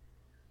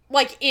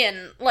 like,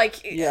 in.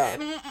 Like,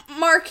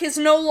 Mark is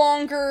no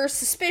longer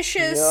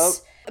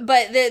suspicious,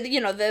 but,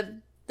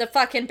 the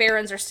fucking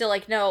barons are still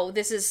like, no,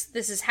 this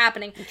is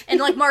happening. And,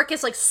 like, Mark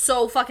is, like,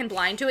 so fucking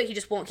blind to it, he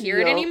just won't hear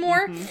it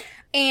anymore.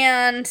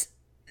 And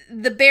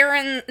the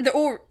baron,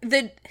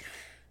 the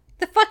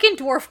fucking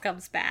dwarf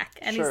comes back,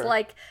 and he's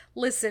like,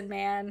 listen,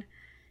 man,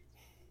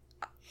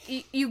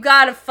 you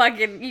gotta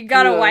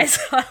wise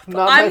up.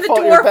 I'm the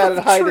dwarf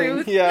of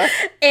truth,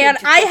 and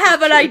I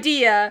have an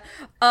idea.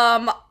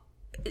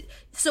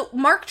 So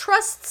Mark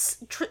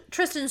trusts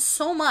Tristan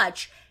so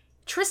much.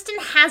 Tristan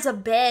has a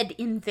bed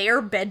in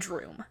their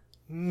bedroom.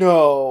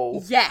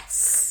 No.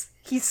 Yes.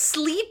 He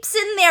sleeps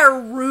in their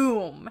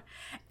room.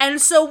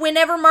 And so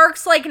whenever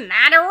Mark's, like,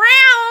 not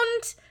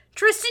around,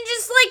 Tristan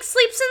just, like,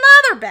 sleeps in the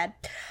other bed.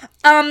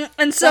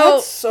 And so...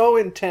 That's so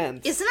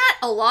intense. Isn't that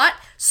a lot?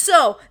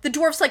 So, the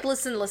dwarf's like,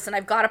 listen,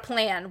 I've got a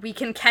plan. We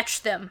can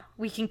catch them.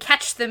 We can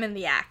catch them in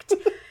the act.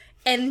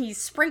 And he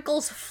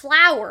sprinkles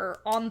flour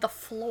on the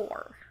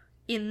floor.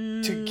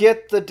 To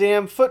get the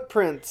damn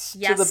footprints to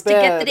the bed. Yes, to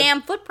get the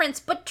damn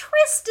footprints, but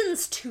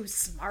Tristan's too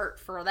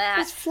smart for that.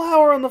 There's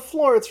flour on the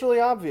floor, it's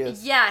really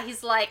obvious. Yeah,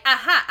 he's like,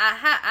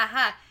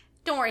 aha.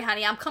 Don't worry,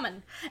 honey, I'm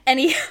coming. And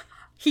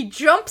he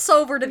jumps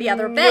over to the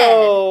other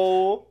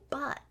bed.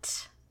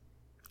 But,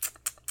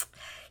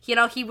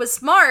 he was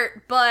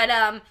smart,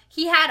 but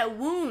he had a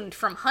wound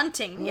from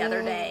hunting the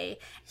other day.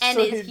 And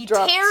So he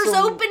tears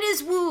open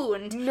his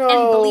wound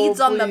and bleeds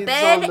on the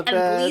bed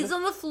and bleeds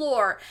on the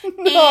floor.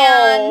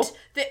 And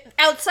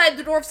outside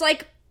the dwarf's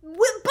like,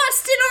 we're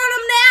busting on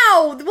him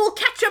now! We'll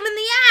catch him in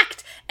the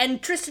act! And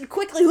Tristan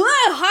quickly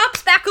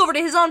hops back over to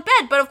his own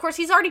bed, but of course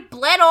he's already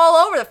bled all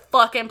over the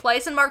fucking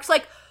place, and Mark's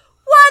like,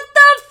 what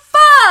the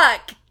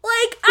fuck?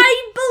 Like,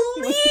 I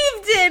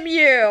believed in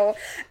you!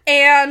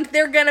 And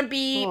they're gonna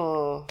be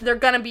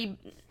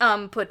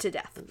put to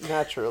death.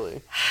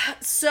 Naturally.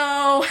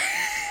 So...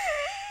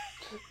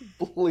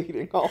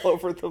 bleeding all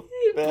over the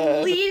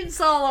bed. Bleeds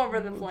all over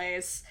the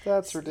place.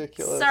 That's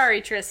ridiculous. Sorry,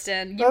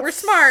 Tristan. You were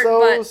smart,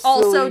 but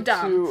also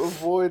dumb. To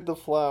avoid the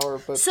flour,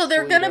 but so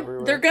they're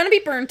gonna be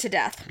burned to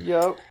death.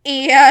 Yep.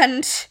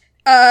 And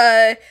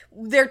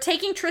they're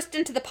taking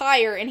Tristan to the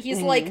pyre, and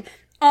he's like,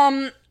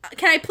 can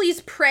I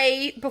please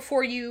pray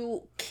before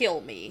you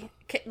kill me?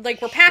 Like,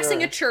 we're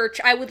passing a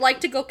church. I would like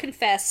to go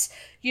confess,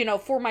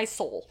 for my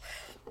soul.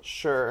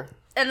 Sure.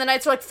 And the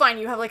knights are like, fine,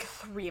 you have like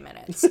 3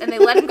 minutes. And they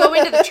let him go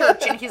into the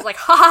church, and he's like,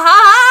 ha ha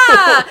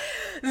ha!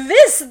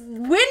 This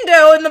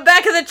window in the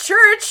back of the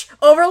church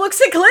overlooks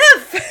a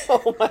cliff!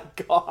 Oh my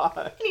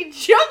god. And he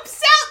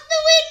jumps out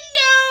the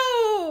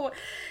window!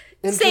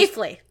 And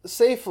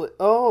safely.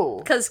 Oh.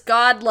 Because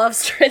God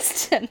loves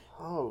Tristan.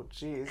 Oh,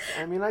 jeez.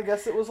 I mean, I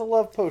guess it was a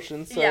love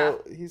potion,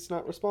 so he's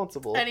not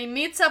responsible. And he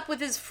meets up with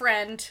his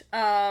friend,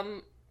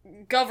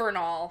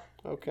 Governal.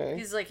 Okay.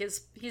 He's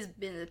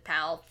been his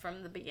pal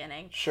from the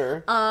beginning.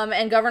 Sure.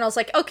 And Governal's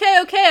like, okay,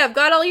 I've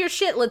got all your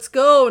shit, let's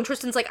go. And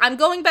Tristan's like, I'm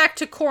going back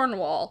to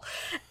Cornwall.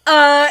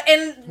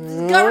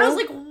 And Governal's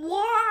like,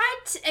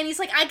 what? And he's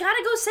like, I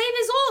gotta go save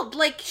Isolde.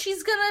 Like,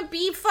 she's gonna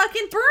be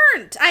fucking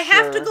burnt. I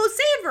have to go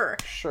save her.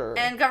 Sure.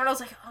 And Governal's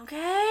like,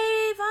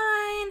 okay,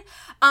 fine.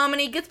 And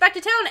he gets back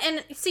to town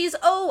and sees,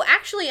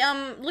 actually,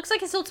 looks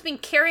like Isolde's being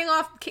carried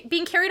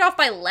off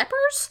by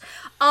lepers.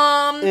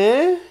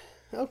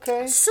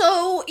 Okay.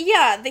 So,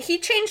 yeah, he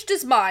changed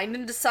his mind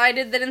and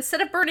decided that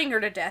instead of burning her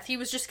to death, he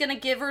was just gonna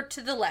give her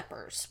to the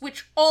lepers,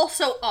 which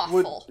also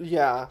awful.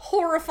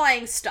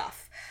 Horrifying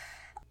stuff.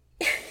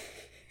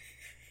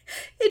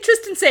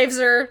 Tristan saves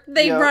her.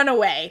 They run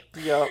away.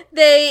 Yep.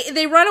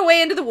 They run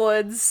away into the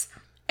woods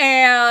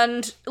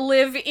and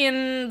live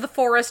in the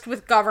forest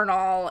with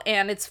Governal,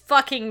 and it's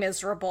fucking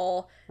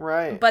miserable.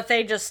 Right. But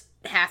they just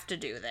have to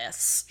do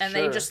this. And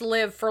they just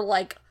live for,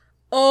 like,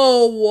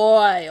 a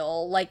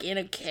while, like in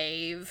a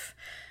cave.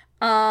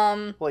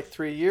 Like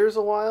 3 years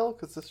a while?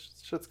 Because this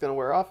shit's gonna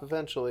wear off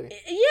eventually.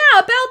 Yeah,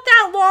 about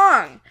that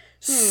long.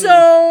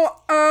 So,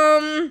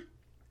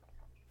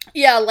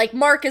 like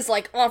Mark is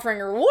like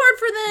offering a reward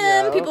for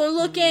them. Yep. People are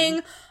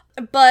looking.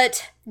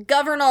 But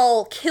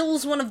Governal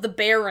kills one of the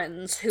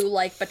barons who,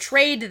 like,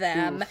 betrayed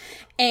them.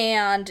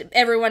 And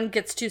everyone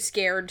gets too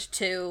scared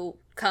to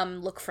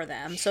come look for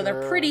them. So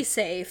they're pretty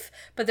safe,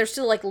 but they're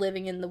still, like,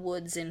 living in the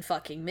woods in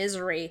fucking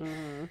misery.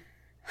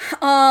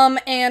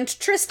 And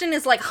Tristan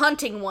is, like,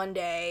 hunting one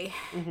day,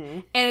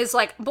 and is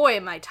like, boy,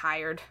 am I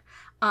tired.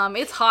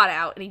 It's hot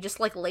out, and he just,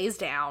 like, lays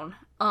down,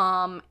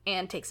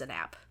 and takes a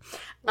nap.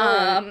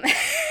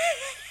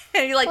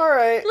 And he, like,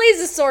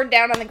 lays his sword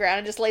down on the ground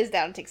and just lays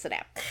down and takes a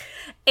nap.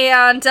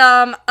 And,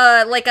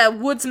 like, a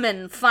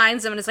woodsman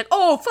finds him and is like,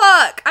 oh,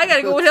 fuck, I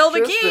gotta go hail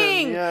the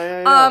king!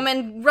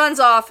 And runs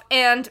off.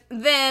 And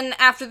then,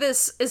 after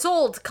this,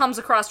 Isolde comes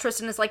across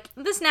Tristan and is like,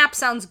 this nap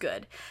sounds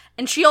good.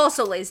 And she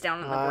also lays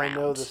down on the ground. I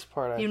know this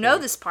part, You know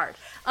this part.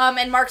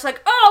 And Mark's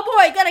like, oh,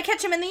 boy, gotta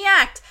catch him in the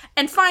act!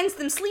 And finds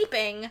them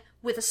sleeping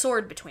with a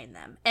sword between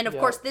them. And, of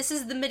course, this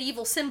is the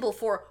medieval symbol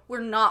for,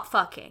 we're not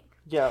fucking.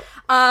 Yeah.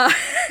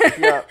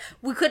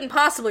 We couldn't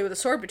possibly with a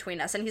sword between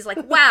us. And he's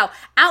like, wow,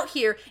 out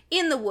here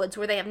in the woods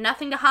where they have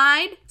nothing to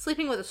hide,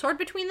 sleeping with a sword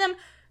between them,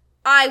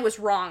 I was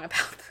wrong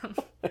about them.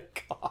 Oh my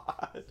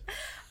God.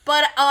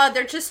 But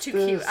they're just too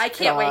cute. I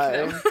can't wake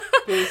them.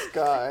 This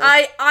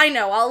guy. I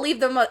know. I'll leave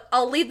them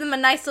a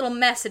nice little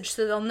message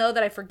so they'll know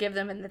that I forgive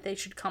them and that they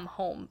should come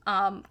home.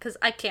 Because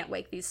I can't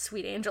wake these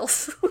sweet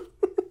angels.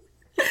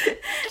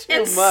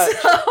 Too much.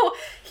 So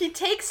he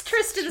takes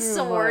Tristan's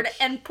sword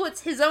and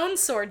puts his own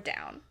sword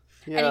down.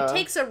 Yeah. And he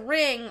takes a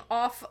ring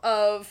off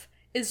of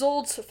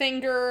Isolde's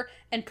finger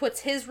and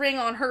puts his ring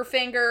on her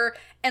finger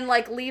and,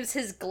 like, leaves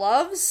his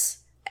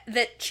gloves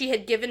that she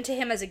had given to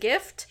him as a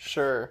gift.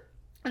 Sure.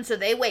 And so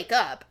they wake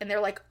up and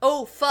they're like,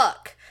 oh,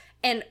 fuck.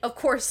 And, of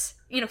course,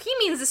 he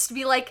means this to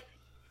be like,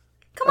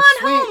 come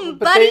on home,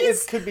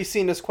 buddies. It could be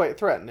seen as quite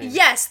threatening.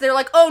 Yes, they're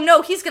like, oh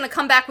no, he's gonna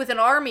come back with an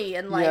army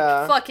and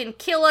fucking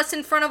kill us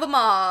in front of a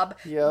mob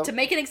to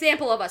make an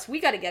example of us. We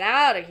gotta get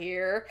out of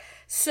here.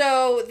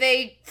 So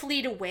they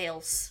flee to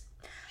Wales.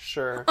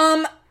 Sure.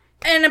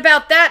 And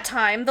about that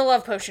time, the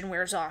love potion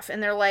wears off,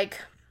 and they're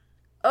like,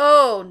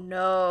 oh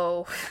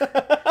no.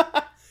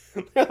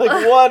 They're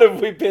like, what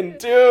have we been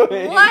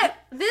doing?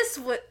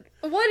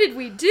 What did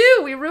we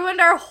do? We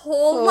ruined our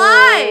whole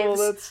lives.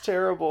 Oh, that's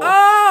terrible.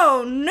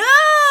 Oh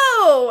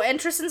no! And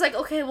Tristan's like,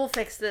 okay, we'll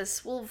fix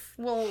this.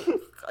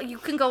 You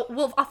can go.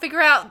 I'll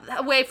figure out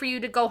a way for you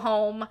to go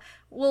home.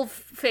 We'll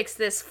fix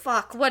this.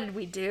 Fuck, what did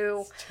we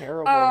do? It's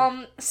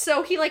terrible.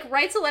 So he, like,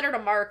 writes a letter to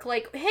Mark,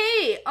 like,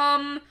 hey,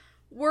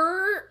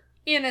 we're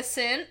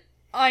innocent.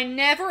 I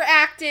never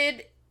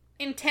acted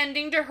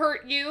intending to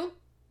hurt you.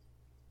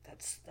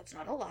 That's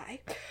not a lie.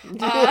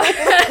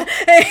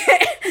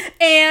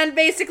 And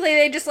basically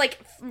they just, like,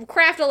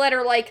 craft a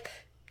letter like,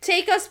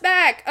 take us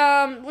back.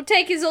 We'll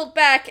take Isolde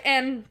back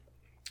and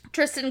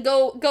Tristan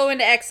go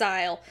into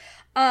exile.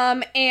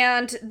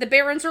 And the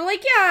barons are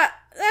like, yeah,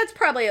 that's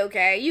probably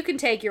okay. You can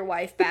take your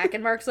wife back.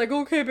 And Mark's like,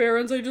 okay,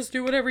 barons, I just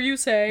do whatever you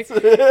say.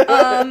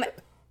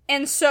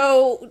 And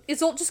so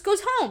Isolde just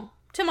goes home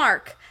to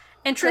Mark.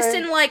 And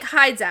Tristan, like,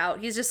 hides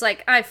out. He's just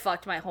like, I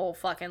fucked my whole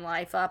fucking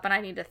life up, and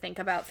I need to think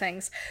about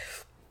things.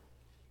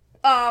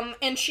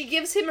 And she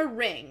gives him a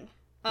ring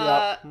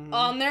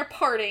on their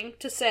parting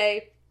to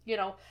say,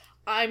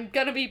 I'm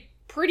gonna be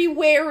pretty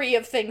wary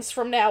of things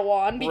from now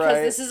on, because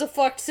this is a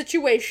fucked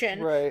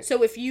situation. Right.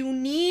 So if you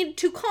need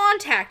to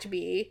contact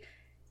me,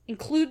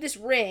 include this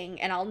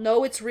ring, and I'll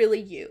know it's really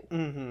you.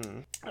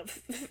 Mm-hmm.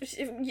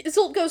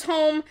 Isolde goes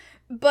home,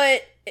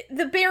 but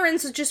the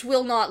barons just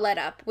will not let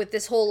up with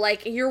this whole,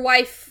 like, your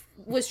wife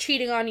was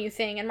cheating on you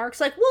thing. And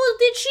Mark's like, well,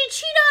 did she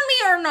cheat on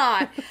me or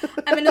not?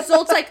 I mean,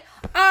 Isolde's like,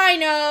 I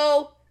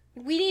know.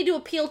 We need to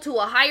appeal to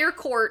a higher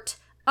court,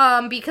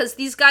 because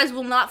these guys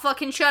will not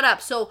fucking shut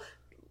up. So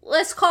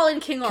let's call in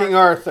King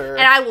Arthur.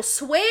 And I will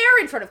swear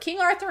in front of King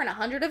Arthur and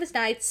 100 of his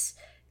knights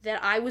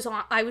that I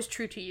was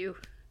true to you.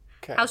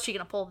 Okay. How's she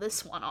gonna pull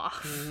this one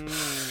off?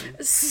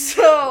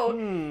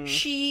 So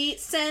she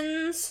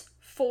sends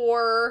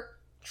for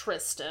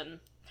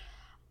Tristan,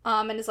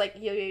 and is like,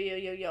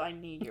 yo, I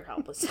need your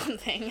help with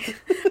something.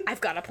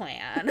 I've got a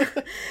plan.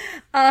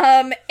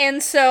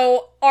 And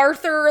so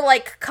Arthur,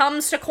 like,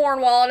 comes to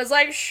Cornwall and is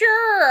like,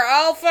 sure,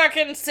 I'll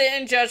fucking sit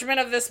in judgment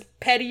of this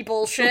petty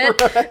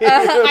bullshit.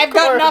 I've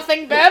got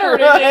nothing better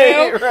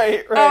to do.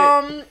 Right.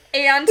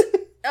 And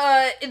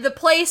the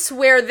place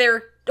where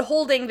they're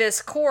holding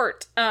this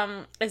court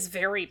is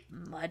very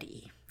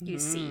muddy. You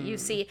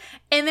see.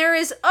 And there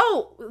is,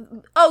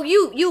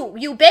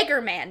 you beggar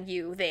man,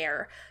 you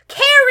there.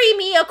 Carry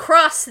me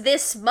across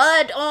this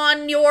mud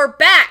on your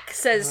back,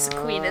 says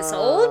Queen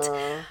Isolde.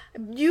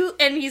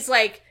 And he's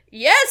like,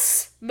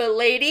 yes,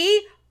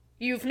 milady,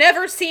 you've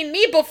never seen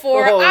me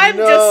before. I'm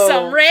just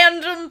some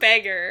random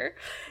beggar.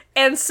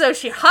 And so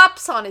she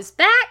hops on his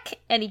back,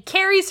 and he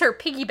carries her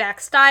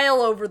piggyback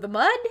style over the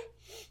mud.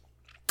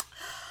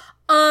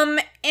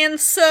 And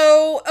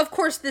so, of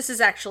course, this is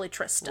actually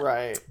Tristan.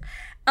 Right.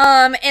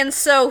 And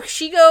so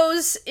she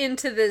goes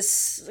into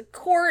this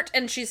court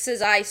and she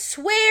says, I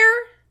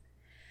swear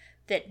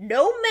that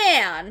no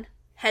man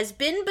has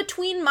been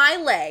between my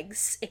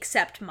legs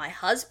except my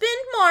husband,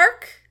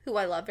 Mark, who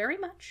I love very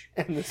much.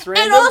 And this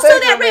random And also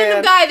that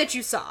random guy that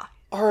you saw.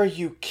 Are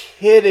you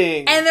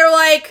kidding? And they're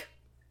like,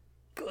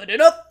 good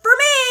enough for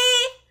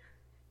me.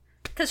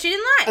 Because she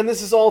didn't lie. And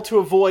this is all to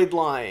avoid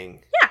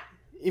lying. Yeah.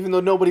 Even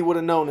though nobody would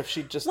have known if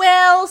she just...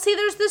 Well, see,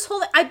 there's this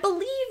whole... I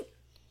believe,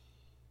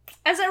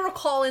 as I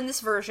recall in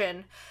this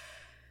version,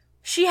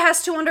 she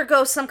has to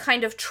undergo some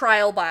kind of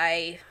trial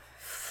by...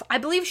 I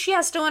believe she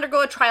has to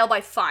undergo a trial by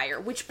fire,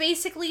 which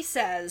basically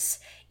says,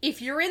 if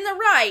you're in the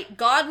right,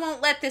 God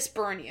won't let this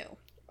burn you.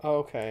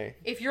 Okay.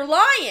 If you're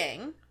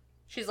lying,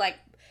 she's like,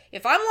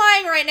 if I'm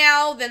lying right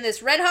now, then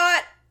this red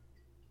hot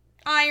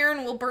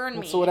iron will burn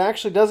me. So it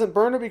actually doesn't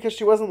burn her because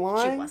she wasn't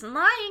lying? She wasn't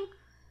lying.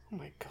 Oh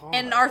my god.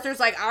 And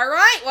Arthur's like,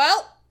 alright,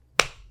 well,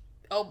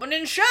 open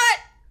and shut.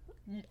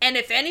 And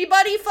if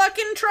anybody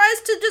fucking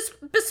tries to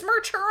just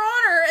besmirch her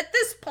honor at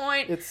this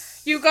point,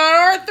 you got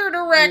Arthur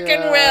to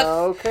reckon with.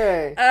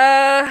 Okay.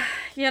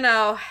 You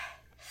know.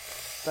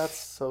 That's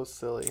so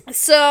silly.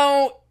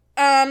 So,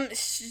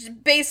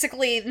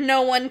 basically,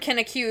 no one can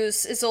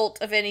accuse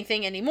Isolde of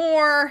anything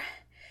anymore.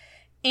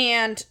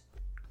 And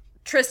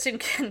Tristan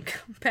can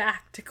come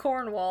back to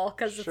Cornwall,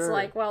 because it's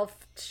like, well,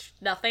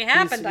 nothing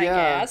happened, I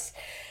guess.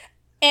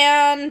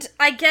 And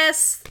I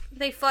guess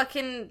they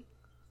fucking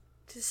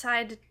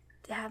decide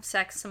to have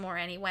sex some more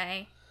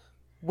anyway.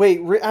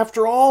 Wait,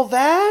 after all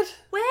that?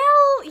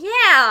 Well,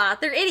 yeah,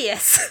 they're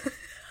idiots.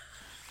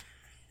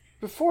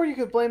 Before you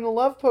could blame the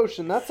love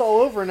potion, that's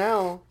all over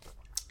now.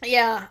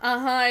 Yeah,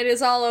 it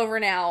is all over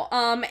now.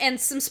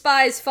 And some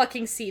spies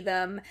fucking see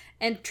them,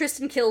 and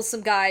Tristan kills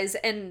some guys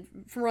and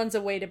runs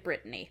away to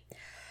Brittany.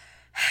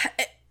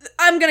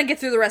 I'm gonna get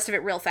through the rest of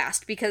it real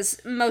fast, because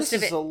most of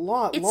it... This is a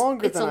lot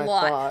longer than I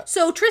thought.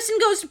 So Tristan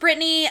goes to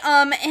Brittany,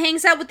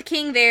 hangs out with the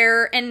king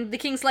there, and the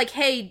king's like,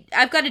 hey,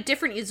 I've got a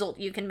different Isolde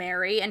you can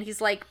marry, and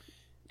he's like,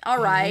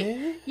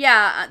 alright.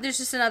 Yeah, there's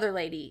just another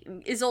lady,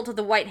 Isolde of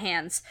the White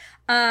Hands.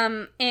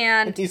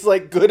 And he's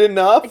like, good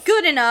enough?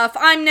 Good enough.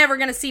 I'm never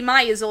gonna see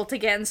my Isolde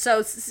again,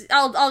 so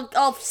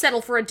I'll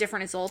settle for a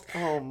different Isolde.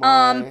 Oh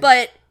my.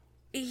 But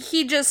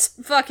he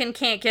just fucking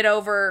can't get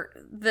over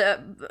the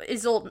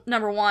Isolde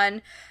number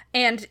one,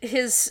 and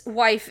his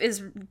wife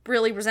is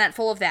really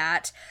resentful of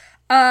that.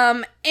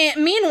 And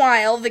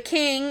meanwhile, the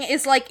king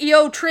is like,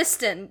 yo,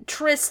 Tristan,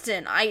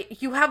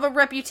 you have a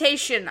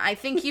reputation. I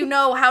think you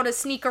know how to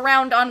sneak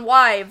around on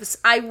wives.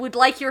 I would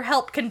like your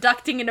help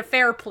conducting an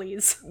affair,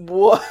 please.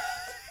 What?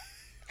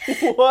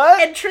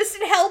 What? And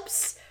Tristan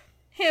helps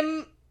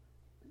him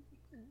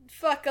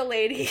fuck a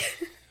lady.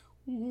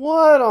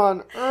 What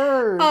on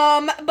earth?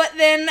 But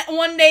then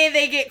one day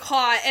they get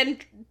caught,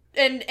 and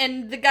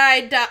the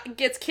guy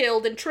gets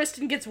killed, and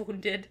Tristan gets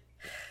wounded.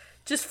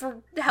 Just for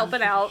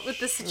helping out with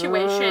the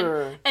situation.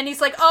 Sure. And he's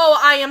like, oh,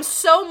 I am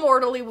so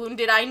mortally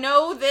wounded. I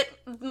know that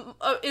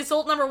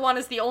Isolde number one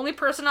is the only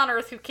person on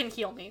Earth who can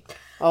heal me.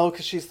 Oh,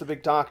 because she's the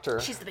big doctor.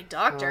 She's the big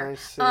doctor. Oh, I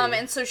see.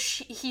 And so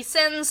he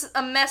sends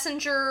a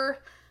messenger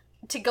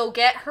to go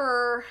get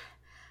her.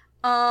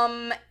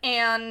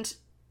 And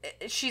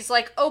she's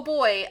like, oh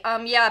boy,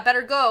 yeah,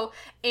 better go.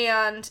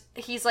 And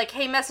he's like,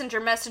 hey,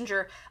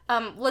 messenger,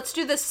 let's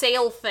do the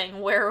sail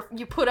thing where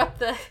you put up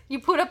the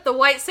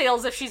white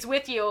sails if she's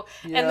with you,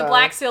 and the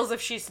black sails if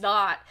she's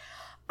not.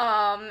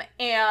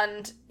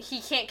 And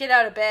he can't get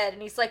out of bed,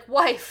 and he's like,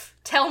 wife,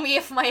 tell me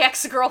if my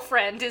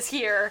ex-girlfriend is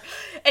here.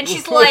 And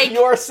she's like,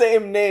 your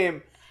same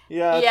name.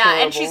 Yeah,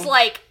 terrible. And she's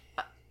like,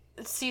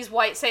 sees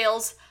white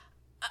sails.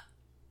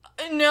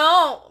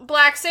 No,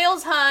 black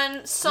sails,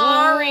 hun.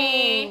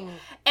 Sorry. Whoa.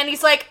 And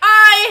he's like,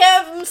 I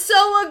am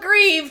so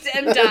aggrieved,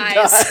 and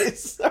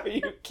dies. Are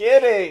you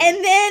kidding?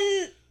 And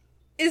then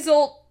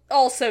Isolde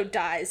also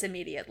dies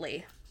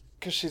immediately.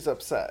 Because she's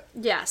upset.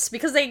 Yes,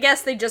 because I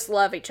guess they just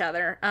love each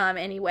other,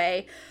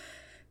 anyway.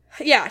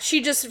 Yeah,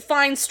 she just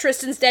finds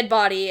Tristan's dead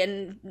body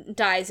and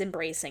dies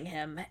embracing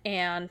him.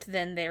 And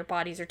then their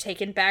bodies are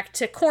taken back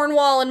to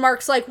Cornwall, and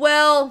Mark's like,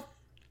 well,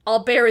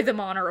 I'll bury them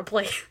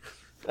honorably.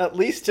 At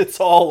least it's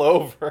all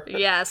over.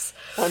 Yes.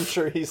 I'm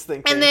sure he's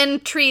thinking. And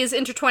then trees,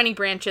 intertwining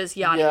branches,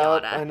 yada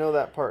yada. I know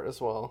that part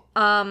as well.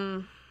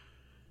 And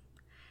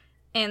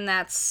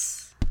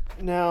that's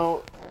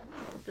now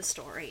the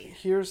story.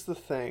 Here's the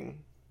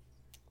thing.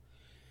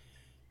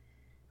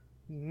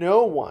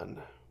 No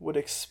one would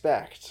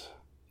expect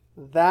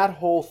that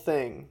whole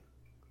thing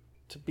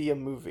to be a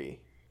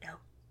movie. No.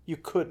 You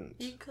couldn't.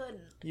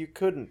 You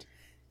couldn't.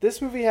 This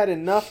movie had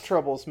enough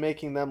troubles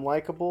making them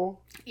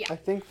likable. Yeah. I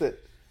think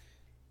that,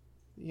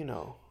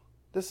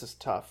 this is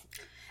tough.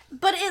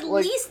 But at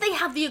least they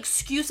have the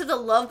excuse of the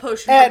love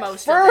potion for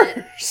most of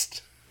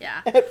it.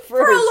 Yeah. At first.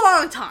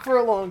 For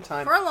a long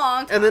time.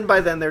 And then by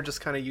then they're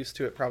just kind of used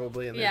to it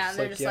probably. And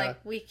they're just like,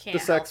 we can't the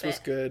sex help was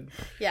it. good.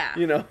 Yeah.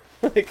 Yeah.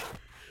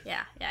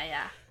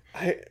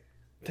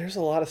 There's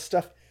a lot of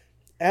stuff.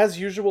 As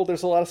usual,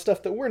 there's a lot of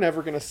stuff that we're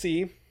never going to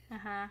see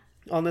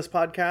on this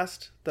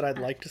podcast that I'd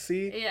like to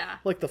see. Yeah.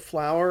 Like the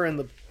flower and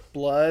the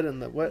blood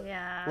and the what.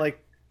 Yeah.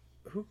 Like,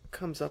 who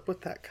comes up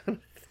with that kind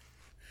of thing?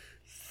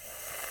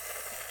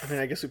 I mean,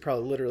 I guess we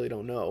probably literally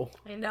don't know.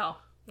 No,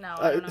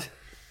 I don't know.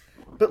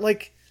 But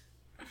like,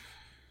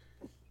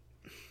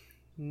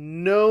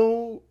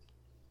 no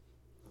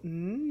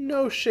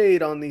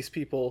shade on these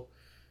people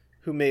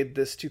who made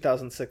this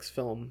 2006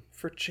 film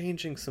for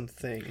changing some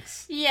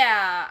things.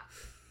 Yeah.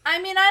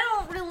 I mean, I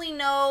don't really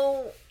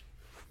know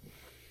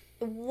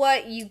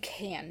what you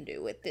can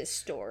do with this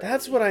story.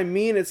 That's what I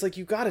mean. It's like,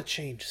 you gotta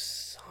change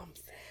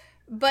something.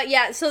 But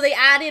yeah, so they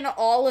add in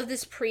all of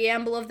this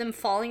preamble of them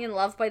falling in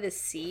love by the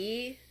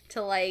sea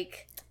to,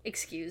 like,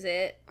 excuse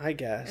it. I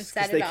guess.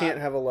 Because they can't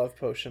have a love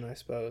potion, I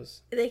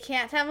suppose. They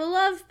can't have a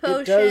love potion.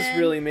 It does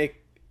really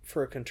make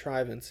for a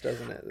contrivance,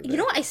 doesn't it? You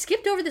know what? I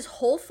skipped over this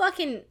whole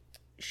fucking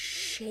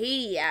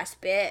shady-ass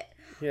bit.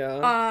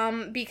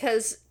 Yeah.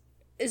 Because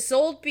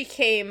Isolde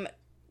became,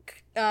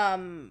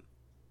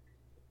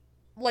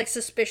 like,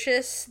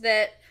 suspicious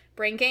that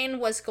Braingain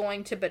was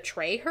going to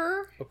betray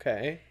her.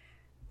 Okay.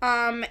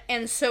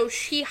 And so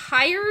she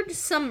hired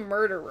some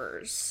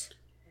murderers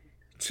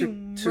to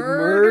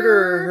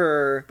murder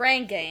her.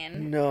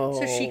 Braingain. No.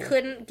 So she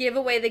couldn't give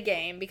away the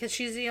game because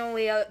she's the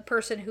only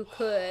person who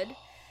could.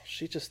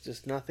 She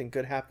just nothing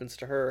good happens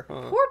to her,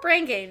 huh? Poor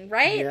Braingain,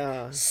 right?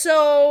 Yeah.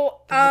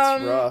 So,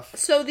 That's rough.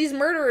 So these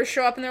murderers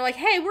show up and they're like,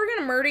 "Hey, we're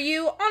gonna murder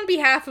you on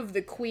behalf of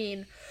the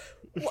queen."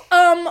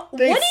 What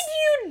did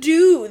you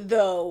do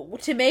though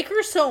to make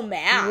her so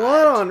mad?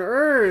 What on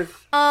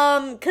earth?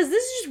 Because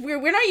this is just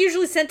weird. We're not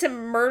usually sent to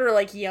murder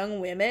like young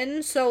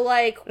women, so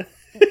like we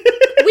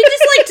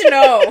just like to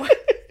know.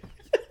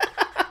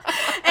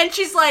 And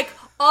she's like,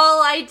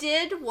 "All I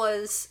did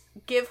was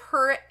give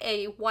her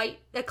a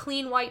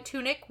clean white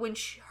tunic when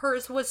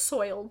hers was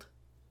soiled."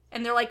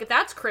 And they're like,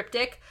 "That's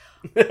cryptic."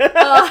 Sounds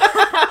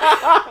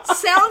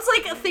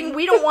like a thing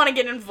we don't want to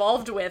get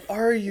involved with.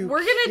 Are you We're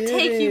gonna kidding?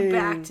 take you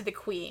back to the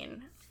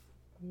queen.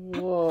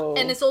 Whoa.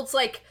 And Isolde's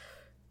like,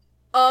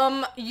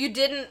 you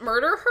didn't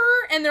murder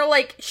her? And they're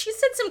like, she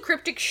said some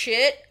cryptic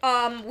shit.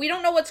 We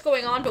don't know what's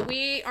going on, but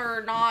we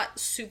are not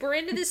super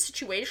into this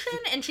situation.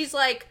 And she's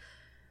like,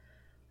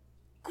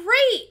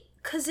 great,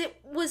 because it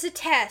was a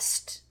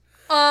test.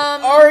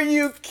 Are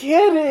you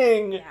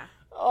kidding? Yeah.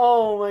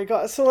 Oh my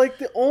god. So, like,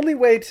 the only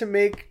way to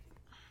make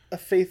a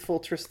faithful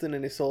Tristan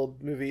and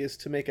Isolde movie is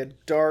to make a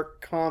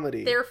dark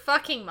comedy. They're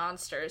fucking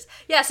monsters.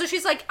 Yeah, so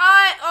she's like,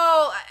 I'm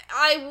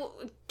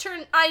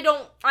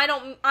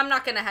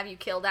not gonna have you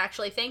killed,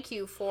 actually. Thank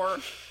you for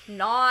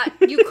not,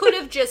 you could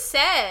have just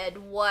said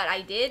what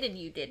I did and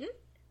you didn't.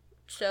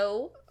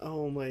 So.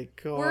 Oh my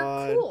god.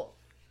 We're cool.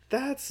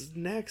 That's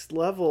next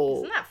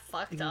level. Isn't that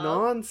fucked up?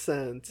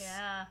 Nonsense.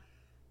 Yeah.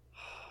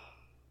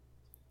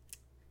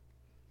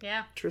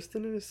 Yeah.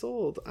 Tristan and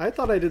Isolde. I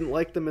thought I didn't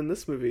like them in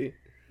this movie.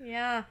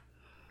 Yeah.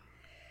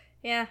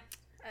 Yeah.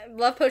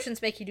 Love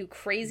potions make you do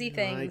crazy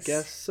things. I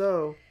guess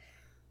so.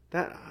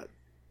 That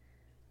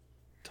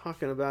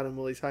talking about him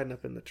while he's hiding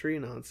up in the tree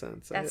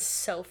nonsense. That's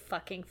so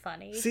fucking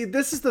funny. See,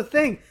 this is the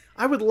thing.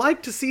 I would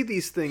like to see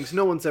these things.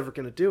 No one's ever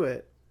going to do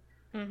it.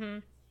 Mm-hmm.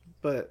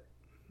 But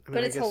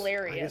it's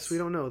hilarious. I guess we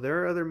don't know.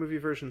 There are other movie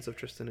versions of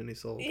Tristan and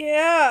Isolde.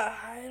 Yeah,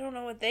 I don't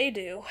know what they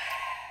do.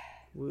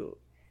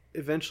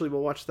 Eventually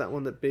we'll watch that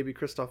one that Baby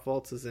Christoph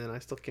Waltz is in. I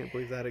still can't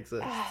believe that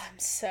exists. Oh, I'm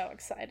so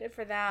excited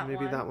for that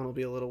Maybe that one will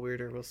be a little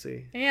weirder. We'll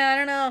see. Yeah, I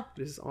don't know.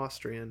 This is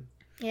Austrian.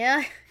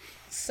 Yeah.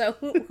 So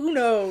who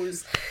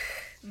knows?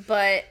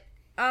 But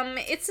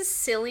it's a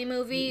silly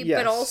movie, yes.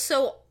 but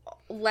also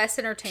less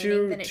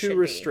entertaining than it should be. Too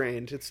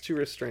restrained. It's too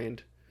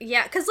restrained.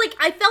 Yeah, because, like,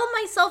 I felt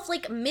myself,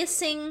 like,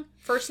 missing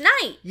First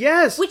Night.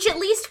 Yes! Which at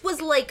least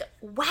was, like,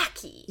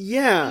 wacky.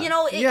 Yeah. You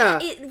know,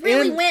 it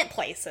really went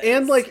places.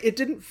 And, like, it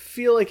didn't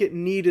feel like it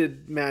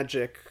needed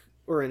magic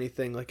or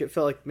anything. Like, it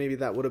felt like maybe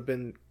that would have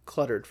been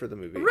cluttered for the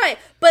movie. Right,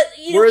 but,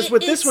 you know, whereas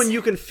with this one,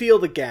 you can feel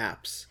the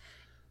gaps.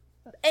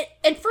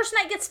 And First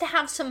Night gets to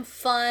have some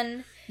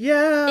fun.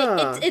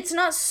 Yeah. It's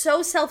not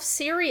so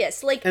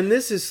self-serious. Like, and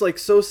this is, like,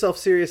 so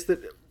self-serious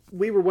that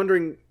we were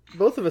wondering...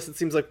 Both of us, it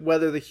seems like,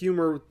 whether the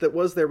humor that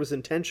was there was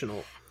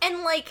intentional.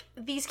 And, like,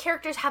 these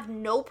characters have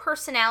no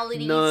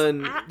personalities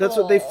None. That's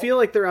all. what they feel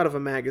like. They're out of a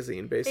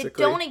magazine, basically.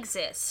 They don't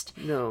exist.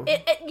 No.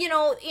 You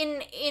know,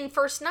 in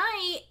First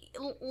Night,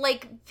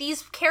 like,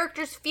 these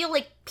characters feel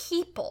like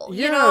people.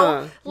 Yeah, you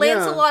know,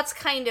 Lancelot's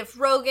kind of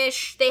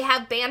roguish. They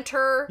have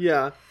banter.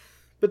 Yeah.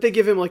 But they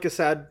give him, like, a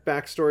sad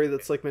backstory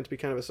that's, like, meant to be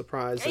kind of a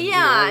surprise. And,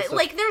 yeah, you know,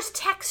 like, there's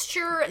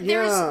texture.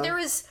 Yeah.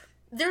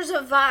 There's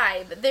a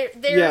vibe.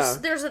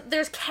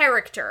 There's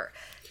character.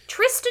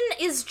 Tristan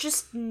is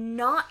just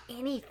not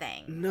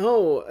anything.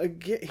 No,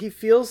 again, he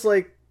feels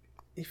like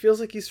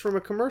he's from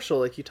a commercial.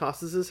 Like, he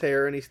tosses his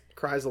hair and he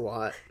cries a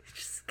lot.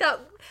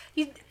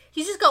 He's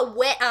just got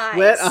wet eyes.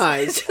 Wet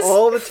eyes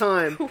all the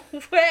time.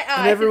 Wet eyes.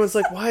 And everyone's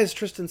like, "Why is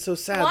Tristan so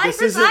sad? Why is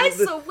his eyes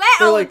so wet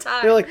all the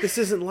time?" They're like, "This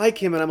isn't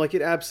like him," and I'm like,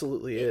 "It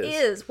absolutely is. It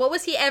is. What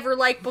was he ever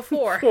like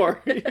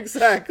before?"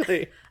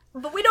 Exactly.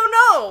 But we don't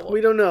know.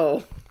 We don't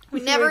know. We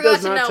never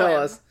got to know tell him.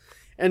 us.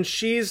 And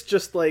she's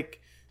just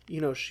like,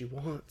 you know, she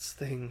wants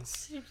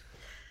things.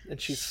 And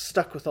she's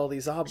stuck with all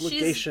these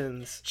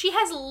obligations. She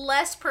has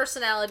less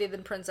personality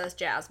than Princess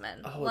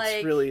Jasmine. Oh,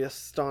 it's really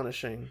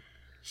astonishing.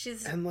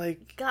 She's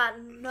like got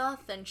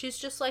nothing. She's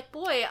just like,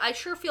 boy, I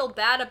sure feel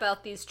bad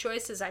about these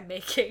choices I'm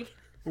making.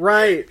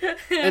 Right.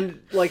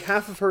 And, like,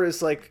 half of her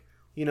is like,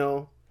 you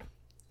know,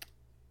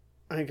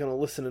 I ain't gonna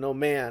listen to no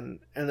man.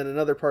 And then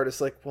another part is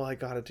like, well, I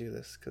gotta do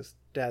this because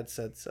Dad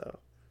said so.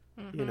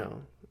 Mm-hmm. You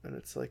know, and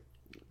it's like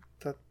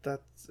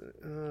that's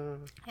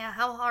yeah,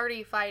 how hard are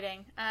you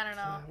fighting? I don't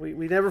know.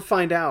 We never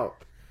find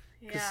out.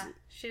 Yeah,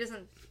 she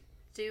doesn't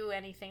do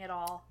anything at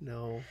all.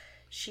 No.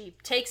 She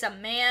takes a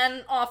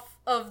man off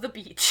of the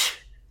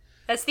beach.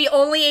 That's the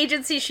only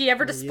agency she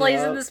ever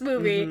displays in this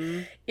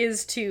movie,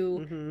 is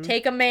to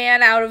take a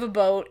man out of a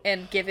boat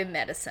and give him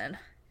medicine.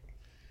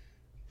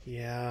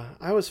 Yeah,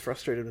 I was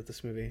frustrated with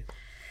this movie.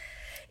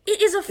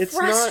 It is a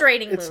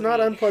frustrating movie. It's not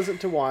unpleasant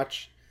to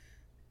watch.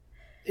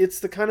 it's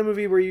the kind of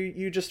movie where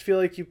you just feel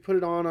like you put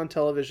it on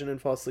television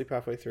and fall asleep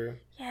halfway through.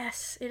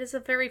 Yes, it is a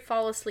very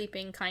fall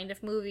asleeping kind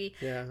of movie.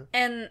 Yeah.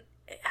 And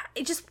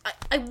it just,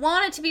 I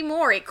want it to be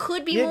more. It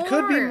could be more. It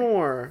could be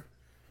more.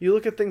 You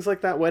look at things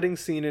like that wedding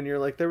scene and you're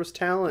like, there was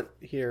talent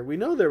here. We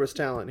know there was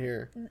talent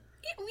here. You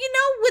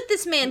know what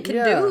this man can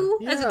do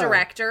as a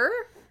director.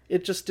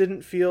 It just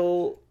didn't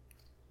feel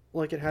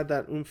like it had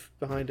that oomph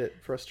behind it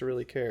for us to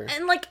really care.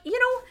 And like,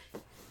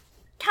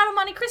 Count of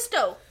Monte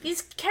Cristo.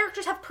 These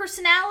characters have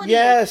personality.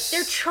 Yes.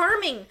 They're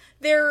charming.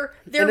 They're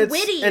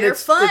witty. They're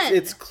fun.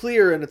 It's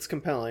clear and it's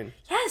compelling.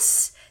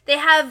 Yes. They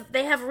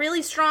have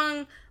really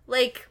strong,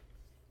 like,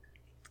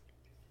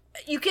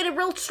 you get a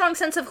real strong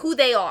sense of who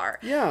they are.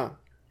 Yeah.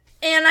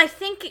 And I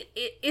think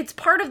it's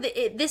part of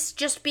this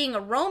just being a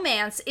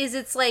romance is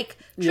it's like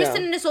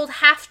Tristan and Isolde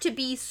have to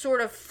be sort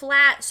of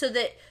flat so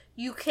that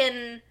you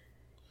can...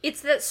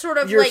 It's that sort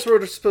of You're like...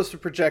 sort of supposed to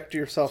project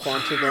yourself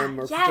onto them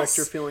or project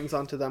your feelings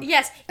onto them.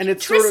 Yes. And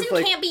it's Tristan sort of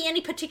like... can't be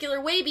any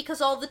particular way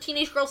because all the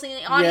teenage girls in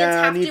the audience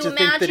have to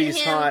imagine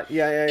him hot.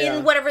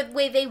 in whatever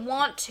way they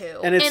want to.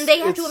 And they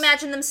have to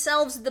imagine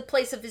themselves in the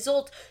place of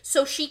Isolde,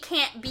 so she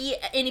can't be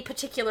any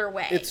particular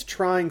way. It's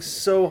trying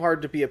so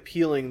hard to be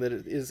appealing that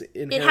it is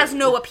inherent. It has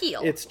no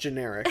appeal. It's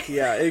generic.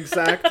 Yeah,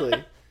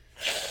 exactly.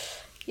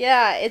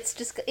 Yeah, it's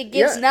just... It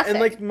gives nothing. And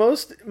like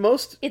most...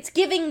 It's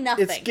giving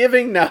nothing. It's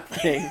giving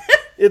nothing.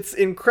 It's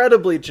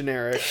incredibly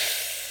generic.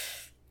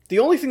 The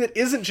only thing that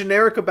isn't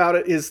generic about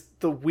it is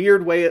the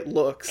weird way it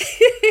looks.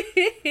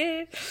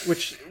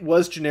 Which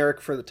was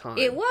generic for the time.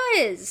 It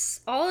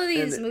was. All of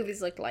these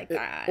movies looked like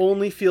that. It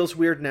only feels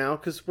weird now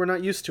because we're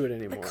not used to it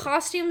anymore. The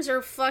costumes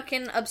are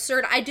fucking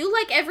absurd. I do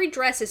like every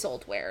dress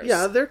Isolde wears.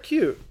 Yeah, they're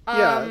cute.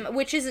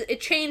 Which is a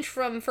change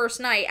from First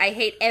Night. I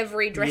hate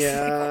every dress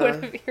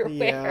Guinevere wears.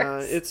 Yeah,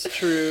 it's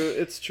true.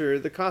 It's true.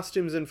 The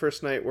costumes in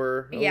First Night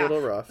were a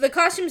little rough. The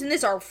costumes in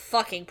this are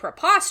fucking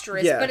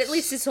preposterous, but at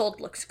least Isolde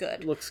looks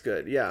good. Looks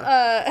good,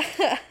 yeah.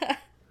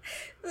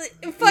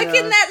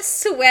 That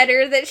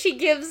sweater that she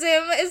gives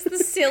him is the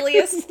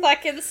silliest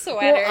fucking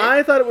sweater. Well,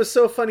 I thought it was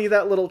so funny,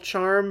 that little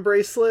charm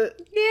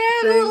bracelet.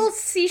 Yeah, the little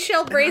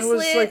seashell bracelet.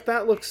 And I was like,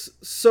 that looks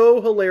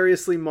so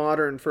hilariously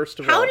modern, first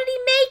of all. How did he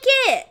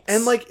make it?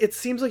 And like, it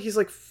seems like he's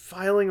like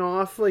filing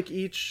off like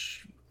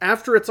each,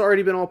 after it's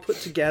already been all put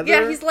together.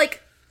 Yeah, he's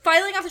like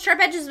filing off the sharp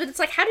edges, but it's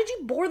like, how did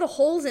you bore the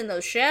holes in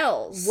those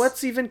shells?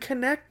 What's even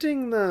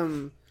connecting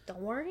them?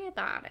 Don't worry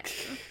about it.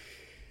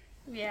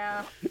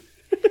 Yeah.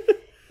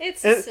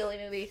 It's a silly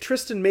movie.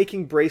 Tristan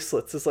making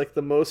bracelets is like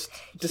the most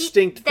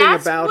distinct thing about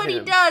him. That's what he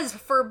does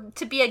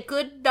to be a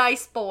good,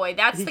 nice boy.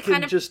 That's the kind of... He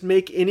can just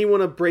make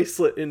anyone a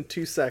bracelet in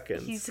 2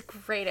 seconds. He's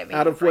great at making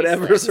out of bracelets.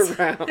 Whatever's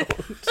around.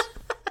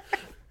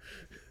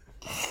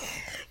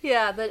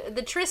 Yeah,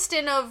 the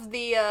Tristan of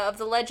the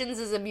Legends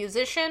is a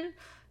musician.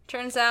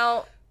 Turns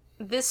out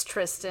this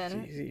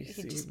Tristan,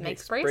 he just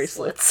makes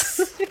bracelets.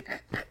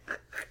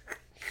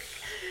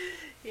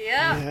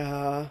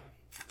 Yeah.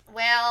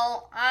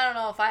 Well, I don't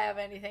know if I have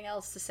anything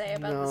else to say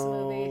about this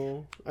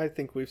movie. I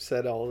think we've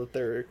said all that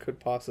there could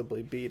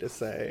possibly be to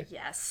say.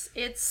 Yes,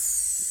 it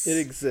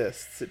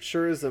exists. It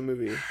sure is a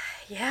movie.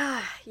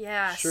 Yeah,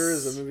 yes. Sure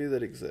is a movie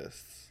that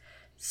exists.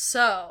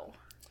 So,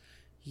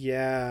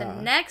 yeah.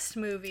 The next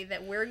movie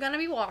that we're going to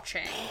be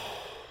watching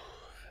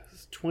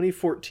is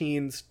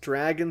 2014's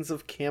Dragons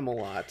of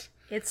Camelot.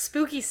 It's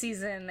spooky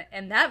season,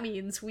 and that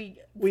means we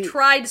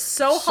tried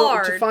so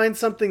hard to find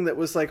something that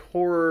was like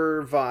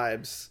horror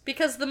vibes.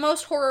 Because the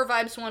most horror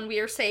vibes one we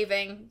are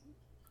saving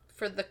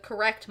for the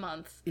correct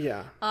month.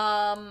 Yeah.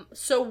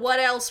 So what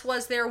else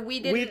was there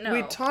we didn't know?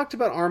 We talked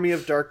about Army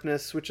of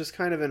Darkness, which is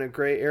kind of in a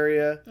gray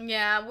area.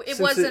 Yeah, it since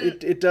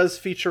wasn't... It does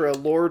feature a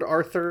Lord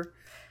Arthur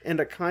and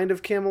a kind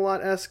of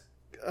Camelot-esque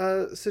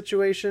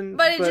situation,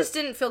 but it just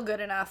didn't feel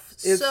good enough.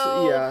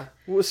 So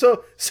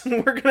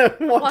we're gonna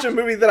watch a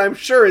movie that I'm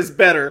sure is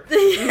better.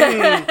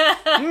 It's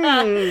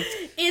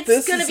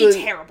gonna be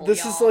terrible.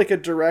 This is like a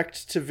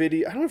direct to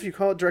video. I don't know if you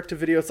call it direct to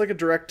video. It's like a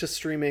direct to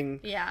streaming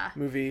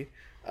movie.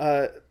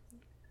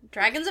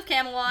 Dragons of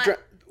Camelot.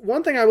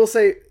 One thing I will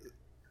say,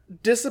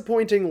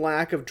 disappointing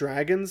lack of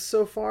dragons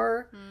so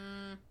far.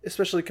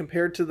 Especially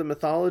compared to the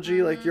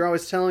mythology. Like, you're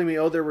always telling me,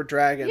 there were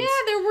dragons. Yeah,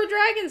 there were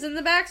dragons in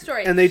the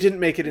backstory. And they didn't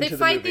make it into the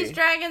movie. They fight these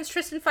dragons.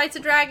 Tristan fights a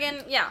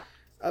dragon. Yeah.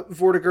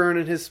 Vortigern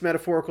and his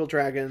metaphorical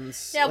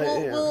dragons. Yeah,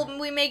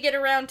 we may get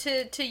around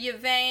to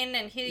Yvain,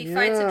 and he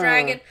fights a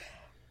dragon.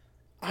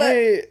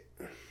 But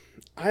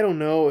I don't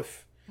know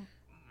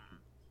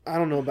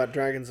about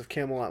Dragons of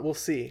Camelot. We'll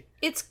see.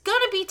 It's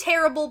gonna be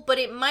terrible, but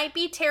it might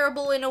be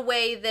terrible in a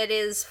way that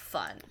is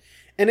fun.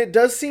 And it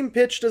does seem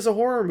pitched as a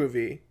horror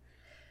movie.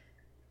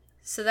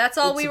 So that's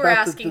all we were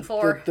asking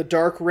for. The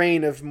dark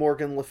reign of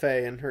Morgan Le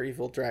Fay and her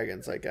evil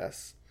dragons, I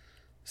guess.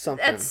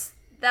 Something.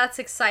 That's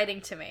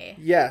exciting to me.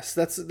 Yes,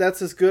 that's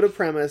as good a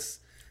premise.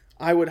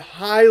 I would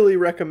highly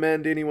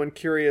recommend anyone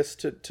curious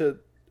to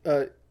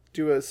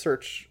do a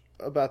search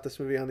about this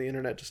movie on the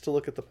internet just to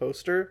look at the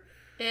poster.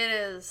 It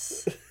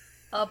is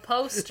a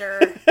poster.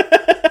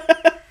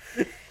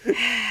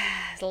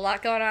 There's a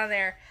lot going on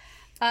there.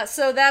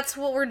 So that's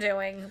what we're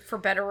doing, for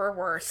better or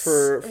worse.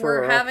 For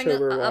we're having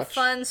October a watch.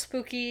 fun,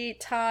 spooky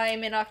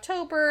time in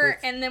October,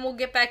 and then we'll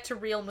get back to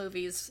real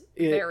movies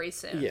very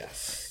soon.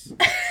 Yes.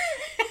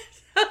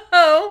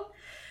 So,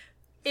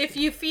 if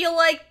you feel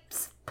like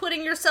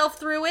putting yourself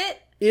through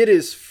it, it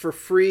is for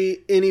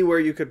free anywhere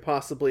you could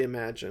possibly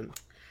imagine.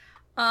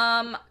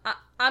 I'm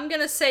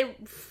gonna say,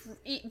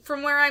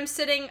 from where I'm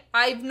sitting,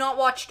 I've not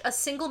watched a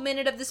single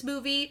minute of this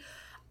movie.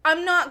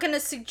 I'm not gonna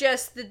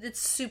suggest that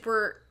it's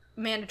super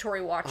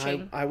mandatory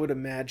watching. I would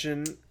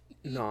imagine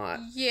not.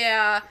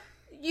 Yeah,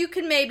 you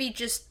can maybe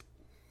just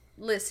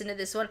listen to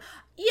this one.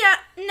 Yeah,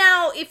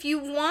 now if you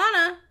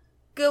wanna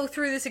go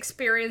through this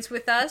experience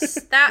with us,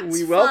 that's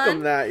we welcome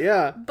fun, that,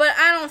 yeah. but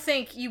I don't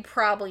think you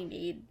probably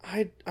need.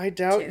 I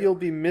doubt to. you'll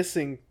be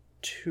missing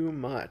too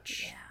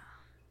much. Yeah.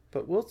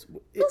 But we'll see.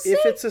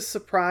 if it's a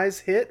surprise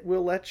hit,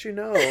 we'll let you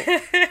know.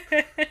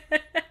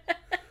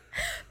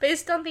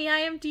 Based on the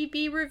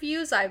IMDb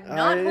reviews, I'm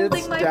not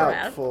holding my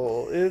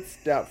doubtful. It's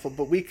doubtful,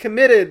 but we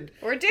committed.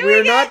 We're doing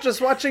We're it. not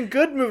just watching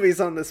good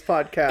movies on this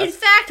podcast. In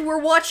fact,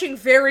 we're watching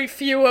very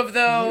few of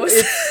those.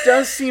 It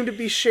does seem to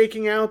be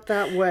shaking out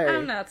that way.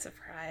 I'm not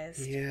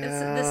surprised.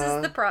 Yeah. This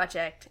is the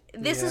project.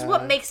 This is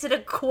what makes it a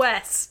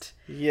quest.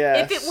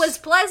 Yes. If it was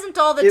pleasant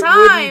all the time,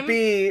 it wouldn't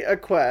be a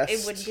quest.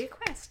 It wouldn't be a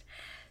quest.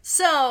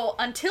 So,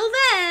 until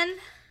then,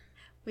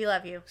 we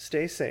love you.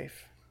 Stay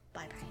safe.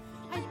 Bye-bye.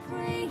 I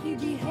pray he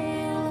be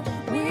hailed,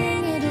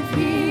 winged of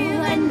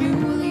heel, and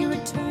newly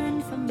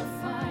returned from the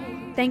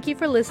fight. Thank you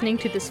for listening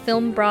to this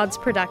Film Broads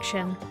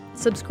production.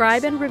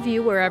 Subscribe and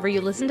review wherever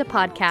you listen to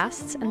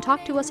podcasts, and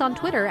talk to us on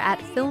Twitter at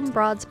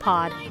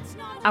FilmBroadsPod.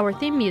 Our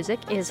theme music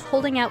is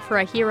Holding Out for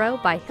a Hero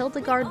by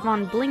Hildegard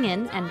von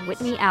Blingen and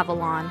Whitney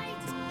Avalon.